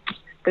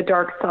the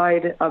Dark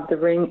Side of the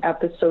Ring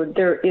episode,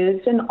 there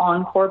is an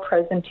encore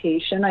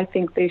presentation. I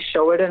think they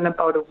show it in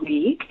about a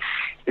week.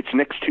 It's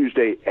next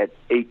Tuesday at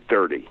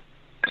 8:30,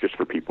 just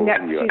for people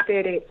next in the US. Tuesday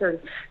at 8:30.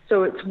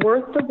 So it's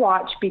worth the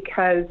watch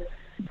because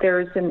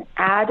there's an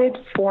added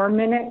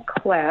 4-minute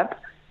clip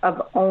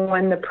of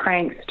Owen the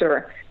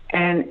prankster.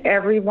 And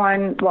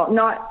everyone, well,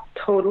 not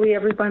totally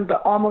everyone,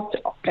 but almost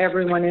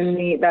everyone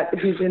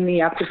who's in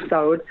the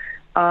episode,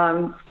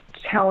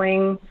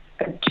 telling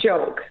a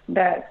joke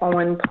that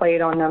Owen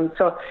played on them.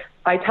 So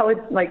I tell it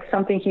like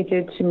something he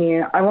did to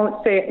me. I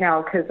won't say it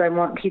now because I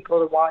want people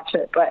to watch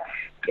it, but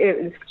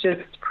it was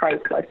just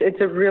priceless.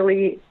 It's a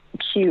really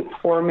cute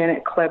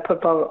 4-minute clip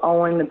about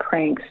Owen the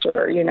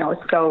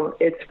prankster, so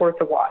it's worth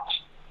a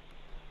watch.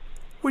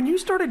 When you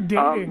started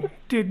dating,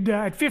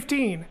 at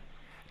 15,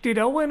 did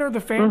Owen or the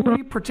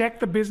family protect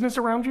the business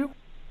around you?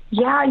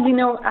 Yeah,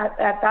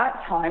 at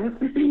that time,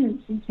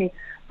 excuse me,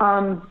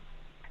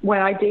 when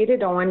I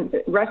dated Owen,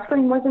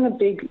 wrestling wasn't a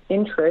big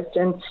interest,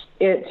 and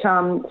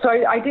so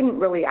I didn't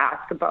really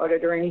ask about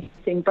it or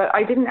anything, but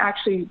I didn't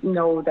actually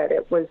know that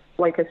it was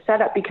like a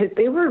setup because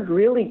they were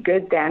really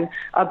good then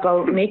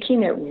about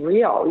making it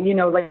real.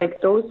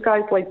 Like those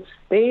guys, like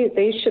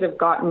they should have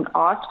gotten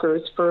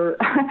Oscars for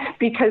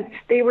because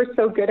they were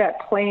so good at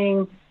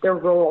playing their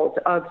roles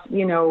of,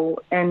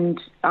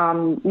 and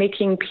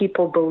making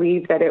people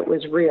believe that it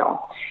was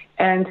real.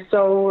 And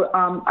so,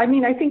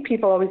 I think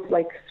people always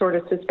sort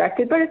of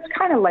suspected, but it's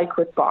kind of like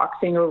with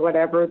boxing or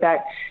whatever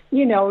that,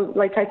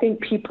 I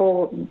think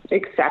people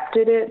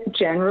accepted it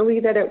generally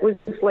that it was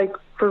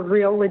for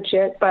real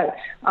legit. But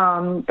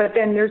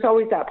then there's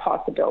always that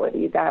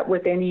possibility that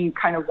with any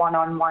kind of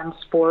one-on-one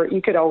sport,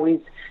 you could always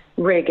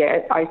rig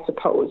it, I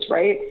suppose.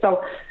 Right.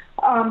 So,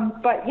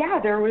 but yeah,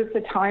 there was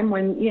a time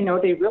when,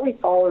 they really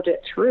followed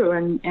it through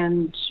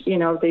and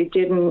they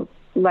didn't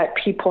let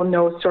people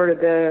know sort of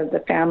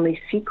the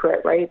family secret,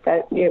 right?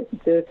 That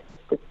the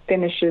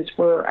finishes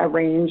were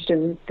arranged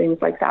and things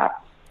like that.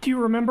 Do you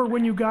remember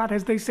when you got,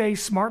 as they say,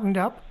 smartened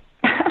up?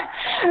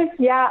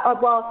 Yeah,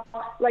 well,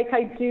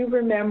 I do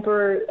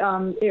remember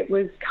it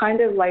was kind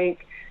of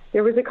like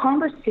there was a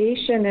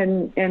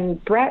conversation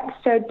and Brett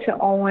said to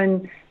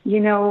Owen,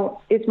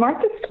 is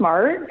Martha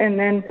smart? And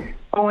then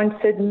Owen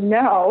said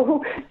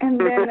no. And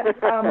then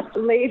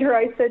later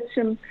I said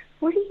to him,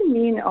 what do you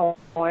mean,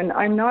 Owen?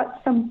 I'm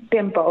not some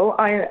bimbo.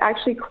 I'm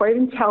actually quite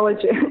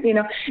intelligent,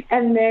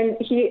 And then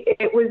he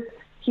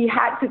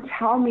had to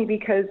tell me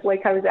because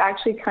I was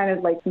actually kind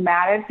of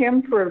mad at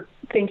him for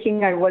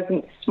thinking I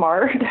wasn't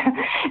smart.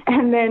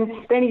 And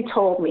then he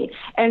told me.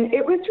 And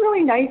it was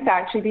really nice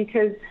actually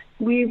because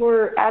we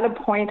were at a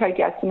point, I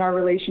guess, in our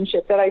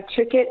relationship that I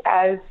took it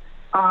as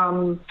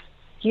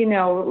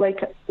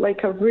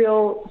like a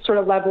real sort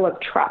of level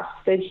of trust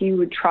that he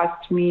would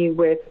trust me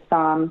with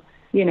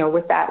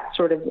with that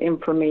sort of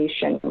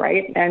information,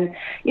 right? And,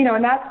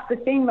 and that's the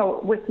thing, though,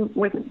 with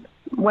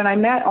when I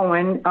met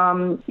Owen,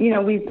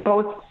 we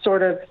both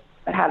sort of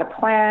had a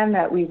plan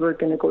that we were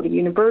going to go to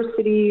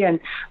university, and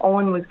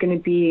Owen was going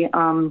to be,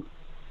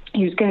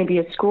 he was going to be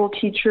a school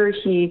teacher.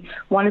 He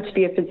wanted to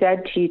be a phys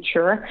ed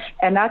teacher,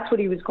 and that's what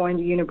he was going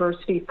to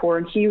university for.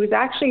 And he was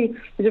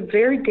a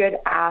very good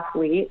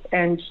athlete,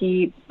 and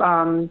he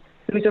was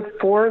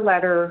a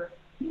 4-letter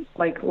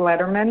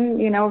letterman,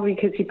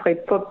 because he played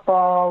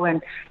football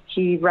and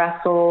he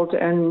wrestled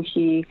and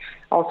he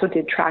also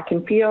did track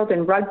and field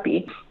and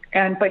rugby.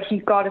 But he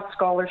got a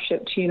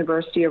scholarship to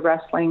university of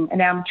wrestling, an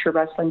amateur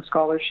wrestling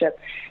scholarship.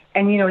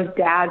 And, his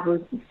dad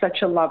was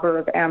such a lover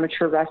of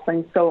amateur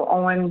wrestling. So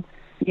Owen,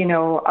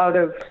 out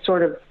of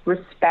sort of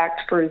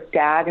respect for his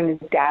dad, and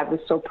his dad was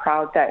so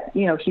proud that,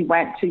 he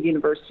went to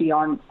university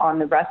on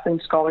the wrestling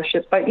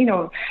scholarship. But,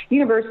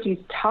 university's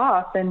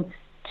tough, and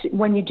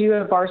when you do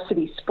a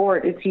varsity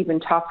sport, it's even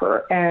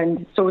tougher.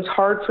 And so it's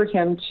hard for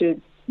him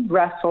to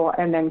wrestle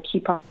and then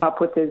keep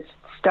up with his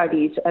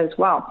studies as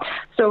well.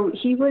 So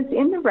he was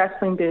in the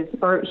wrestling business,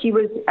 or he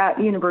was at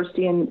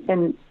university,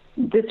 and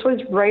this was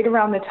right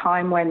around the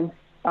time when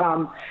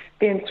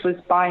Vince was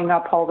buying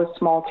up all the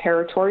small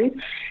territories,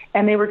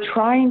 and they were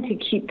trying to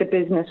keep the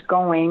business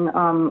going.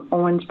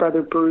 Owen's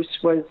brother Bruce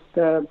was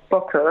the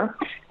booker,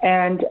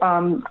 and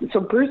so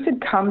Bruce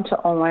had come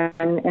to Owen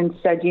and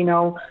said,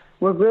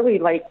 we're really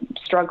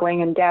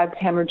struggling, and Dad's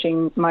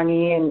hemorrhaging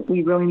money, and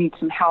we really need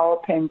some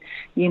help. And,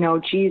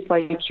 geez,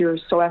 you're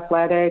so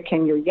athletic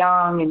and you're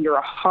young and you're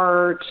a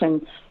Hart,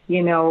 and,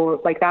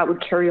 that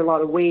would carry a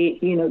lot of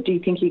weight. Do you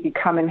think you could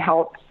come and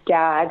help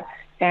Dad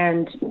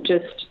and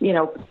just,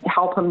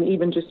 help him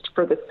even just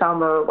for the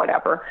summer or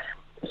whatever?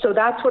 So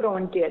that's what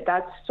Owen did.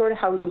 That's sort of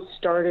how he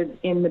started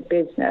in the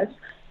business.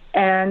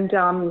 And,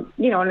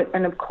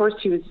 and of course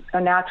he was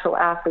a natural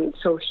athlete,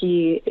 so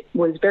he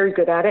was very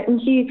good at it. And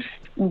he,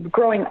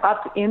 growing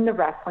up in the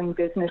wrestling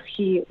business,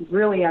 he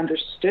really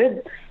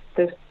understood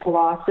the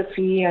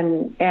philosophy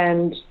and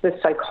the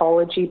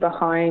psychology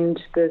behind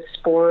the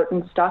sport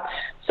and stuff.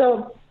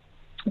 So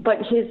but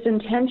his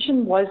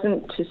intention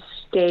wasn't to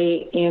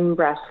stay in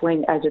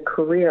wrestling as a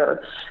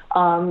career.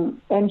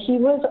 And he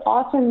was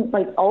often,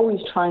 like, always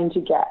trying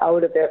to get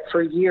out of it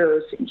for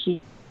years.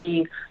 He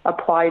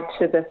applied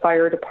to the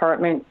fire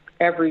department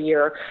every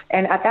year.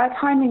 And at that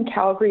time in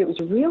Calgary, it was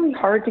really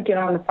hard to get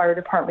on the fire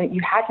department.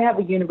 You had to have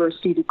a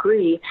university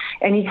degree,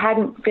 and he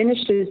hadn't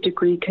finished his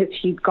degree because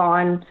he'd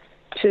gone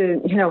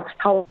to,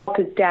 help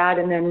his dad,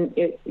 and then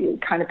it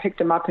kind of picked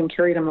him up and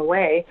carried him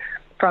away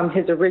from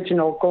his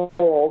original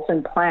goals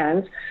and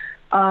plans.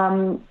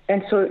 And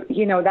so,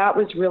 that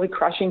was really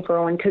crushing for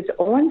Owen, because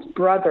Owen's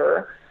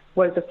brother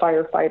was a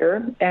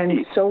firefighter,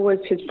 and so was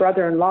his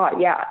brother-in-law.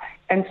 Yeah.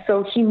 And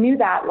so he knew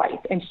that life,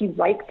 and he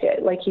liked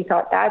it. Like, he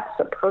thought, that's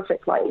the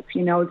perfect life.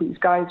 These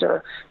guys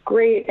are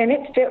great. And it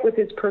fit with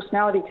his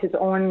personality, because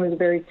Owen was a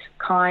very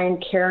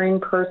kind,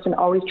 caring person,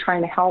 always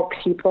trying to help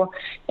people.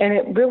 And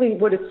it really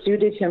would have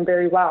suited him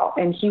very well.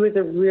 And he was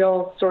a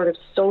real sort of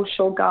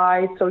social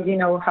guy. So,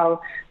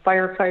 how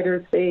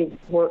firefighters, they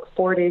work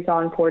 4 days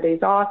on, 4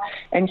 days off.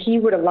 And he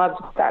would have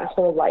loved that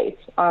whole life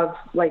of,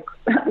 like,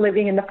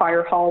 living in the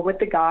fire hall with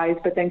the guys,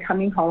 but then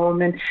coming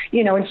home. And,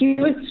 and he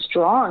was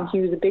strong.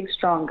 He was a big,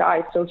 strong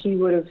guy. So he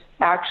would have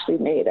actually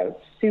made a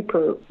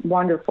super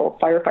wonderful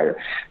firefighter.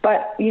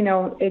 But,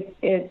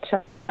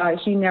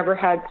 he never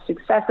had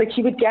success. Like,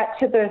 he would get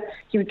through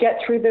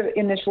the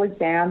initial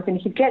exams, and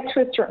he'd get to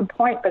a certain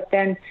point, but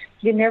then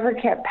he never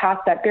get past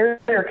that barrier,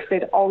 because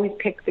they'd always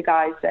pick the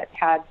guys that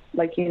had,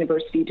 like,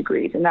 university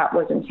degrees, and that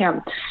wasn't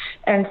him.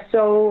 And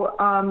so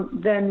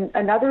then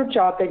another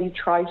job that he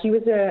tried, he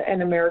was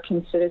an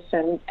American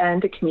citizen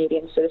and a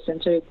Canadian citizen,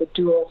 so the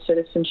dual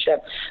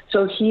citizenship.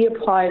 So he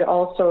applied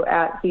also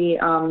at the,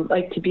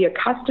 to be a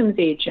customs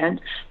agent,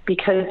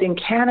 because in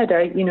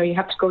Canada, you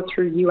have to go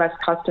through U.S.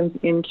 customs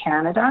in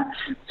Canada.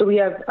 So we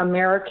have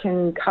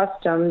American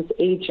customs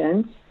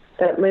agents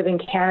that live in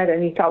Canada,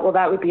 and he thought, well,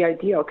 that would be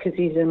ideal, because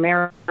he's an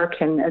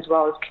American as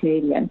well as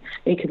Canadian.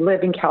 He could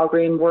live in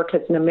Calgary and work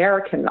as an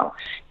American, though.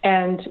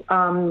 And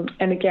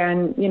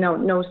again,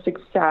 no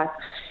success.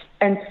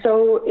 And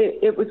so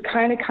it was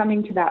kind of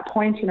coming to that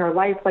point in our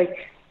life, like,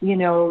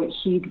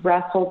 he'd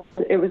wrestled.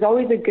 It was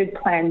always a good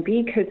plan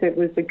B, because it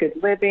was a good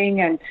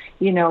living, and,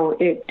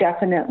 it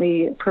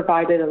definitely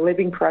provided a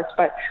living for us.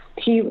 But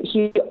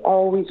he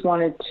always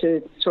wanted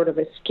to sort of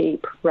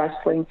escape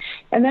wrestling.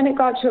 And then it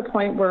got to a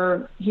point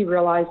where he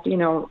realized,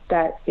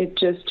 that it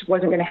just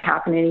wasn't going to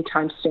happen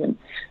anytime soon.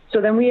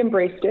 So then we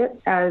embraced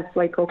it as,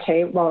 like,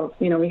 okay, well,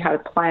 we had a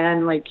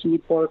plan, like,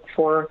 he'd work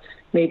for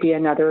maybe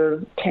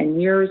another 10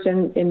 years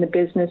in the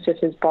business if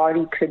his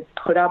body could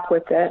put up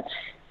with it.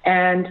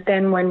 And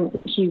then when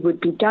he would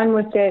be done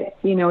with it,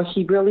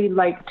 he really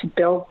liked to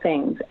build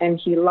things, and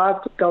he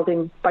loved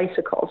building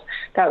bicycles.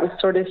 That was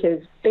sort of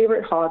his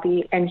favorite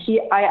hobby. And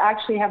I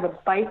actually have a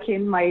bike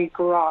in my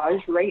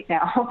garage right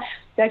now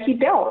that he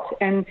built.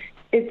 And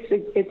it's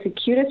the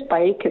cutest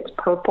bike. It's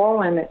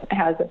purple, and it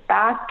has a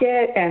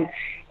basket, and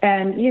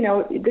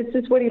this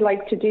is what he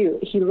liked to do.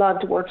 He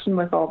loved working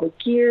with all the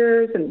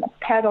gears and the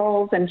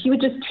pedals, and he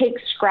would just take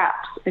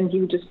scraps, and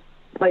he would just,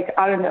 like,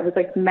 I don't know, it was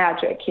like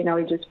magic, he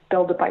just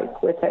build a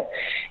bike with it.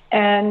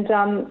 And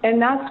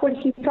that's what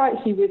he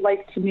thought. He would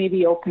like to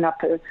maybe open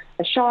up a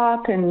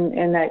shop, and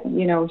that,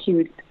 he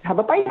would have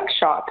a bike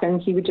shop,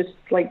 and he would just,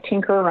 like,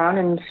 tinker around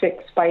and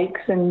fix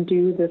bikes and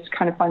do this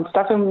kind of fun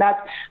stuff. And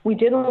we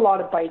did a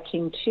lot of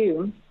biking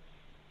too.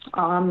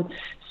 So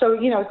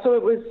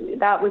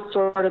that was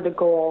sort of the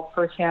goal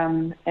for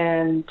him.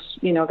 And,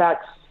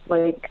 that's,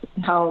 like,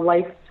 how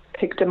life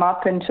picked him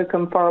up and took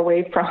him far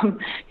away from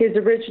his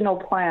original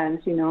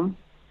plans,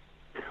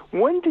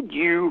 When did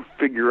you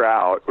figure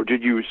out, or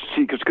did you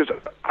see, because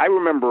I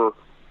remember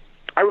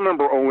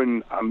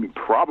Owen,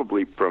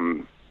 probably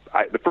from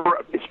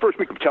his first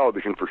week of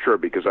television for sure,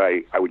 because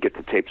I would get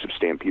the tapes of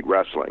Stampede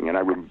Wrestling, and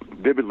I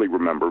vividly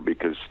remember,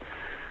 because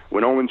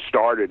when Owen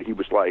started, he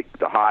was like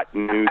the hot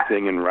new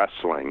thing in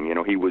wrestling.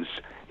 He was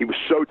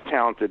so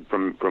talented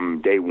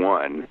from day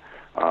one.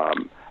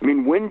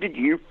 When did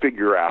you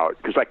figure out?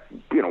 Because,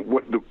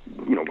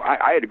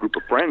 I had a group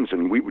of friends,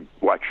 and we would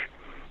watch,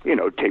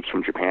 tapes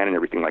from Japan and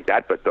everything like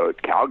that. But the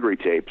Calgary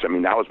tapes, that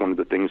was one of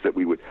the things that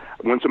we would,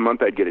 once a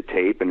month I'd get a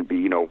tape, and it'd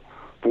be,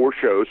 4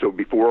 shows. So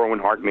before Owen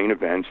Hart main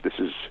events, this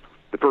is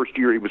the first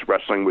year he was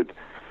wrestling with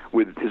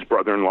his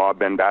brother-in-law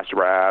Ben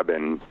Bassarab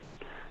and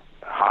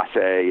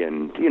Hase,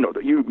 and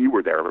you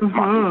were there,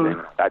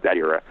 that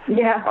era.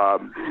 Yeah.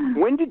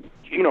 When did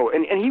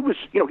and he was,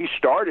 he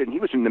started, and he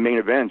was in the main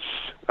events,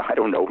 I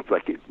don't know,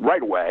 like,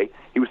 right away.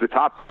 He was the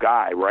top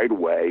guy right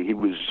away. He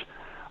was,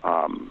 he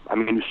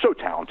was so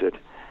talented.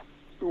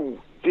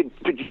 Did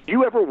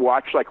you ever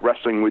watch, like,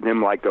 wrestling with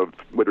him, like,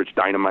 whether it's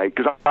Dynamite?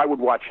 Because I would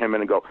watch him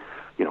and go,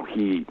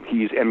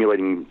 he's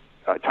emulating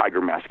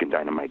Tiger Mask and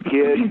Dynamite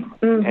Kid,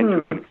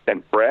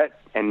 and Brett,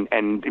 and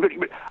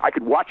I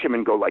could watch him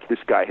and go, like,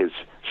 this guy has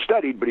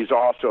studied, but he's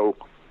also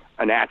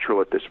a natural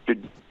at this.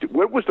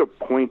 What was the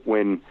point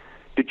when?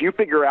 Did you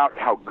figure out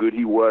how good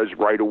he was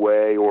right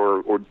away,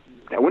 or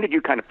when did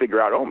you kind of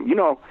figure out,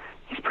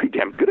 he's pretty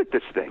damn good at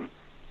this thing?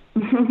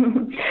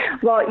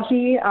 Well,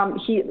 he,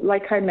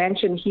 like I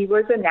mentioned, he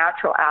was a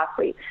natural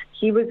athlete.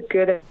 He was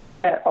good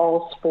at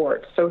all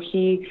sports. So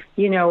he,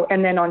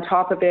 and then on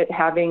top of it,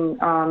 having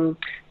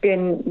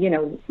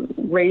been,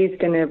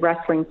 raised in a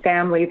wrestling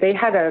family, they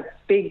had a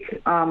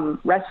big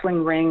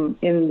wrestling ring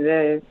in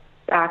the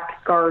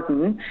back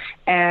garden,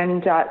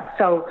 and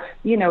so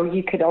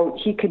he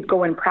could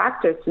go and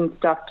practice and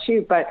stuff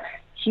too, but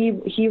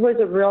he was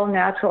a real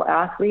natural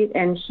athlete,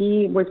 and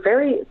he was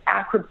very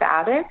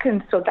acrobatic,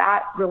 and so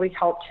that really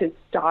helped his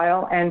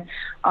style. And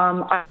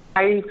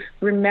I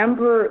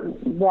remember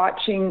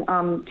watching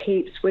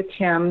tapes with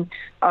him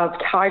of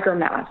Tiger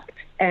Mask,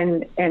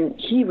 and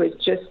he was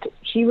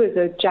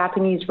a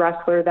Japanese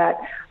wrestler that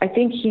I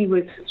think he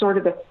was sort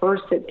of the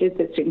first that did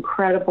this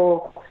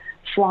incredible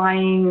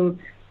flying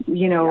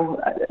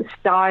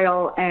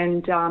style,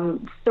 and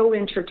so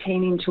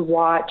entertaining to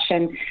watch,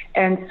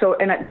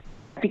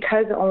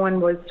 because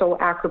Owen was so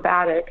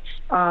acrobatic,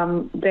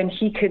 then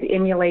he could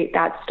emulate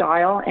that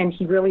style, and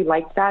he really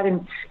liked that.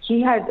 And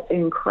he had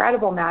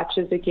incredible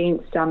matches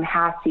against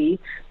Hassie,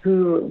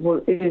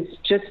 who is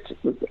just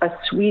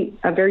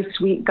a very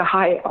sweet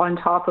guy on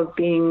top of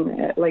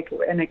being like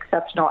an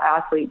exceptional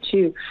athlete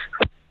too.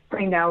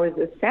 Now is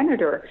a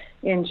senator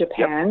in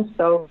Japan. Yep.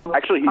 So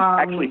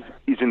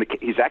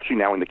he's actually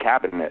now in the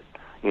cabinet,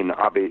 in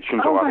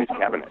Shinzo Abe's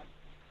cabinet.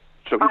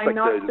 So he's I'm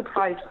not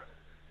surprised.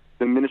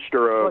 The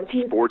Minister of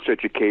Sports,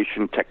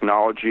 Education,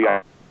 Technology.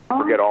 I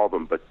forget all of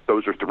them, but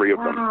those are three of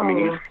them. Wow. I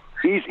mean,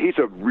 he's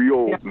a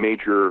real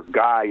major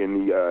guy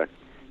in the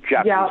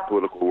Japanese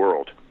political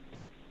world.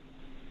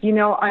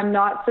 I'm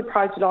not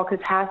surprised at all, because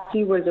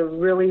Hassie was a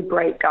really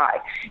bright guy.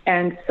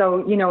 And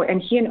so,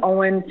 and he and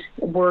Owen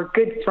were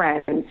good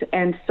friends.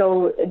 And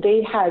so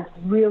they had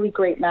really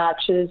great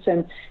matches.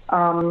 And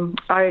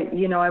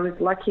I was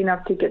lucky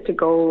enough to get to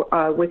go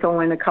with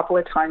Owen a couple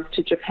of times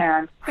to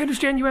Japan. I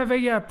understand you have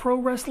a pro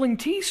wrestling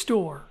tee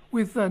store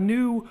with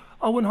new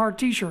Owen Hart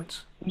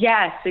t-shirts.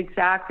 Yes,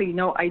 exactly.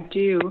 No, I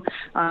do.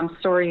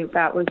 Sorry,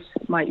 that was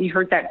you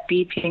heard that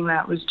beeping.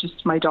 That was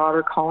just my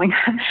daughter calling.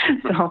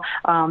 So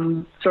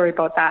sorry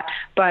about that.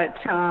 But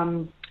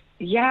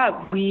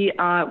we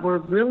were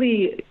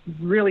really,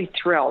 really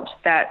thrilled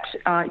that,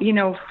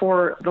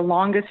 for the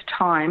longest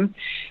time,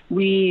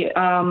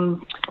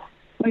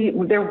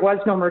 there was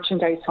no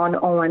merchandise on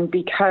Owen,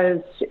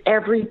 because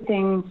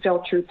everything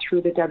filtered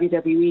through the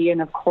WWE, and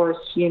of course,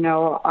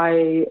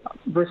 I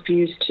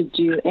refused to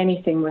do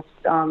anything with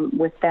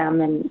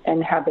them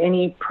and have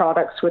any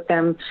products with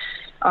them.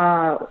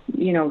 I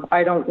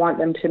don't want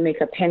them to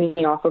make a penny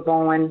off of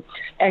Owen.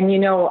 And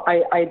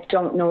I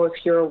don't know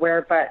if you're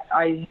aware, but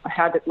I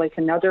had like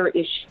another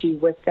issue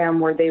with them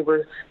where they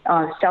were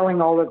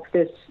selling all of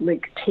this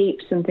like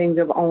tapes and things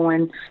of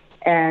Owen.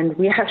 And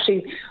we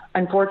actually,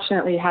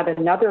 unfortunately, had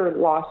another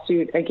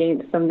lawsuit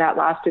against them that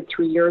lasted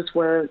 3 years,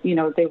 where,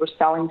 they were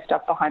selling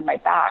stuff behind my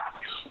back.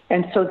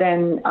 And so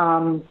then,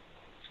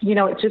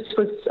 it just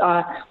was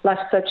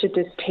left such a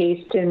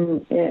distaste,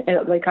 and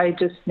I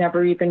just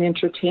never even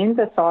entertained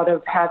the thought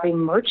of having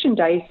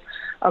merchandise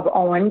of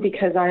Owen,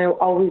 because I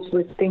always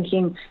was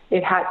thinking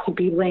it had to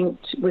be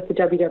linked with the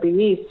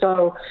WWE.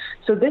 So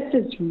this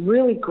is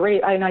really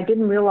great. And I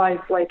didn't realize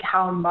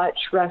how much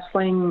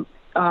wrestling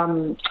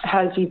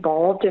has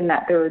evolved, and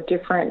that there are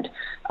different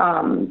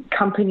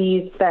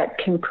companies that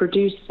can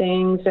produce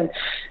things. And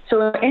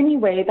so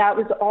anyway, that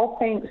was all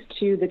thanks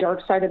to the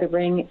Dark Side of the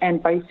Ring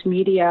and Vice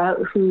Media,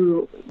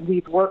 who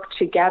we've worked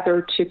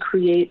together to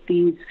create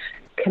these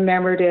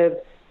commemorative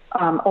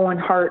Owen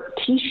Hart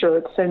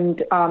t-shirts.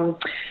 And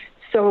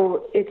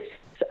so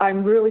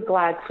I'm really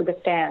glad for the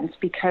fans,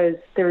 because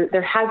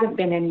there hasn't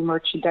been any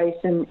merchandise,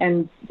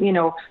 and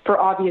for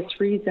obvious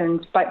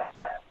reasons, but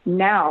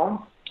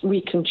now we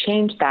can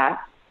change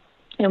that,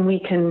 and we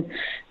can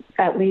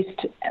at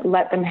least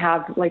let them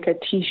have like a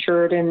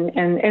t-shirt, and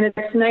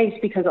it's nice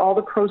because all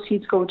the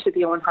proceeds go to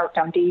the Owen Hart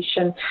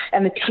Foundation,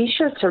 and the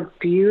t-shirts are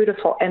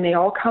beautiful, and they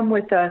all come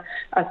with a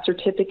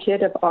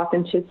certificate of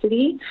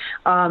authenticity,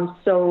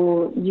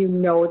 so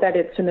that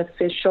it's an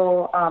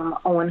official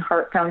Owen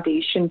Hart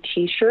Foundation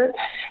t-shirt.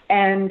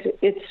 And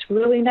it's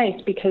really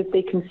nice because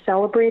they can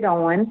celebrate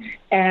Owen,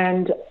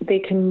 and they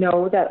can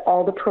know that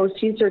all the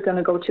proceeds are going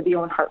to go to the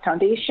Owen Hart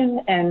Foundation,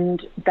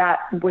 and that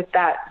with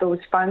those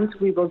funds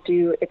we will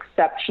do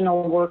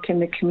exceptional work in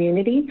the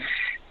community.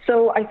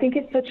 So I think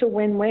it's such a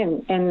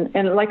win-win. And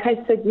like I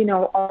said,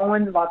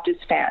 Owen loved his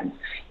fans,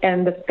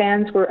 and the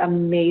fans were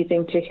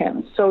amazing to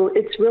him. So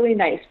it's really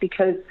nice,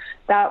 because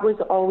that was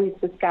always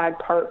the sad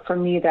part for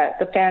me, that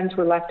the fans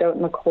were left out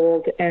in the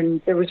cold,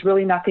 and there was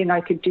really nothing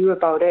I could do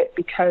about it,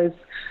 because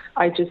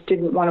I just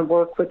didn't want to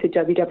work with the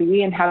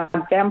WWE and have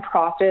them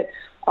profit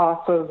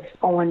off of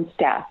Owen's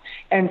death.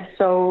 And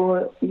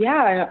so,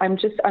 yeah, I'm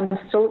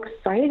so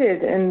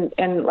excited.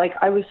 And like,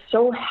 I was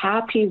so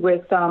happy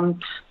with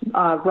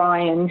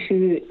Ryan,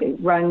 who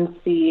runs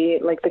the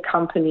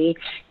company,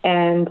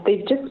 and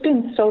they've just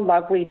been so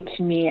lovely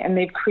to me, and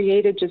they've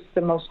created just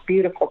the most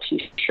beautiful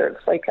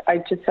T-shirts. Like,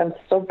 I'm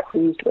so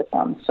pleased with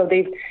them. So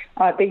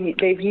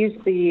they've used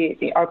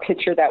our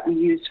picture that we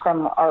used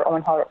from our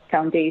Owen Hart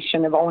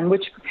Foundation of Owen,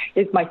 which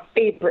is my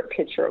favorite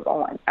picture of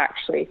Owen,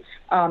 actually.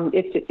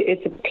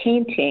 It's a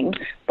painting,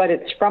 but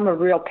it's from a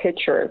real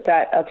picture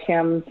of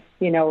him,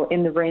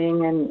 in the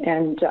ring,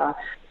 and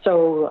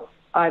so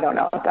I don't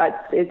know.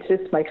 It's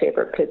just my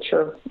favorite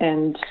picture,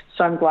 and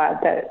so I'm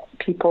glad that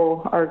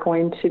people are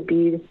going to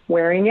be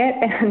wearing it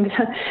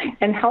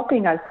and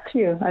helping us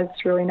too.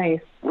 That's really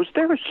nice. Was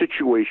there a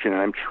situation,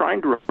 and I'm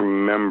trying to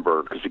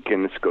remember, because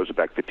again, this goes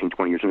back 15,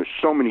 20 years, and there's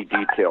so many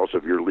details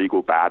of your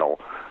legal battle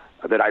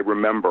that I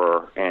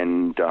remember,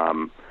 and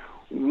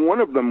one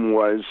of them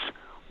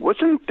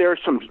wasn't there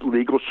some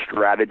legal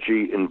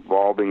strategy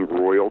involving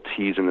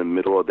royalties in the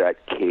middle of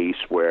that case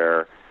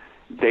where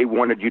they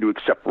wanted you to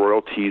accept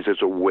royalties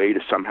as a way to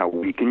somehow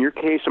weaken your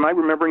case? Am I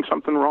remembering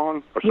something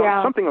wrong? Or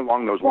something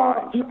along those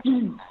lines?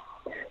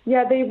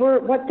 Yeah,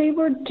 what they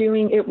were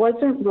doing, it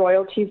wasn't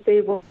royalties. They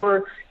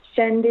were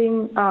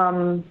sending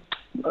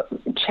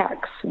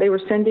checks. They were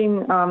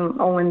sending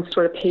Owen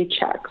sort of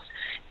paychecks.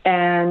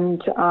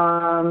 And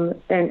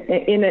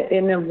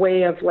in a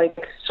way of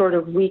like sort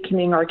of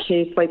weakening our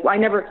case. Like, I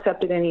never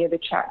accepted any of the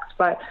checks,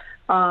 but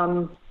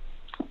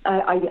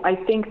I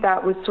think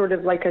that was sort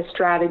of like a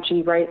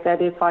strategy, right? That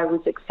if I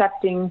was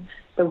accepting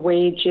the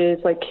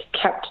wages, like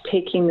kept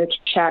taking the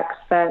checks,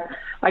 that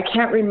I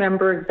can't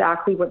remember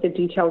exactly what the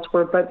details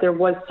were, but there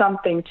was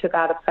something to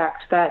that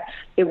effect, that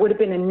it would have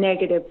been a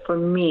negative for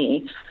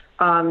me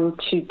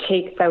to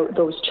take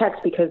those checks,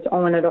 because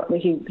Owen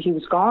he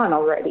was gone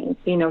already,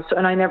 So,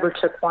 and I never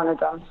took one of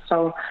them.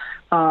 So,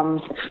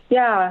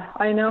 yeah,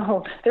 I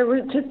know there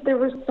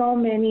were so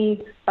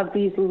many of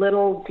these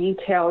little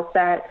details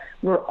that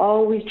were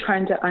always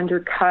trying to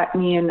undercut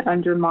me and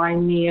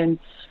undermine me, and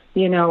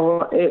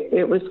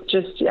it was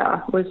just,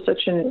 it was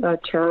such a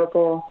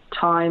terrible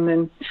time.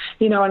 And,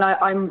 and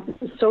I'm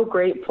so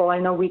grateful. I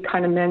know we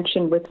kind of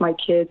mentioned with my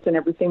kids and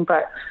everything,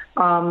 but,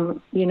 I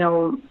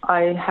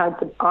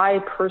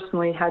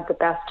personally had the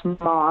best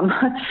mom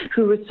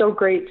who was so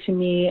great to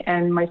me,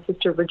 and my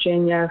sister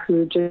Virginia,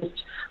 who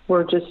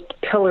were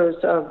pillars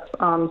of,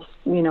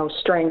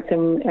 strength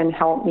and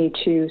help me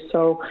too.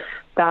 So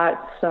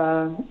that's,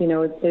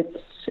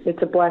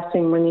 it's a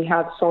blessing when you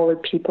have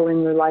solid people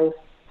in your life.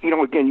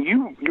 Again,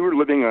 you were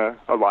living a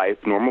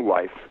normal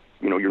life,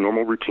 your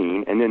normal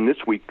routine, and then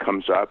this week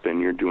comes up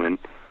and you're doing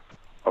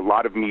a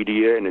lot of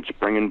media, and it's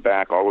bringing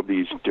back all of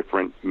these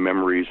different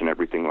memories and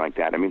everything like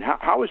that. I mean,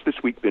 how has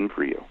this week been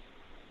for you?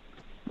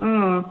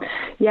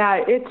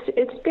 Yeah,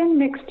 it's been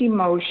mixed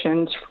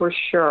emotions for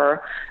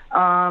sure.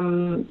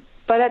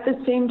 But at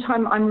the same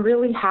time, I'm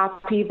really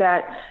happy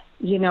that,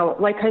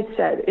 like I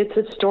said, it's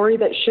a story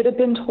that should have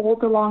been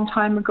told a long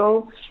time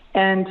ago.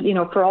 And,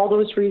 for all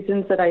those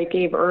reasons that I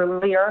gave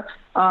earlier,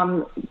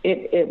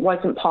 it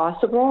wasn't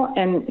possible.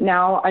 And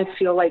now I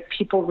feel like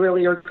people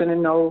really are going to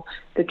know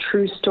the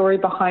true story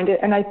behind it.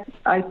 And I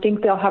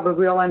think they'll have a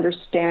real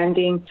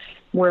understanding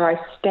where I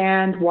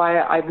stand,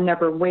 why I've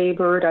never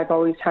wavered. I've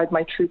always had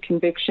my true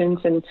convictions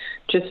and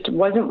just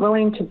wasn't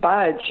willing to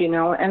budge,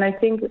 And I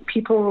think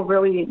people will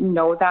really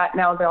know that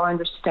now. They'll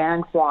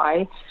understand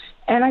why.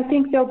 And I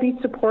think they'll be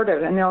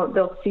supportive, and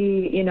they'll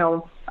see,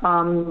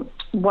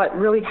 what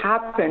really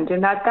happened.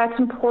 And that's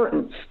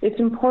important. It's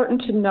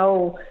important to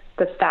know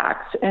the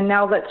facts. And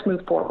now let's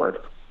move forward.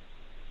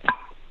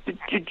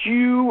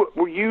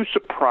 Were you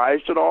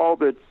surprised at all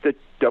that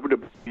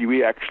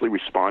WWE actually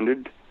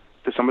responded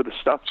to some of the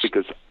stuff?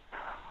 Because,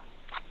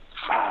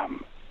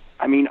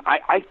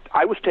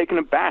 I was taken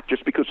aback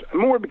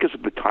more because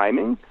of the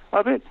timing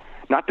of it.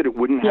 Not that it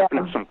wouldn't happen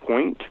at some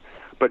point,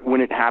 but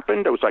when it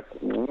happened, I was like,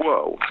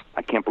 whoa,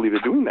 I can't believe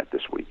they're doing that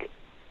this week.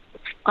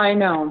 I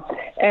know.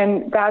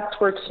 And that's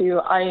where, too,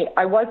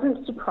 I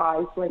wasn't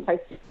surprised, like I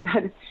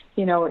said,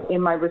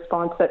 in my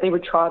response, that they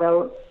would trot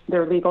out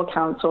their legal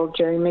counsel,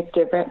 Jerry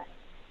McDivitt,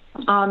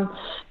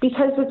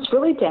 because it's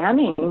really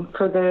damning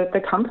for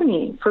the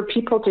company, for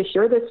people to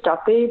hear this stuff.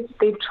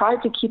 They've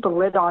tried to keep a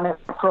lid on it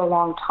for a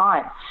long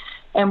time.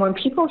 And when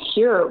people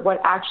hear what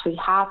actually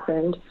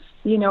happened,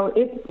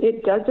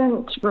 it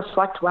doesn't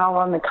reflect well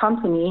on the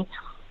company.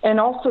 And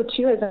also,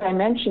 too, as I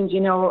mentioned,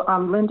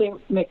 Linda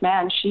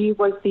McMahon, she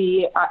was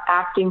the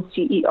acting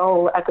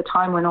CEO at the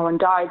time when Owen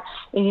died.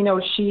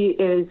 And, she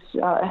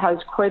has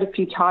quite a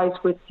few ties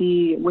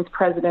with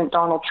President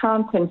Donald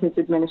Trump and his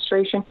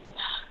administration.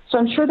 So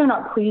I'm sure they're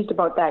not pleased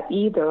about that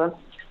either.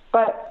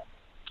 But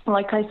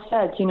like I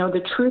said,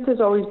 the truth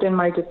has always been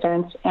my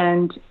defense.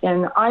 And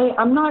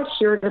I'm not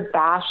here to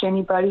bash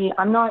anybody.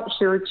 I'm not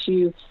here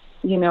to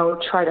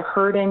try to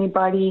hurt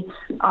anybody.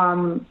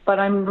 But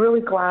I'm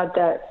really glad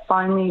that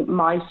finally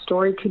my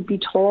story could be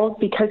told,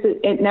 because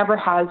it never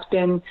has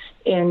been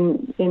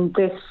in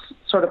this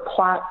sort of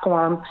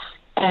platform,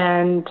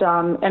 and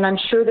I'm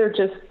sure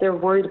they're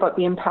worried about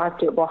the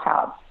impact it will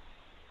have.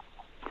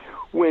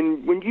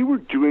 When you were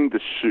doing the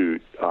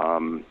suit,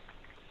 one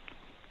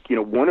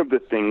of the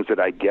things that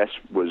I guess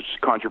was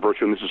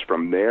controversial, and this is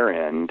from their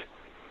end,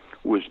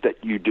 was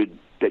that you didn't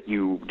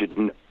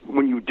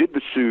when you did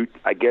the suit.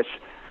 I guess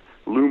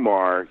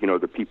Lumar,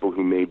 the people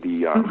who made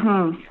the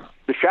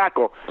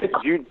shackle,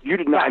 you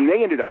did not, and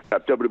they ended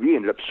up WWE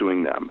ended up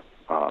suing them.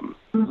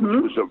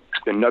 Which was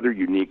another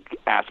unique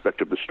aspect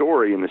of the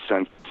story in the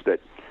sense that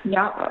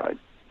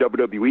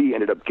WWE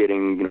ended up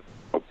getting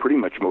pretty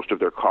much most of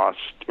their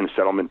costs in a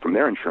settlement from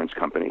their insurance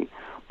company,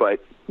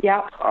 but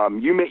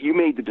you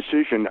made the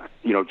decision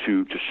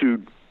to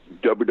sue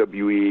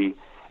WWE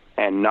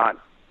and not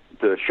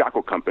the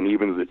shackle company,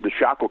 even though the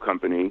shackle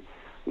company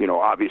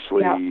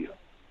obviously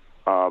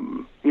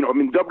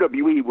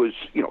WWE was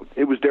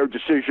it was their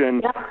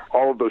decision.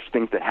 All of those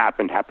things that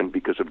happened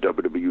because of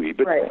WWE,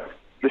 but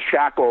the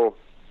shackle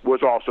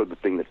was also the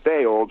thing that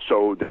failed,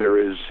 so there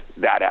is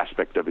that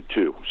aspect of it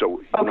too.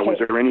 So was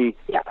there any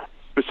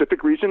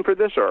specific reason for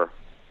this, or?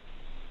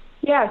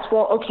 Yes.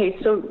 Well, okay.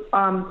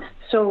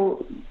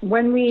 So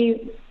when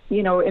we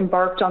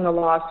embarked on the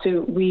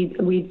lawsuit,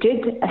 we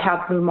did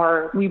have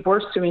Lumar. We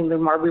were suing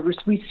Lumar.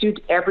 We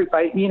sued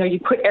everybody. You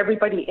put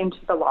everybody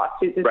into the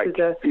lawsuit. This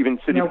is even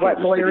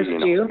what lawyers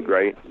do,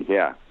 right?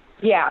 Yeah.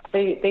 Yeah,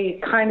 they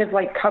kind of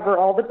like cover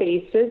all the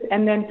bases,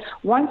 and then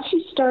once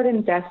you start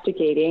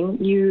investigating,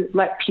 you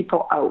let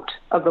people out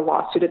of the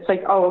lawsuit. It's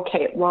like, oh,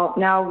 okay, well,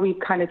 now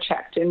we've kind of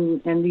checked,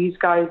 and these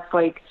guys,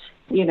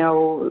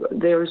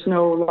 there's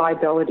no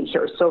liability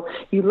here, so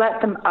you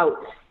let them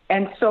out.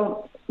 And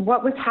so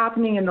what was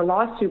happening in the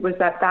lawsuit was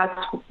that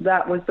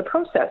was the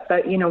process,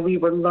 that we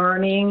were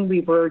learning, we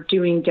were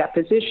doing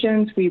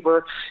depositions, we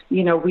were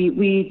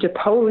we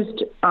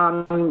deposed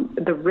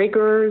the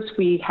riggers,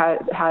 we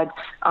had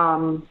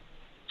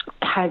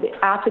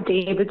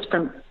affidavits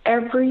from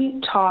every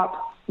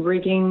top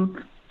rigging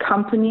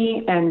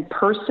company and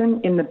person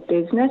in the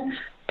business.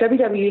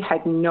 WWE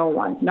had no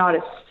one, not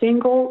a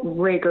single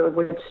rigger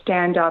would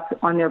stand up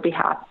on their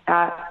behalf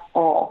at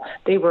all.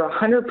 They were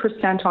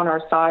 100% on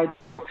our side.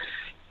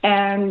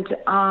 And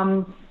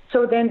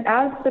so then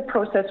as the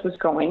process was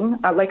going,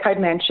 like I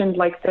mentioned,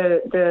 like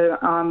the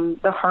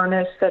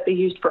harness that they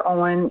used for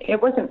Owen,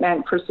 it wasn't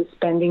meant for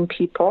suspending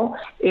people.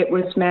 It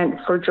was meant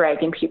for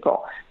dragging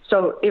people.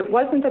 So it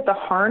wasn't that the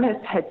harness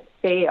had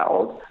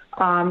failed.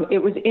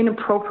 It was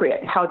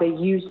inappropriate how they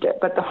used it,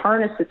 but the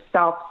harness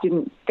itself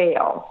didn't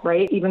fail,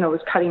 right? Even though it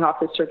was cutting off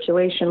the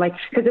circulation,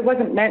 because it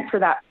wasn't meant for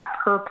that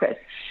purpose.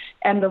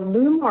 And the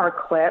Lumar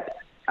clip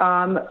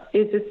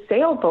is a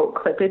sailboat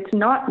clip. It's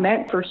not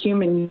meant for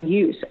human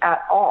use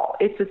at all.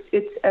 They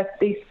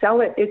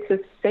sell it. It's a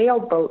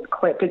sailboat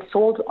clip. It's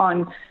sold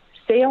on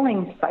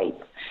sailing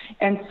sites.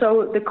 And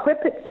so the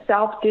clip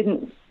itself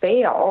didn't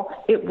fail.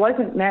 It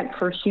wasn't meant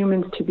for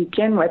humans to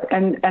begin with.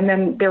 And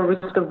then there was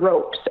the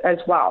ropes as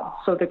well.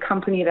 So the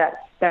company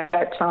that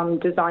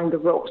designed the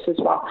ropes as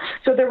well.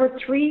 So there were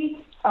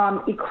three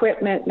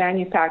equipment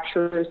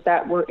manufacturers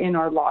that were in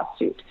our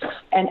lawsuit.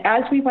 And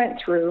as we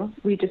went through,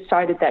 we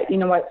decided that,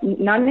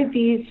 none of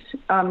these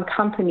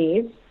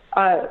companies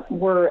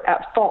were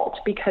at fault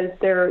because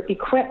their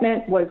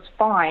equipment was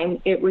fine.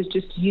 It was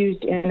just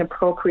used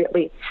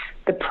inappropriately.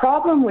 The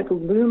problem with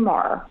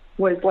Lumar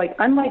was,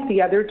 unlike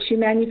the other two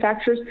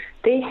manufacturers,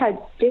 they had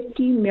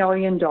 $50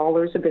 million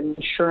of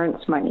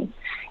insurance money.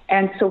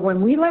 And so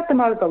when we let them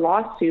out of the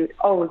lawsuit,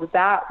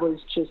 that was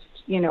just,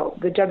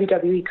 the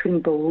WWE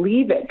couldn't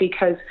believe it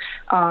because,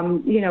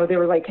 they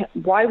were like,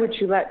 why would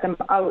you let them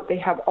out? They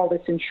have all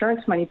this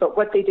insurance money. But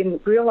what they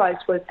didn't realize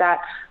was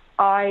that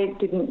I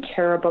didn't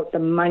care about the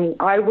money.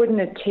 I wouldn't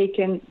have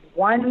taken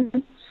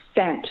 1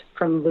 cent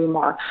from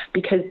Lumar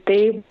because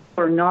they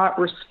were not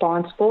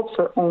responsible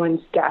for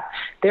Owen's death.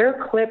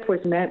 Their clip was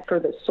meant for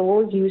the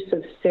sole use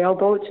of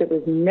sailboats. It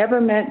was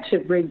never meant to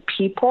rig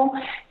people,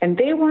 and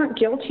they weren't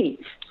guilty.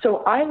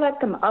 So I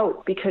let them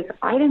out because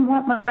I didn't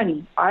want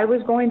money. I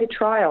was going to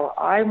trial.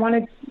 I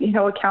wanted,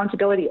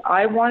 accountability.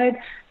 I wanted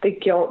the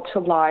guilt to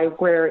lie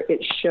where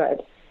it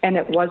should, and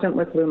it wasn't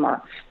with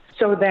Lumar.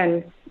 So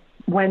then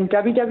when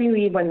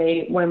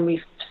WWE, when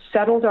we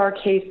settled our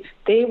case,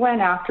 they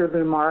went after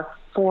Lumar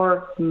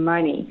for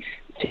money,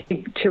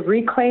 to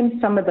reclaim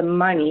some of the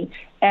money.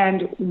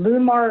 And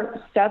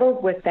Lumar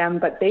settled with them,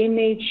 but they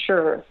made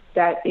sure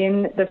that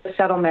in the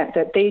settlement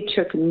that they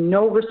took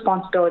no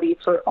responsibility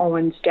for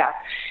Owen's death.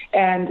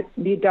 And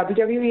the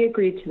WWE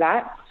agreed to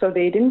that, so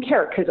they didn't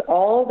care because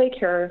all they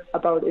care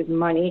about is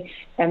money,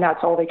 and that's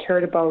all they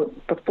cared about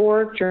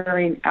before,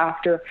 during,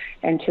 after,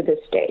 and to this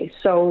day.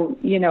 So,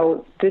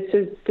 this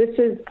is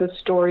the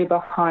story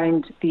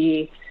behind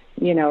the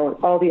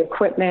all the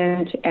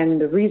equipment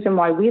and the reason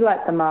why we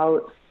let them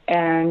out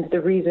and the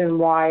reason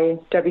why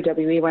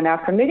WWE went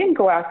after them. They didn't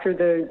go after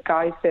the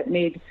guys that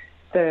made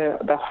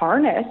the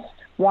harness.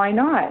 Why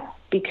not?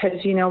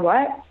 Because you know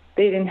what?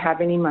 They didn't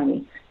have any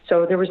money.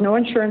 So there was no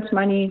insurance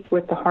money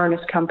with the harness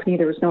company.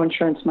 There was no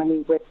insurance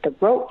money with the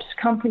ropes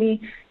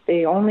company.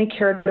 They only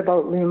cared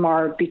about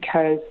Lumar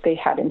because they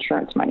had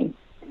insurance money.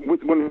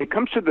 When it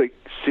comes to the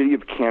city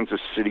of Kansas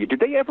City, did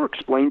they ever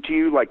explain to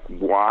you, like,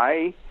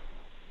 why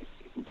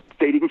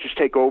they didn't just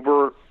take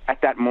over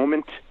at that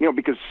moment?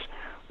 Because,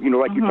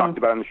 like you talked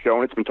about on the show,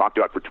 and it's been talked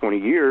about for 20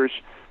 years,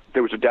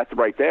 there was a death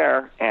right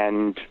there,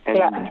 and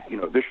yeah.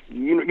 this,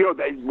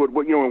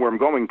 where I'm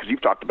going, because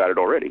you've talked about it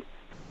already.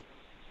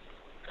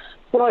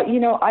 Well,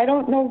 I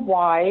don't know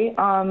why,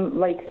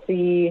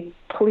 the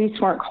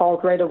police weren't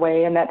called right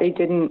away, and that they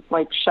didn't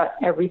shut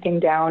everything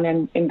down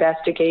and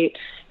investigate.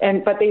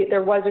 But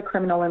there was a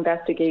criminal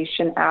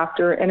investigation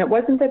after, and it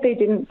wasn't that they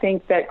didn't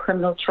think that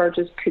criminal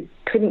charges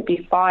couldn't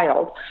be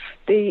filed.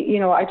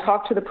 I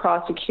talked to the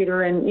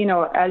prosecutor, and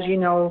as you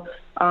know,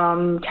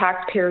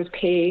 taxpayers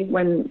pay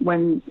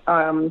when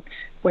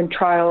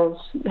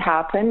trials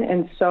happen,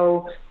 and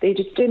so they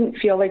just didn't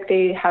feel like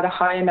they had a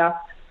high enough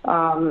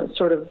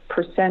sort of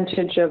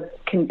percentage of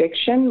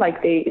conviction. I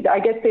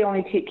guess they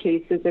only take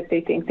cases if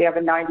they think they have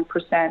a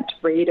 90%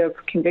 rate of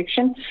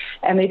conviction,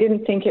 and they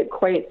didn't think it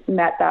quite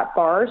met that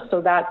bar,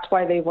 so that's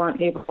why they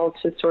weren't able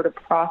to sort of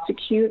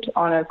prosecute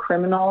on a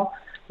criminal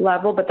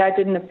level, but that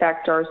didn't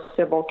affect our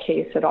civil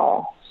case at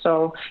all.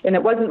 So, and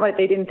it wasn't like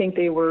they didn't think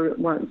they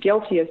weren't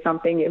guilty of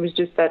something, it was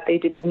just that they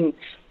didn't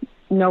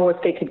know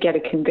if they could get a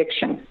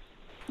conviction.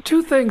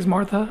 Two things,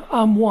 Martha.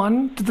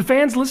 One, to the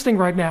fans listening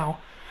right now,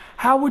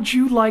 how would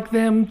you like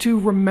them to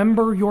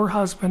remember your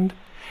husband?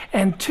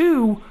 And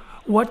two,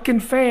 what can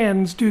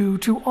fans do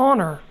to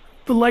honor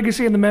the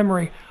legacy and the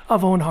memory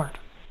of Owen Hart?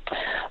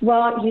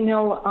 Well,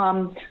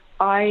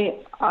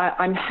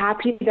 I'm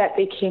happy that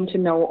they came to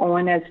know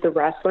Owen as the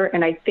wrestler,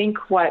 and I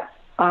think what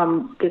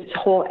this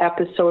whole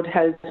episode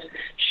has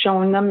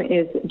shown them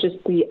is just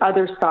the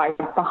other side,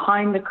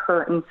 behind the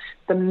curtain,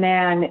 the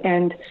man,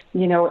 and,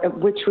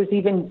 which was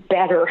even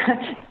better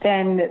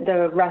than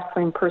the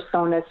wrestling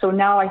persona. So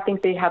now I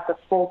think they have the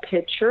full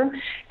picture.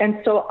 And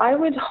so I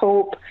would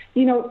hope,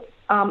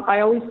 I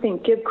always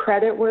think give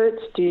credit where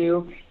it's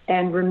due,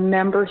 and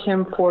remember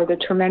him for the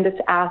tremendous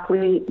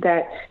athlete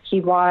that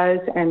he was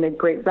and the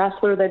great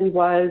wrestler that he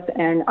was.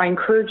 And I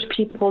encourage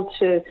people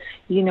to,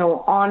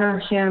 honor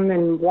him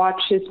and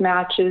watch his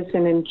matches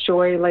and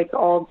enjoy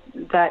all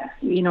that,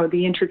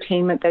 the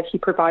entertainment that he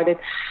provided.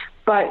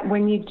 But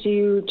when you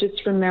do,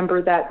 just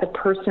remember that the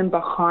person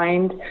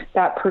behind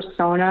that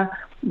persona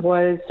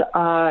was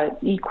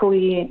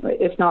equally,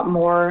 if not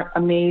more,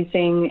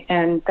 amazing,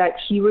 and that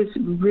he was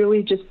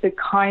really just the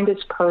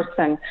kindest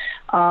person.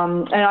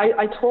 And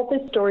I told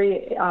this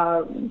story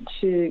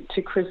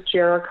to Chris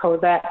Jericho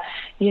that,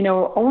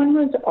 Owen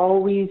was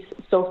always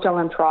so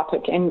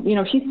philanthropic, and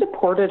he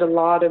supported a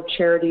lot of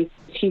charities.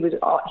 He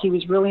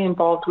was really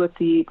involved with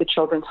the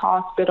Children's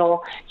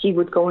Hospital. He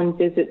would go and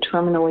visit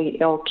terminally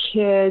ill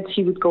kids.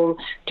 He would go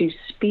do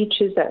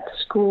speeches at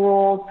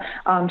schools.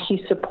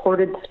 He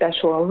supported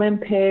Special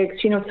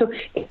Olympics. So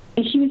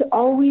he was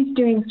always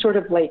doing sort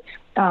of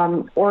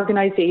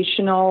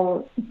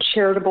organizational,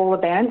 charitable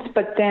events.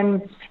 But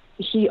then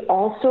he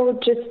also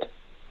just,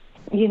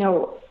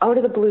 out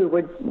of the blue,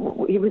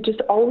 he would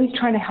just always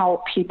trying to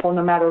help people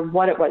no matter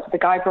what it was. The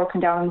guy broken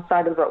down on the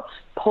side of the road,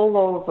 pull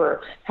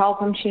over,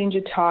 help him change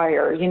a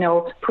tire,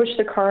 push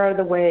the car out of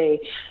the way.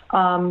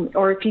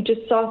 Or if he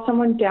just saw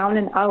someone down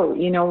and out,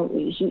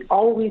 he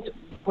always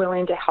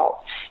willing to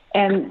help.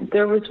 And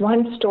there was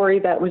one story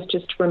that was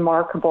just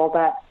remarkable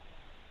that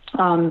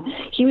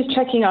he was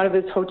checking out of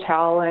his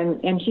hotel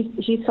and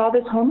he saw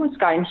this homeless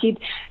guy, and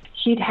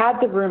he'd had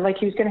the room,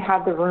 he was going to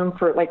have the room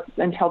for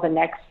until the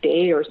next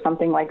day or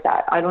something like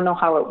that. I don't know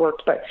how it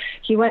worked, but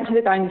he went to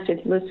the guy and he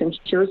said, listen,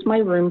 here's my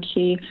room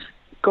key.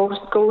 Go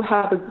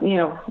have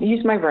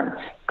use my room.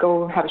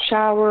 Go have a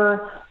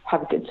shower,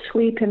 have a good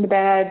sleep in the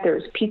bed.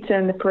 There's pizza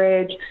in the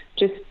fridge.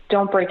 Just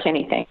don't break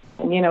anything.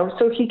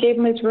 So he gave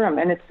him his room,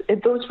 and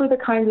those were the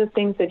kinds of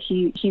things that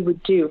he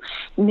would do.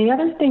 And the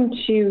other thing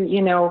too,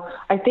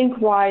 I think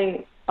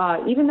why,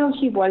 even though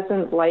he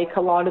wasn't like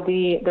a lot of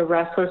the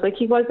wrestlers,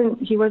 he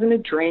wasn't a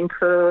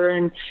drinker,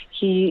 and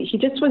he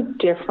just was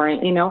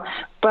different,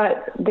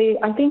 but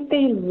I think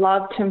they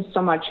loved him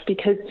so much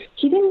because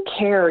he didn't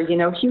care, he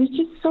was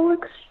just so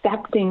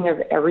accepting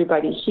of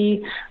everybody.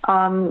 He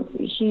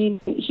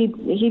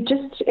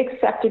just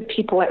accepted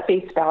people at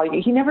face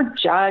value. He never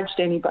judged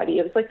anybody.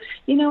 It was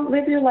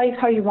live your life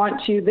how you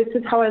want to. This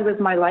is how I live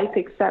my life.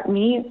 Accept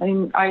me,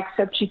 and I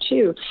accept you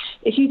too.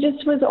 He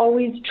just was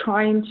always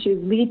trying to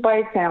lead by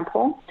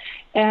example,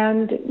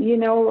 and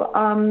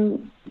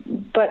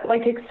but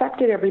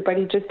accepted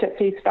everybody just at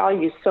face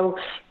value. So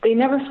they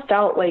never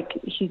felt like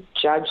he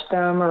judged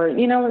them, or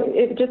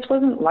it just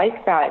wasn't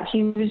like that.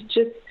 He was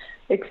just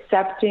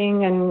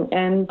accepting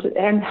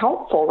and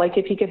helpful.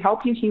 If he could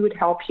help you, he would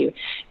help you.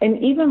 And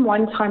even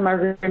one time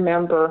I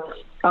remember,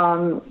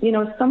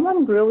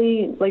 someone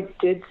really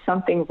did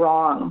something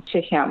wrong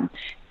to him,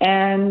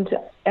 and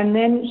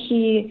then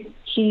he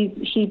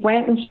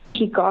went and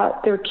he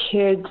got their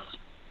kids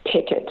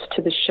tickets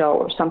to the show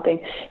or something.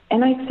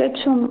 And I said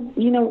to him,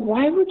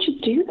 why would you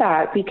do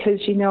that? Because,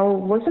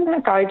 wasn't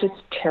that guy just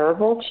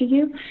terrible to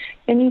you?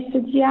 And he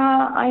said,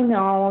 yeah, I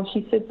know.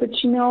 He said, but,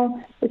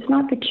 it's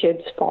not the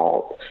kid's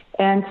fault.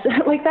 And so,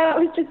 that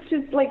was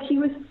just like, he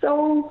was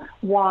so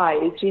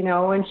wise,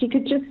 and he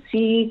could just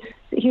see,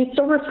 he was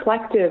so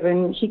reflective,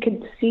 and he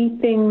could see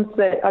things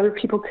that other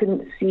people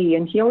couldn't see.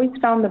 And he always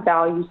found the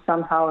value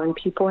somehow in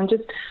people, and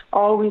just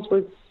always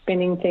was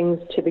spinning things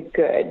to the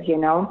good,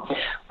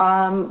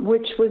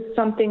 which was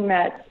something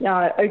that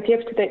a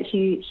gift that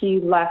he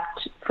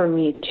left for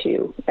me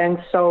too. And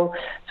so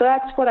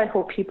that's what I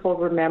hope people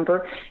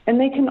remember, and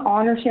they can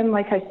honor him.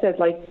 Like I said,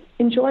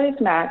 enjoy his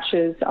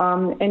matches.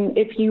 And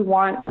if you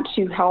want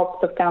to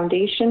help the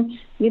foundation,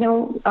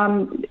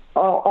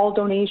 all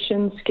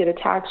donations get a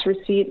tax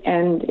receipt.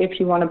 And if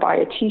you want to buy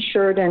a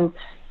T-shirt and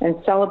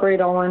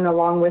celebrate Owen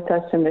along with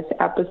us in this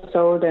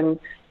episode, and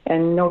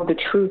know the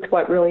truth,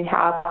 what really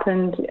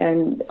happened,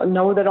 and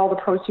know that all the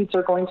proceeds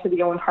are going to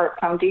the Owen Hart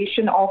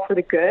Foundation, all for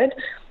the good.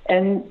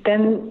 And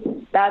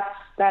then that's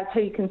how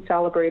you can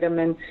celebrate him.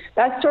 And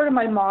that's sort of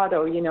my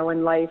motto,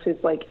 in life, is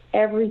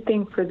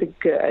everything for the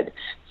good.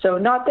 So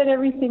not that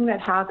everything that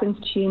happens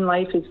to you in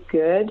life is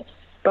good,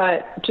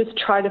 but just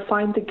try to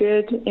find the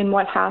good in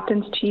what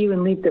happens to you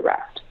and leave the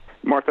rest.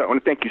 Martha, I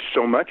want to thank you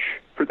so much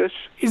for this.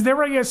 Is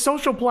there a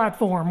social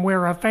platform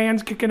where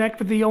fans can connect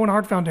with the Owen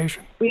Hart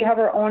Foundation? We have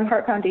our Owen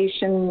Hart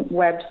Foundation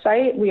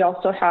website. We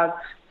also have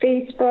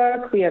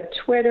Facebook, we have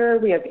Twitter,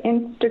 we have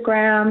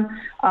Instagram,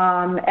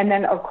 and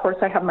then of course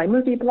I have my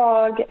movie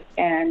blog,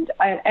 and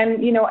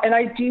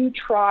I do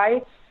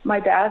try my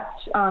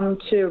best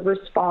to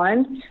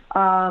respond,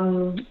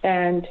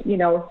 and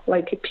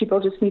people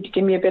just need to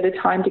give me a bit of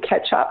time to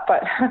catch up,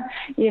 but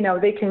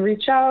they can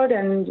reach out,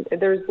 and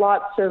there's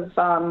lots of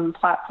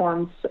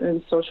platforms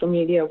and social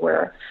media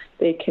where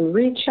they can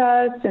reach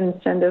us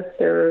and send us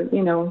their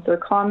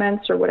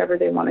comments or whatever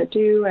they want to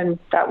do, and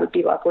that would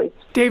be lovely.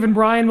 Dave and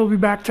Brian will be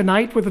back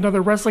tonight with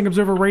another Wrestling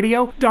Observer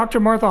Radio. Dr.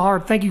 Martha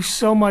Hart, thank you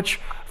so much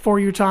for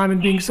your time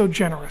and being so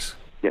generous.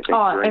 Yeah, thank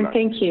you very much.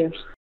 Thank you.